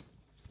agree.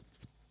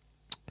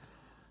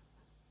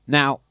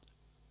 Now,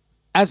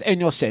 as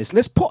Enyo says,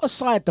 let's put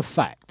aside the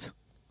fact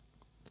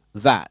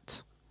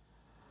that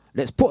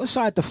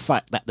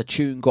the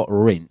tune got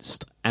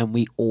rinsed and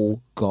we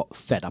all got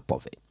fed up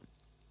of it.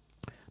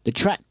 The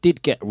track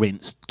did get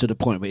rinsed to the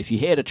point where if you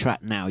hear the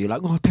track now, you're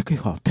like, oh, take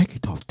it off, take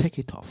it off, take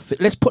it off.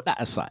 Let's put that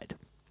aside.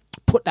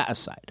 Put that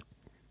aside.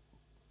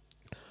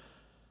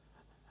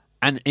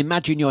 And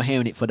imagine you're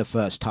hearing it for the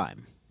first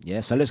time.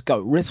 Yeah, so let's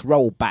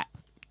roll back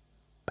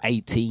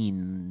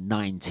 18,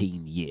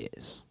 19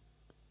 years.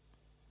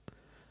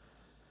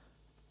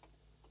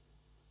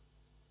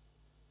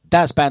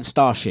 Daz Band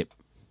Starship.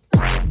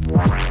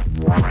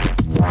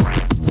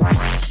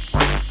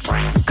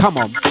 Come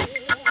on.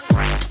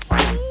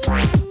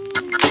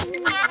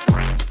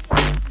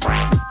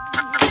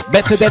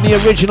 Better than the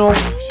original.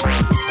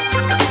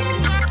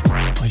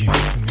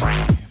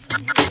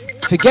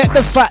 Forget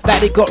the fact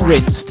that it got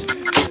rinsed.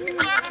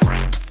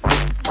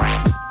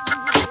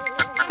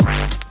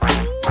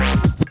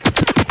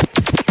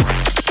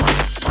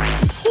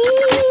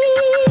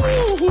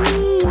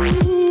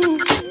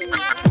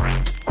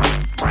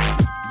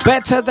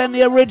 Better than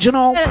the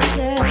original?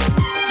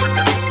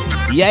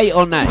 Yay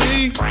or nay?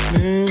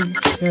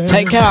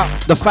 Take out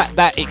the fact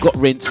that it got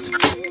rinsed.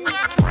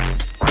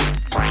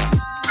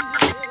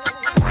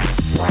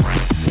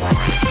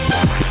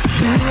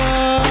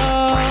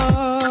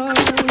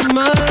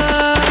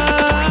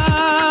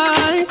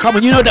 Come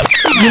on, you know that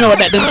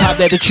them time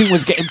there the tune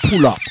was getting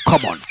pull up.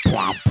 Come on,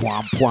 pwam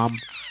pwam pwam.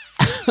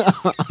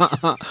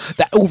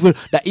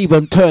 that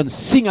even turns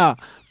singer,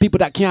 people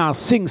that can't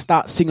sing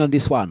start singing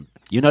this one.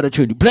 You know the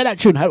tune. You play that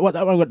tune. The one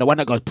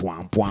that goes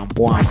pwam pwam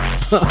pwam.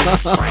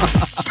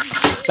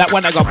 The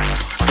one that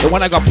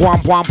got pwam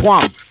pwam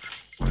pwam.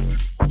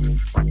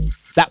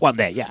 That one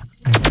there, yeah.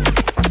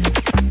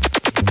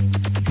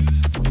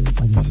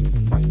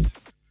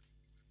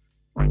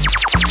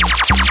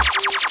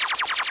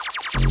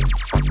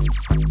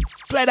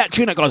 Play that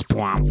tune that goes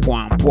pwam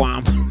pwam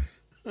pwam.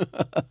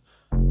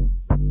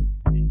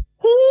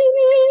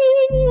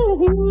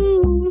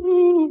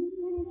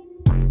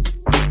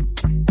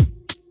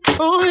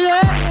 Oh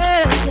yeah.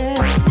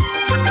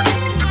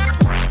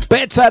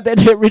 Better than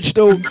the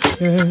original.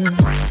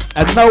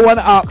 And no one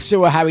asks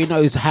you how he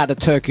knows how the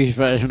Turkish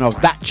version of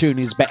that tune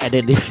is better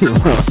than the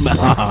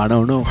I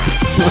don't know.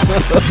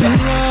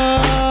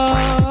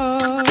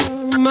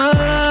 My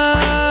life,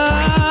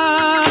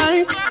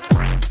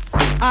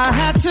 I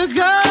had to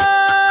go.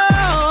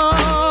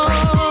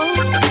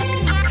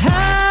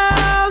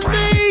 Have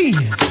me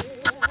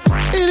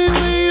any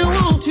way you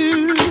want to.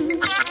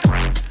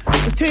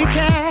 Take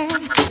care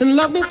and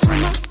love me till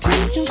my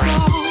tears go.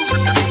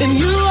 And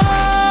you are.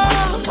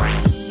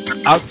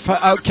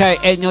 Okay,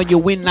 Enyo, you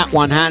win that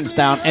one hands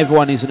down.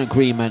 Everyone is in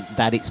agreement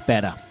that it's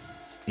better.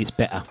 It's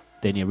better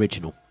than the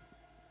original.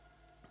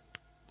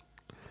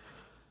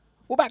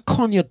 What about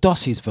Konya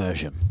Dossi's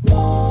version?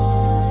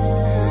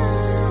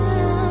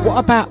 What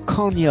about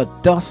Konya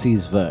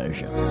Dossi's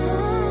version?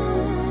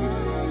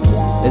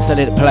 Let's let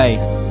it play.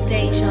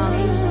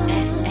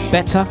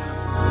 Better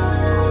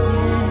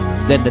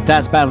than the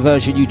Daz Band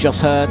version you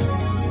just heard.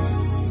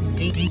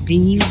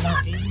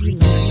 Dlux.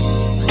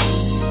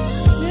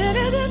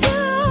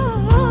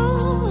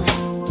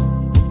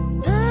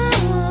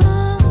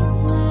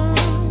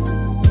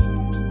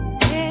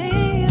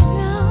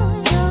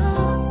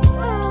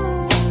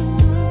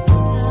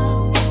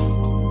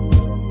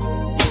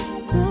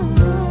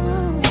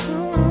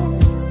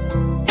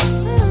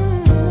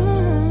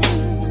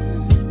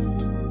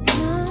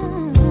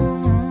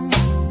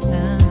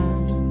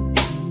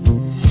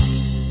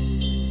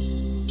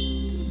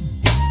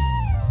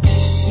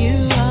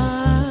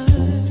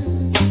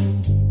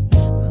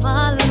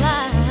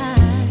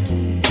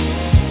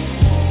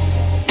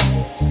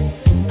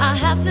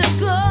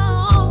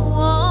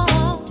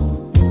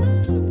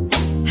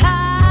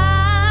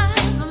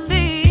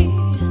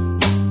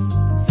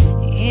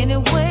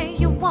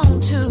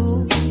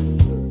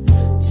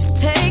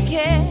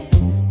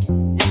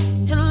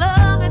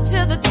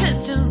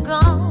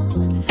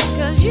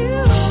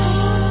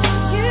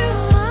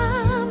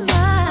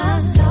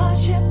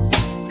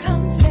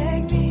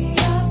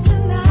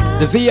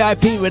 The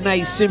VIP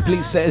Renee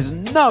simply says,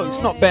 no, it's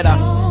not better.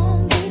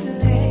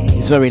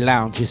 It's very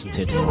lounge, isn't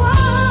it?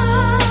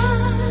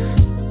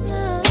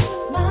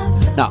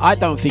 No, I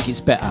don't think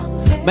it's better.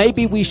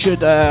 Maybe we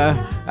should,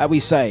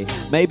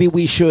 maybe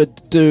we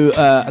should do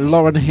a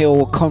Lauryn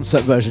Hill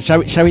concert version.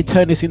 Shall we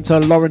turn this into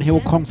a Lauryn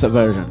Hill concert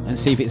version and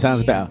see if it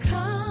sounds better?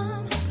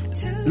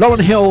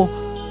 Lauryn Hill,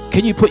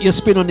 can you put your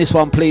spin on this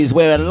one, please?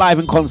 We're live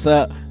in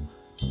concert.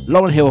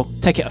 Lauryn Hill,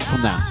 take it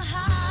from now.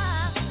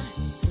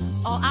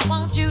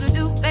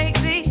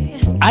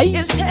 I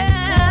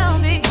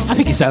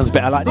think it sounds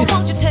better like this.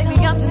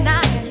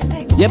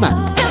 Yeah,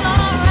 man.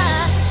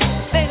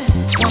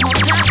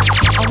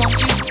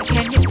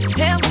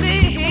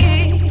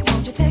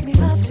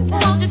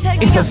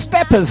 It's a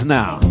steppers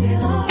now.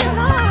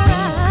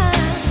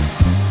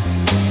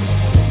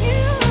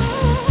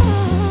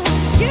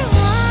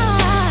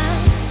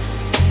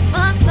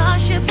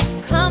 Starship,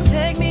 come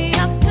take me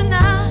up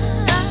tonight,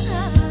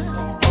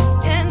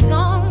 and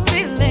don't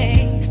be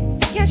late.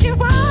 Yes, you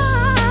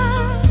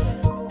are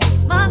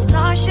my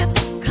starship.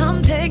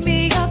 Come take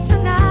me up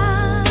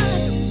tonight,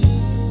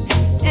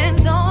 and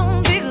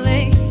don't be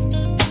late,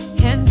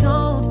 and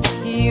don't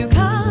you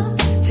come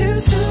too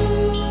soon.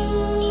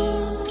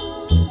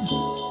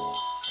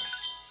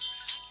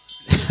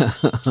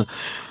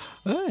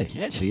 Hey,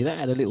 actually, that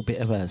had a little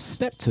bit of a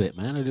step to it,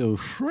 man. A little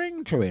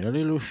swing to it. A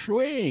little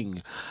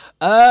swing.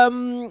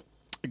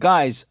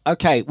 Guys,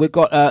 okay, we've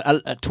got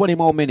 20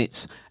 more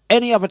minutes.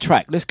 Any other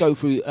track? Let's go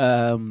through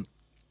some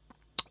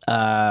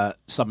of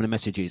the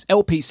messages.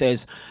 LP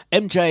says,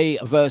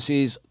 MJ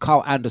versus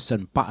Carl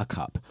Anderson,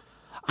 Buttercup.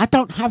 I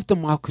don't have the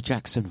Michael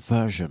Jackson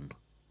version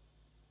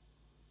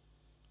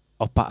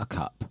of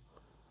Buttercup.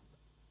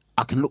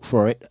 I can look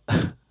for it.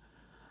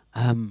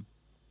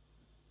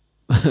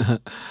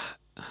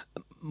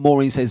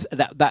 Maureen says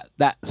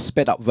that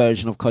sped up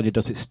version of Kanye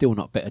Does It's still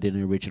not better than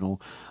the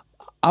original.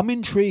 I'm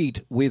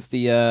intrigued with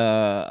the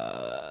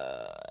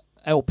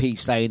LP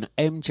saying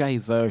MJ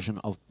version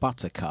of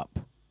Buttercup.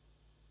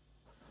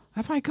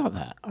 Have I got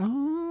that?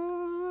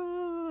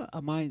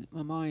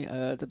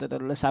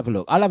 Let's have a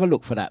look. I'll have a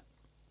look for that.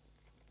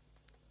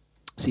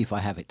 See if I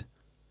have it.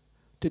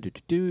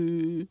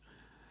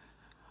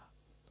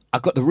 I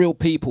got the Real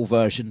People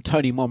version,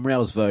 Tony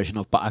Monreal's version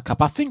of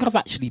Buttercup. I think I've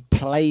actually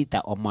played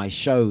that on my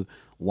show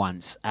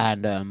once,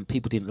 and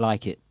people didn't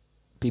like it.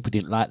 People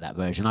didn't like that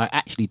version. I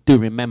actually do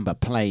remember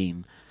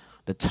playing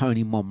the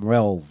Tony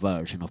Monreal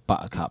version of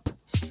Buttercup,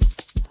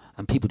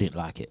 and people didn't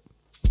like it.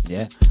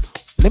 Yeah.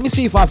 Let me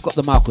see if I've got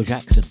the Michael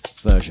Jackson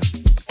version.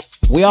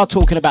 We are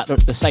talking about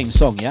the same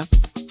song, yeah?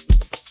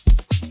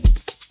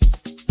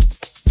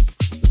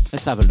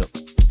 Let's have a look.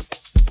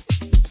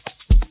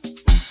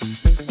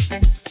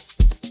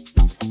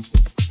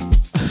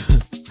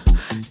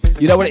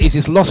 You know what it is?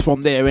 It's lost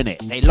from there, innit?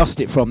 They lost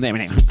it from there,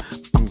 innit?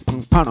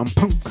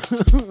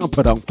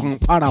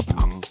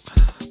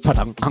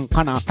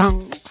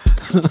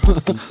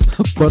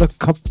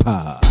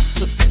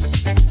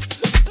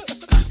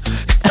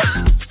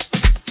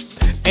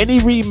 Any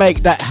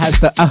remake that has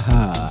the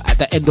at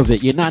the end of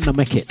it, you're not gonna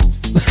make it.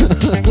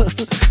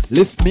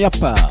 Lift me up,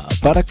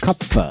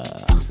 buttercup.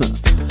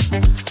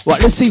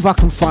 Right, let's see if I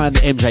can find the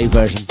MJ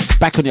version.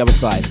 Back on the other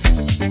side.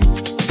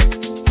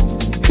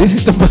 This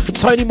is the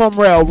Tony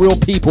Monreal Real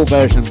People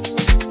version.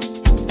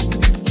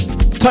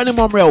 Tony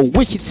Monreal,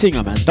 wicked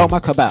singer, man. Don't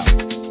muck about.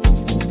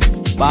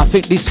 But I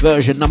think this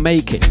version, I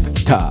make it.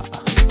 Ta.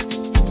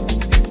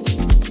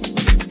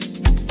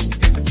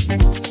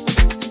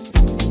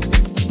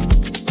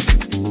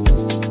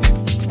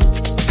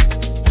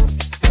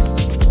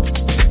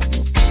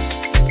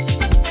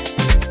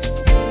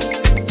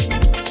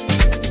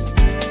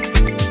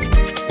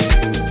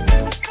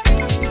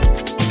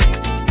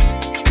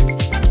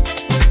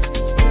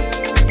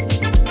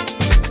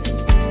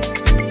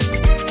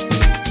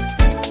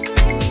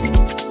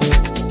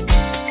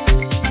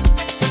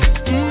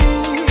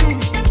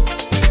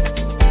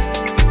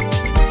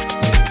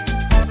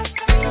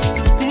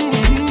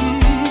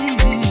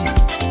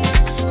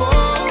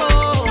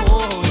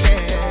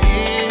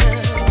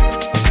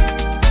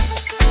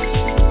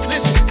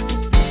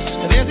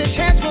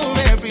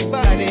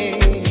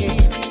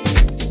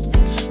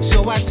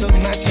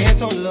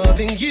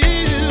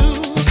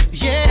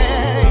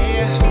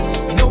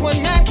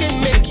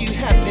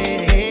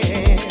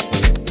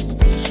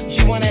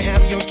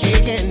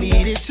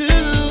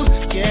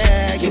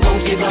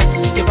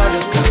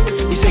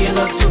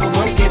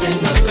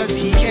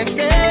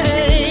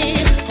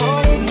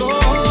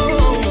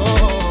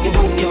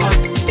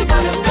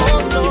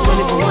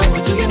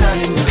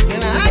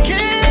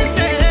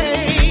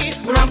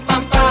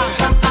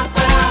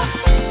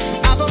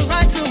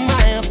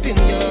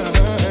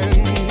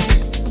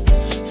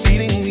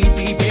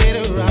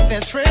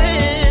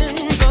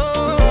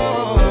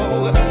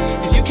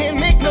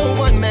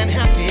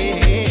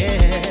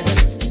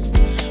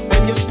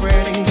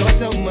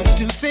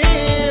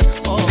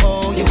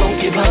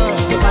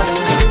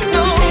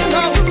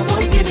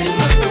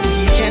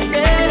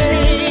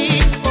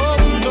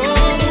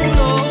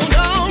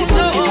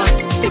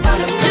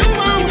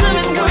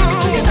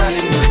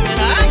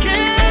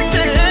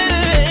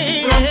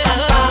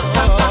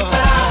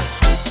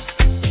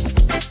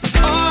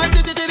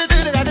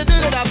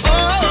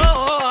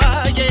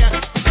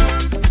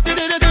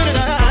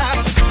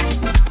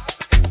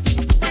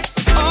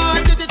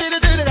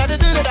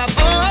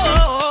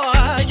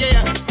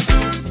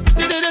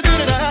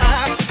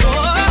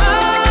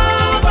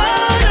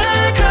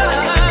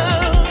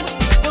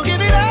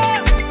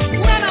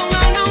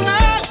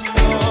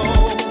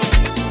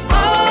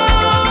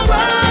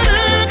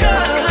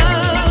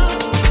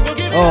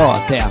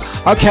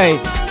 Okay,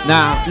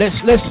 now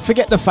let's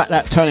forget the fact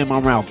that Tony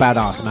Monreal,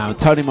 badass man.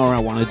 Tony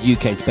Monreal, one of the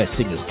UK's best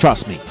singers.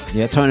 Trust me.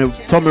 Yeah, Tony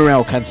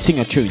Monreal can sing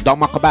a tune. Don't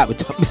muck about with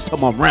Mr.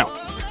 Monreal.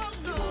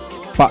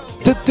 But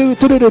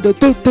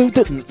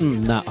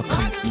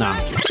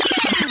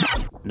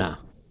nah.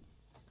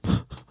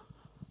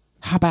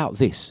 How about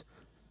this?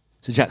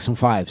 It's the Jackson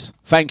 5s.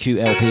 Thank you,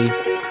 LP.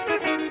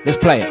 Let's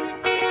play it.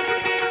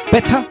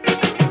 Better.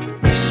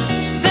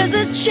 There's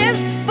a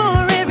chance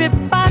for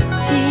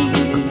everybody.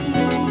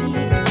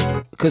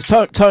 Because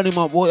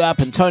what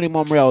happened? Tony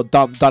Monreal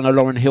done a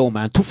Lauryn Hill,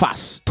 man. Too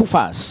fast.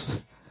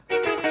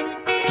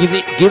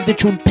 Give the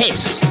tune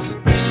piss.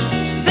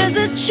 There's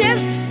a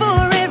chance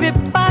for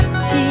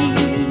everybody.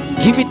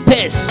 Give it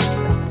piss.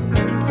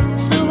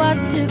 So I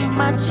took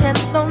my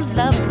chance on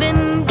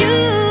loving you.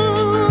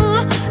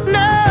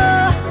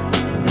 No,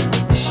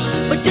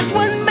 but just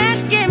one man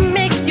can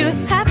make you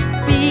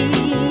happy.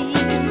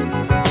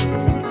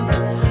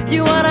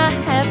 You wanna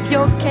have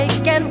your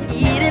cake and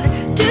eat it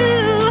too.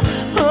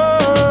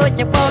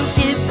 You won't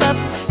give up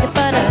your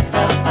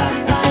buttercup.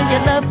 You say you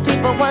love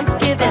people once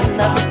given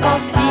up,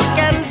 because he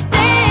can stay.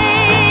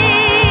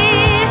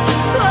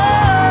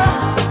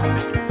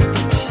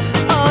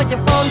 Oh, you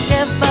won't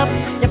give up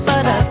your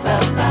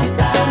buttercup.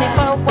 You're only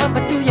for one,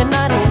 but do you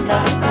not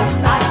enough? So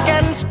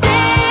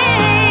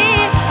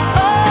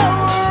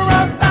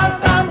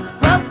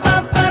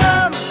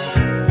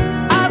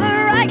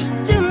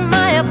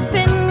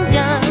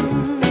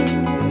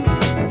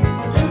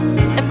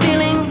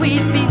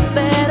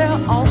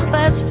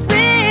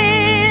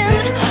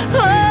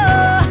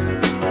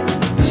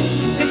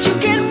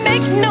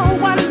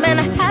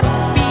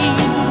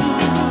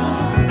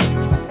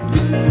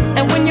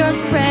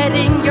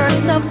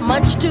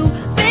much too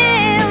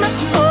thin.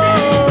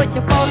 Oh,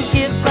 you won't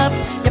give up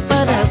your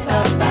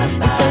buttercup.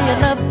 You say you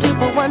love to,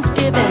 but once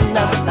given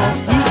up,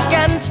 'cause he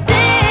can stay.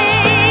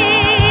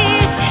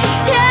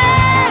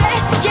 Yeah,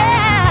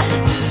 yeah.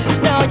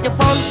 No, you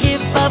won't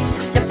give up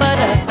your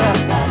buttercup.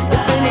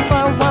 You're feeling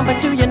for one, but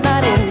do you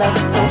not enough?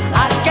 So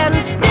I can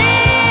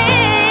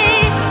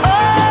stay.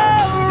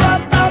 Oh,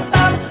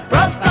 rum-bum-bum.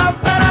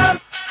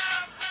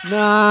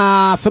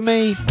 Nah, for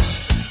me.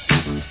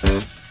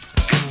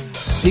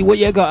 See what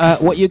you gotta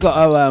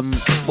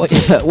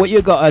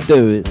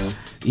do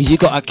is you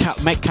gotta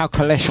make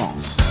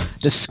calculations.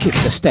 The skip,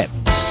 the step,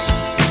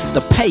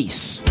 the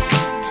pace,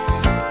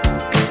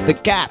 the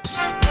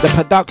gaps, the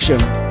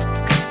production,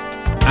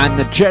 and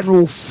the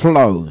general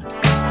flow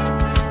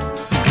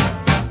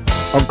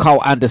on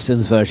Carl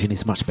Anderson's version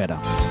is much better.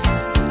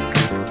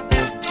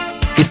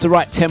 It's the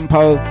right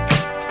tempo,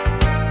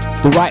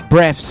 the right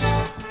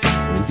breaths.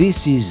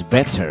 This is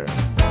better.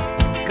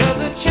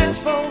 There's a chance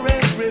for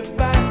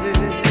everybody,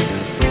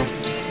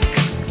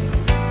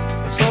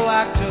 so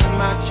I took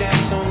my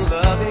chance on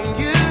loving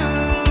you.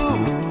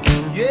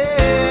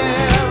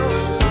 Yeah,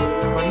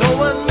 but no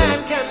one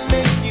man can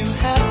make you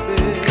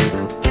happy.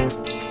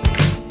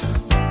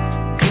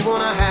 You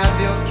wanna have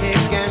your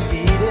cake and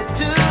eat it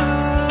too.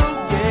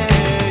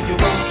 Yeah, you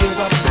won't give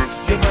up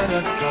your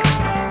buttercup.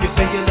 You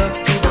say you love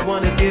you, but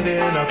one is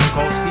giving up,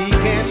 'cause he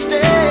can't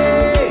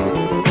stay.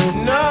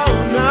 No,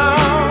 no.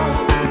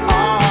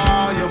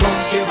 Oh, you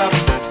won't give up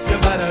your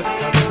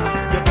buttercup.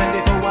 You're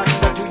plenty for one,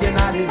 but do you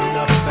not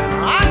enough? And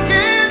I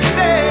can't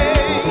stay.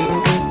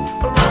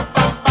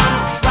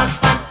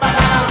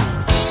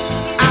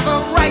 I've a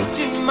right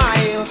to my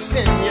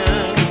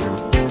opinion.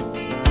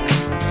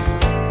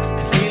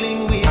 Feeling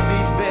we'd be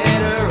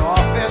better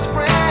off as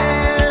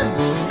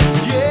friends.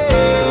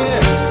 Yeah,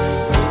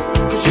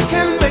 'cause you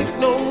can make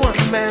no one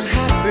man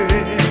happy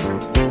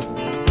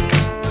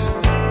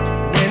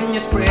when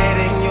you're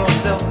spreading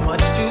yourself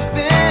much too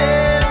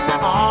thin.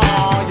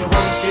 Oh, you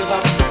won't give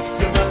up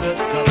your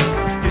buttercup.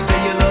 You say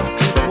you love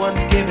to, but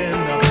one's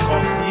giving up,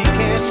 'cause he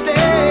can't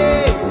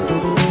stay.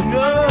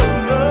 No,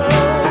 no.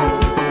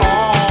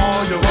 Oh,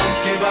 you won't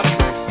give up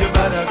your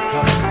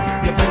buttercup.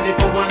 You're plenty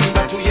for one,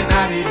 but two you're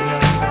not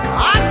enough.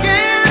 I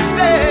can't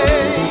stay.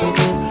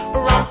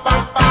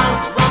 Rum-bum-bum,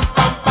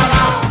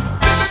 rum-bum-ba-dum.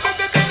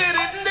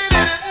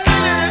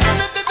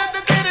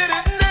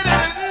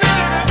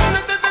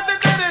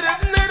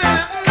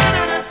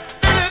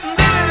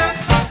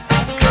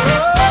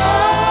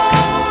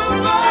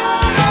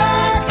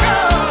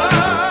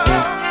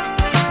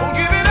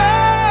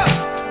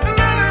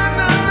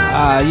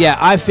 Yeah,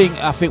 I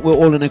think we're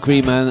all in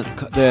agreement.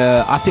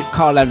 I think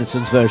Carl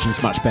Anderson's version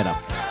is much better.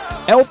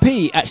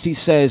 LP actually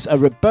says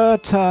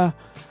Roberta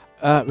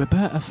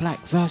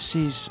Flack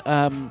versus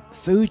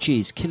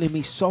Fugees, Killing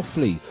Me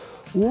Softly.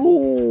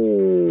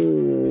 Ooh.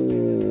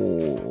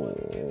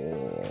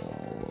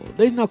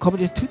 There's no comment.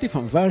 There's two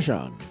different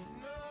versions.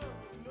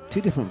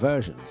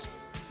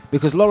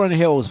 Because Lauryn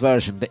Hill's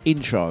version, the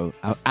intro,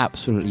 are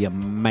absolutely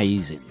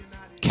amazing.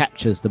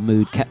 Captures the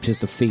mood, captures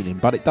the feeling,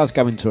 but it does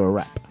go into a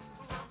rap.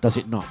 Does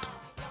it not?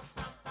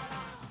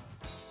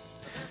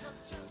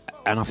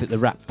 And I think the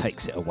rap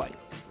takes it away.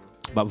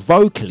 But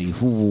vocally,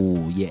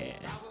 ooh, yeah.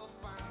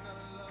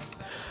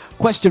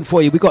 Question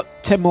for you. We've got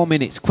 10 more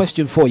minutes.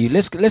 Question for you.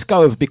 Let's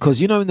go over,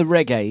 because you know in the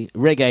reggae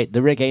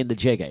and the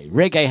jeggae.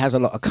 Reggae has a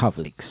lot of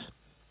covers.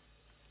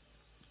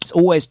 It's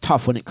always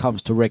tough when it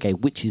comes to reggae,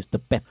 which is the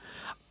best.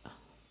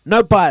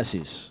 No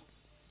biases.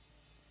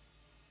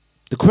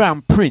 The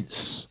Crown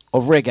Prince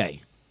of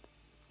reggae,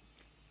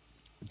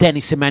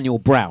 Dennis Emmanuel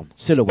Brown,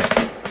 Silhouette.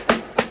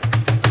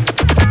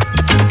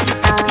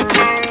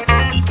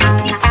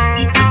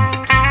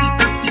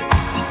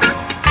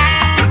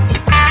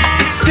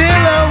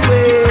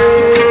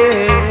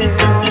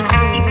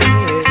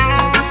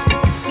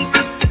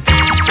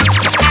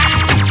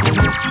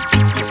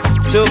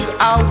 Took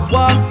a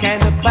walk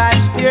and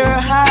passed your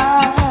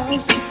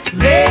house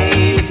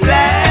late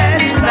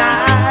last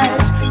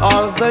night.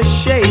 All the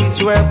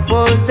shades were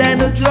pulled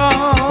and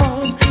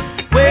drawn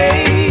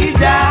way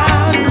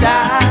down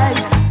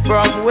tight.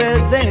 From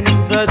within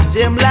the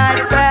dim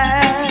light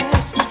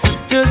passed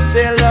to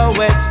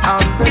silhouettes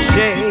on the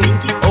shade.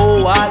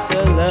 Oh, what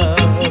a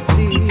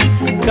lovely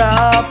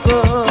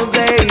couple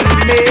they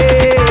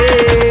made.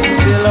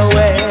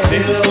 Silhouette,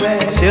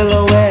 silhouette,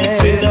 silhouette,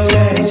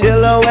 silhouette,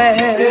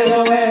 silhouette.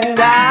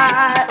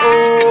 Die,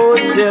 oh,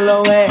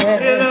 silhouette,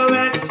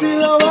 silhouette,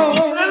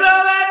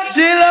 silhouette,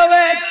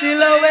 silhouette,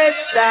 silhouette,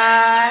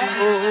 die,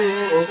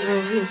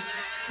 oh.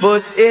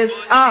 Put his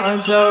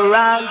arms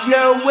around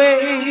your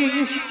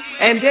waist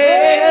and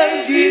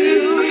held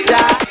you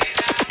tight.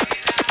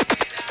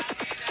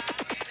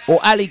 Or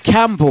Ali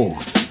Campbell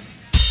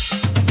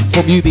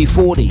from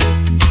UB40.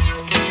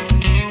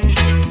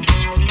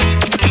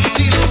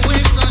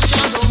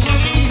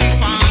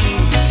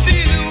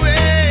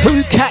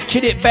 Who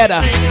catching it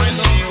better?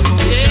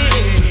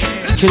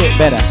 Catching it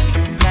better.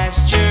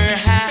 Past your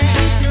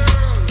hand,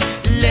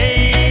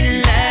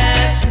 late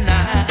last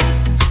night,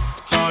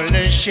 all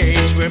the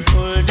shades were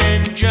pulled in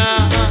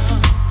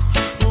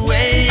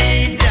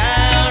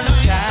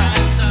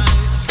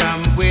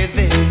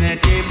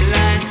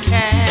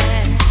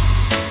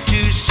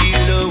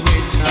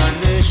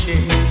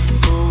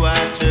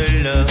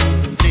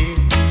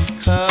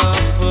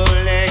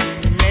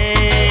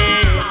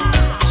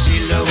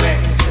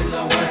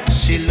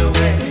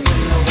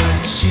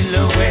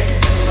silhouette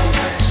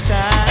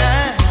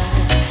style.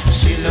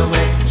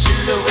 Silhouette,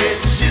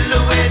 silhouette,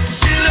 silhouette,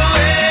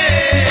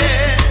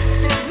 silhouette.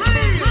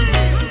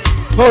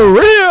 For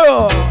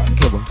real.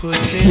 Come on. Put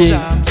his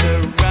arms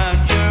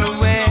around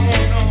your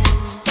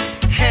waist,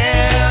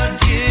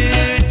 held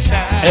you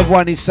tight.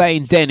 Everyone is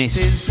saying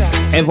Dennis.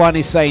 Everyone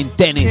is saying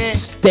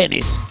Dennis.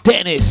 Dennis.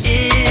 Dennis.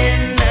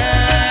 In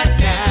the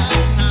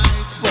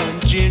night,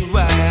 wondering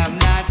why I'm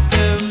not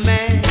the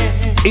man.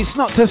 It's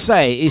not to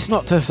say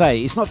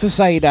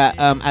that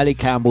Ali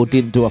Campbell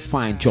didn't do a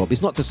fine job.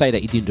 It's not to say that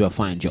he didn't do a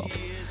fine job.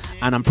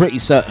 And I'm pretty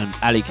certain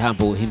Ali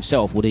Campbell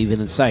himself would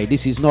even say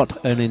this is not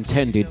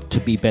intended to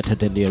be better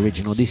than the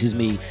original. This is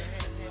me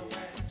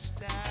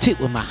tip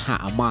with my hat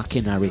and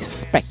marking our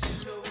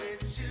respects.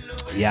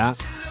 Yeah.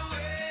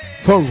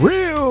 For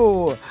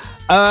real.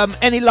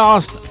 Any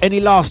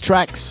last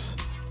tracks?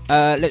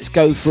 Let's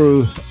go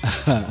through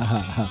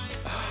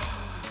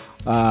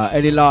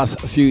any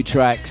last few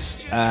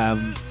tracks.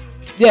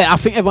 Yeah, I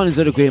think everyone is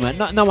in agreement.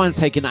 No one's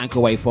taking that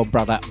away from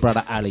brother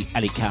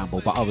Ali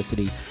Campbell, but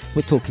obviously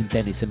we're talking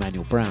Dennis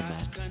Emmanuel Brown, man.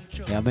 You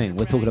know what I mean?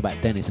 We're talking about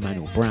Dennis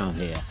Emmanuel Brown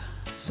here,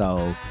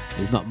 so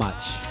there's not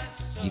much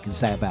you can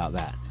say about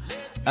that.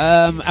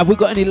 Have we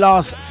got any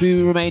last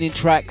few remaining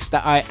tracks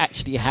that I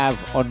actually have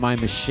on my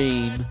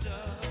machine?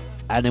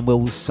 And then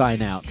we'll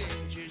sign out.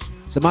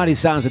 So mighty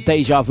sounds at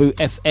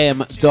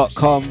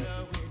dejavufm.com.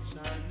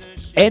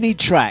 Any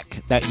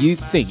track that you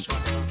think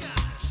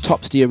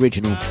tops the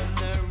original.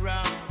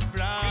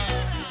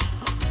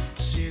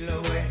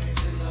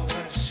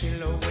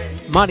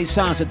 Mighty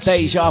sounds at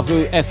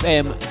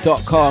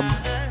dejavufm.com.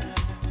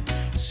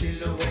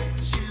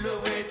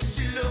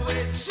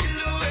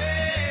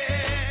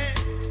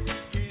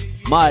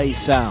 Mighty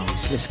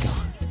sounds. Let's go.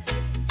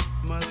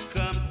 Must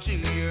come to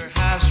your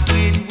house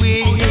with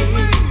me.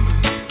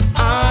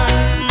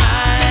 On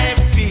my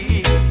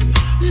feet,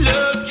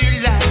 loved you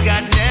like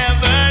I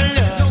never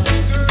loved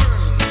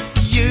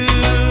you,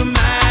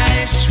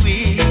 my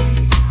sweet.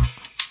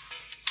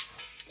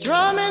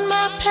 Drumming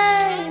my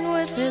pain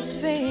with his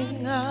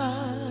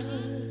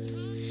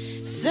fingers,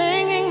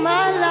 singing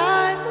my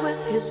life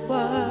with his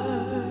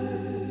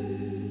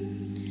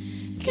words,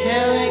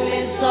 killing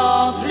me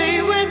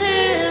softly with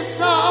his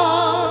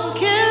song,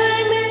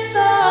 killing me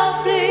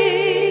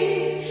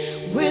softly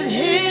with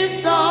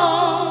his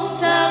song,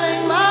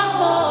 telling my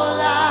whole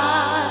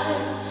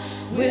life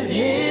with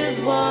his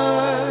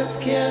words,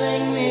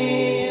 killing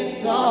me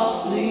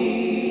softly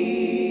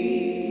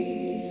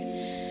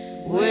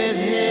with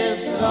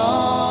his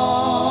song.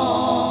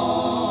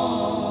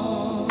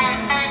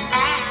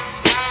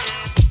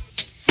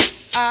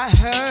 I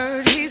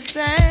heard he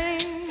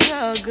sang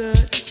a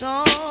good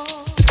song.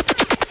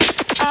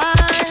 I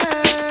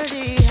heard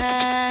he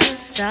had a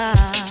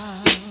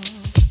style.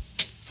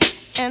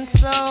 And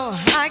so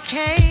I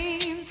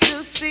came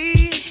to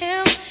see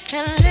him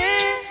and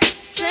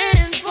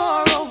listen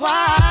for a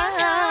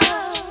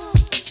while.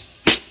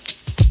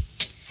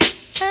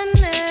 And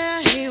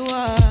there he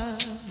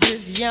was,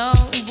 this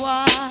young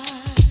boy,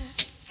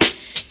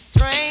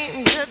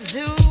 stranger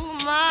to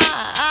my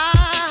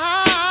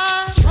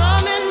eyes,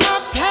 strumming my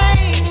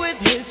pain with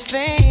his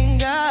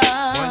fingers,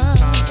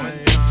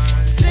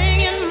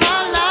 singing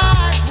my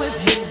life with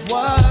his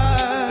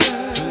words,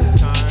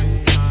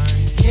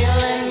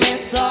 killing me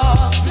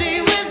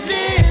softly with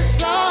this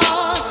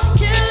song,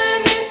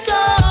 killing me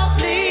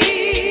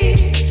softly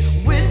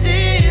with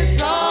this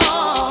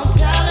song,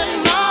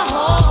 telling my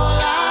whole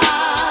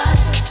life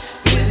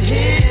with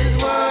his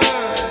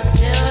words,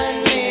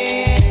 killing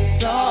me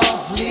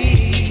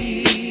softly.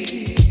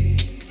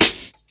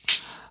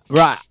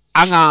 Right,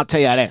 I'm gonna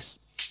tell you this.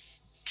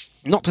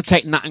 Not to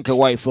take nothing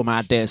away from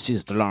our dear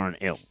sister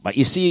Lauryn Hill, but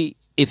you see,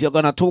 if you're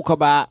gonna talk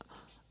about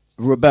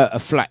Roberta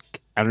Flack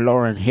and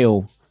Lauryn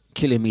Hill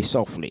killing me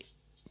softly,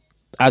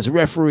 as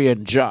referee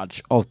and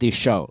judge of this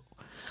show,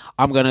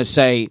 I'm gonna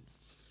say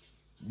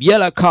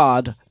yellow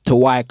card to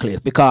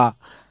Wycliffe, because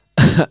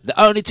the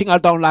only thing I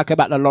don't like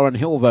about the Lauryn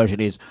Hill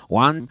version is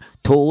 1,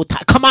 2,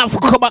 come out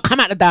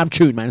the damn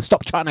tune, man.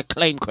 Stop trying to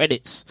claim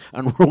credits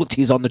and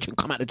royalties on the tune.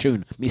 Come out the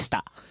tune,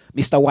 Mr.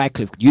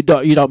 Wycliffe. You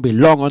don't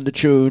belong on the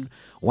tune.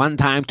 1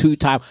 time, 2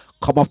 time,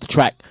 come off the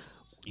track.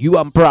 You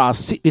and Brass,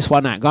 sit this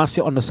one out. Go and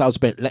sit on the south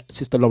bench. Let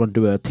Sister Lauren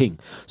do her thing.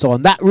 So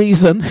on that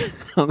reason,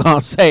 I'm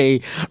gonna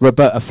say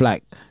Roberta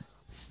Flack.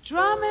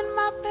 Strumming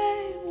my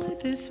pain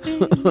with his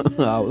fingers.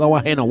 I don't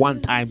want to hear no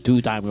 1 time,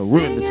 2 time. We'll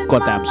ruin the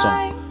goddamn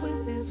song.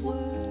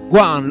 Go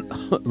on,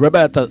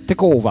 Roberta,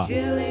 take over.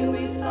 Killing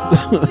me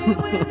softly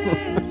with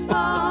his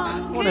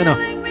song.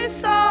 Killing me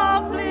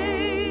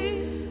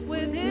softly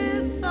with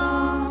his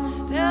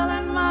song.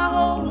 Telling my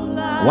whole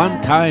life. 1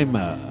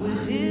 timer.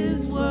 With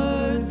his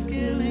words,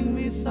 killing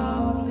me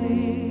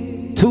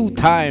softly. 2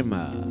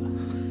 timer.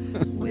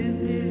 With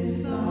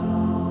his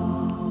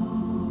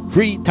song.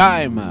 3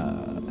 timer.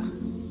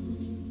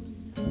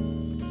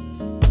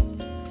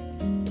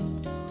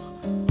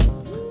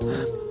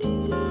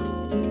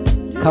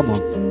 Come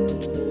on.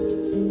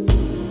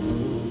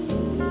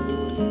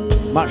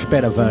 Much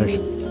better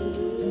version.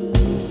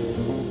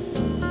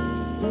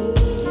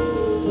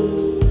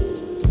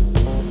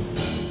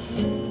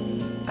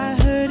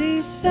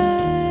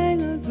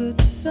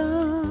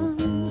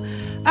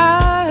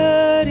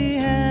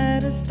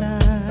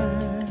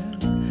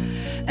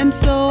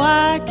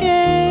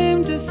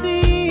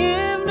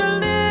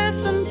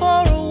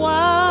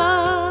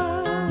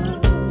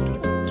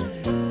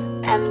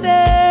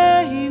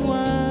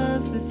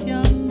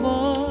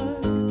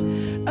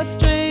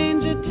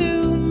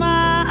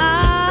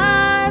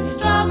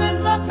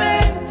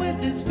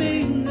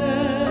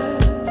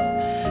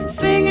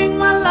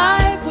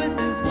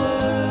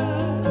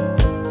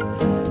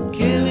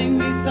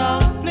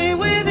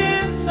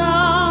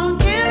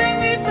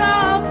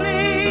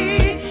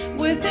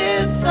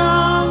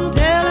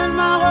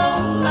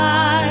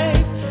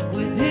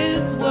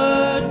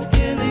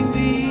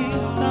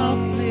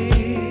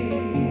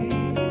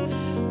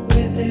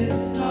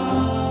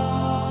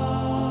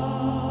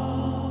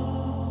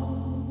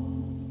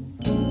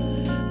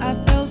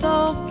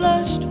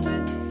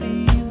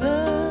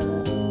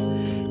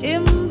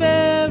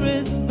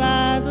 embarrassed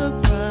by the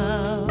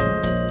crowd.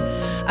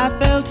 I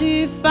felt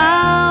he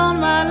found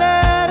my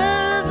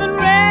letters and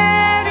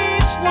read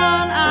each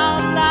one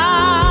out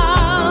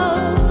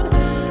loud.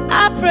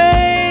 I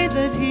prayed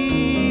that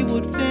he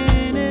would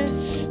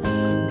finish,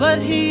 but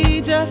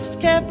he just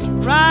kept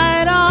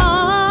right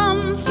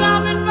on,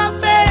 strumming my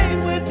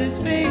pain with his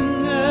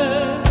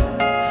fingers,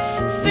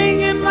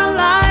 singing my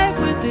life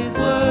with his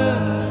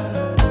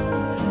words,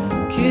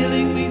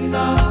 killing me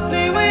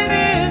softly with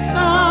his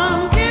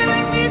song,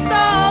 killing me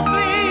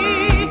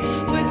softly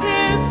with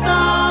his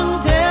song,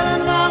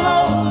 telling my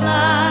whole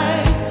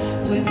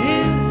life with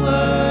his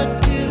words,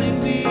 killing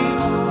me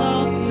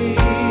softly.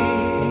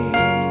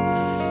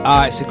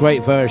 It's a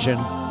great version.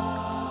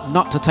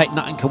 Not to take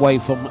nothing away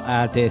from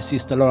our dear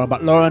sister Lauren,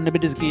 but Lauren, let me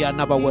just give you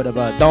another word of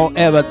her. Don't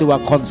ever do a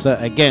concert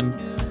again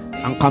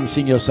and come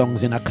sing your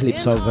songs in a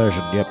calypso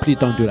version. Yeah, please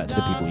don't do that to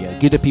the people. Yeah,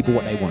 give the people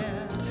what they want.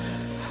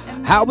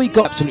 How we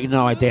got, absolutely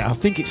no idea. I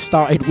think it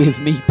started with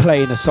me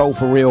playing a Soul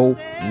for Real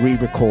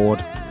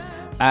re-record.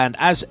 And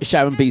as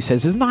Sharon B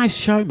says, it's a nice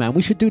show, man.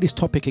 We should do this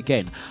topic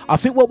again. I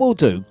think what we'll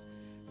do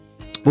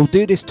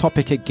this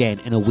topic again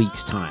in a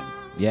week's time.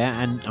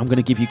 Yeah, and I'm going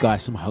to give you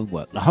guys some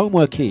homework. The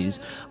homework is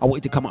I want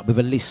you to come up with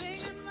a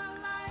list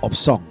of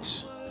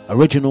songs,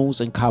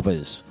 originals and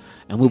covers.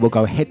 And we will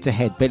go head to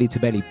head, belly to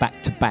belly,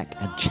 back to back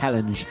and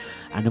challenge.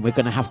 And then we're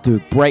going to have to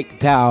break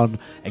down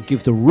and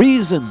give the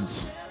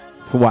reasons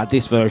for why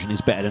this version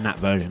is better than that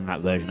version,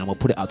 and we'll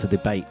put it out to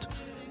debate.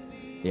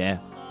 Yeah,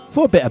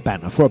 for a bit of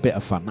banter, for a bit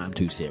of fun. Not I'm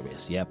too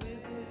serious. Yeah,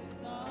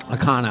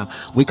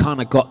 we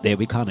kind of got there.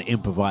 We kind of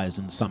improvised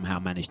and somehow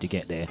managed to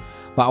get there.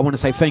 But I want to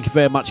say thank you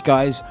very much,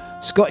 guys.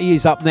 Scotty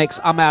is up next.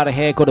 I'm out of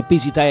here. Got a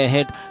busy day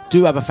ahead.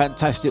 Do have a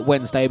fantastic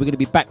Wednesday. We're going to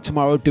be back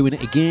tomorrow, doing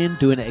it again.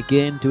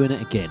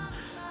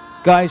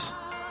 Guys,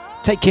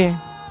 take care.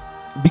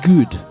 Be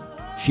good.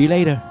 See you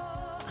later.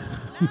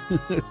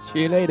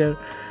 See you later.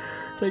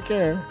 Take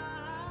care.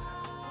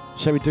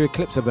 Shall we do a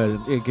Calypso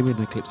version? Yeah, give me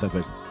the Calypso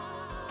version.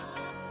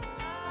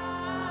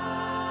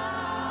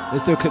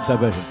 Let's do a Calypso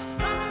version.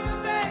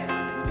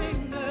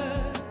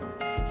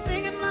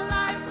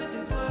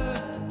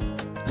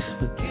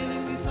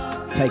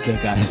 Take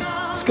care, guys.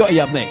 Scotty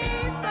up next.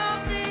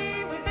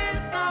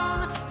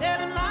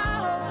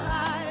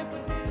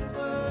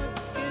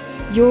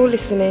 You're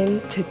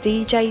listening to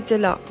DJ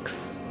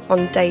Dlux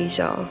on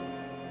Deja.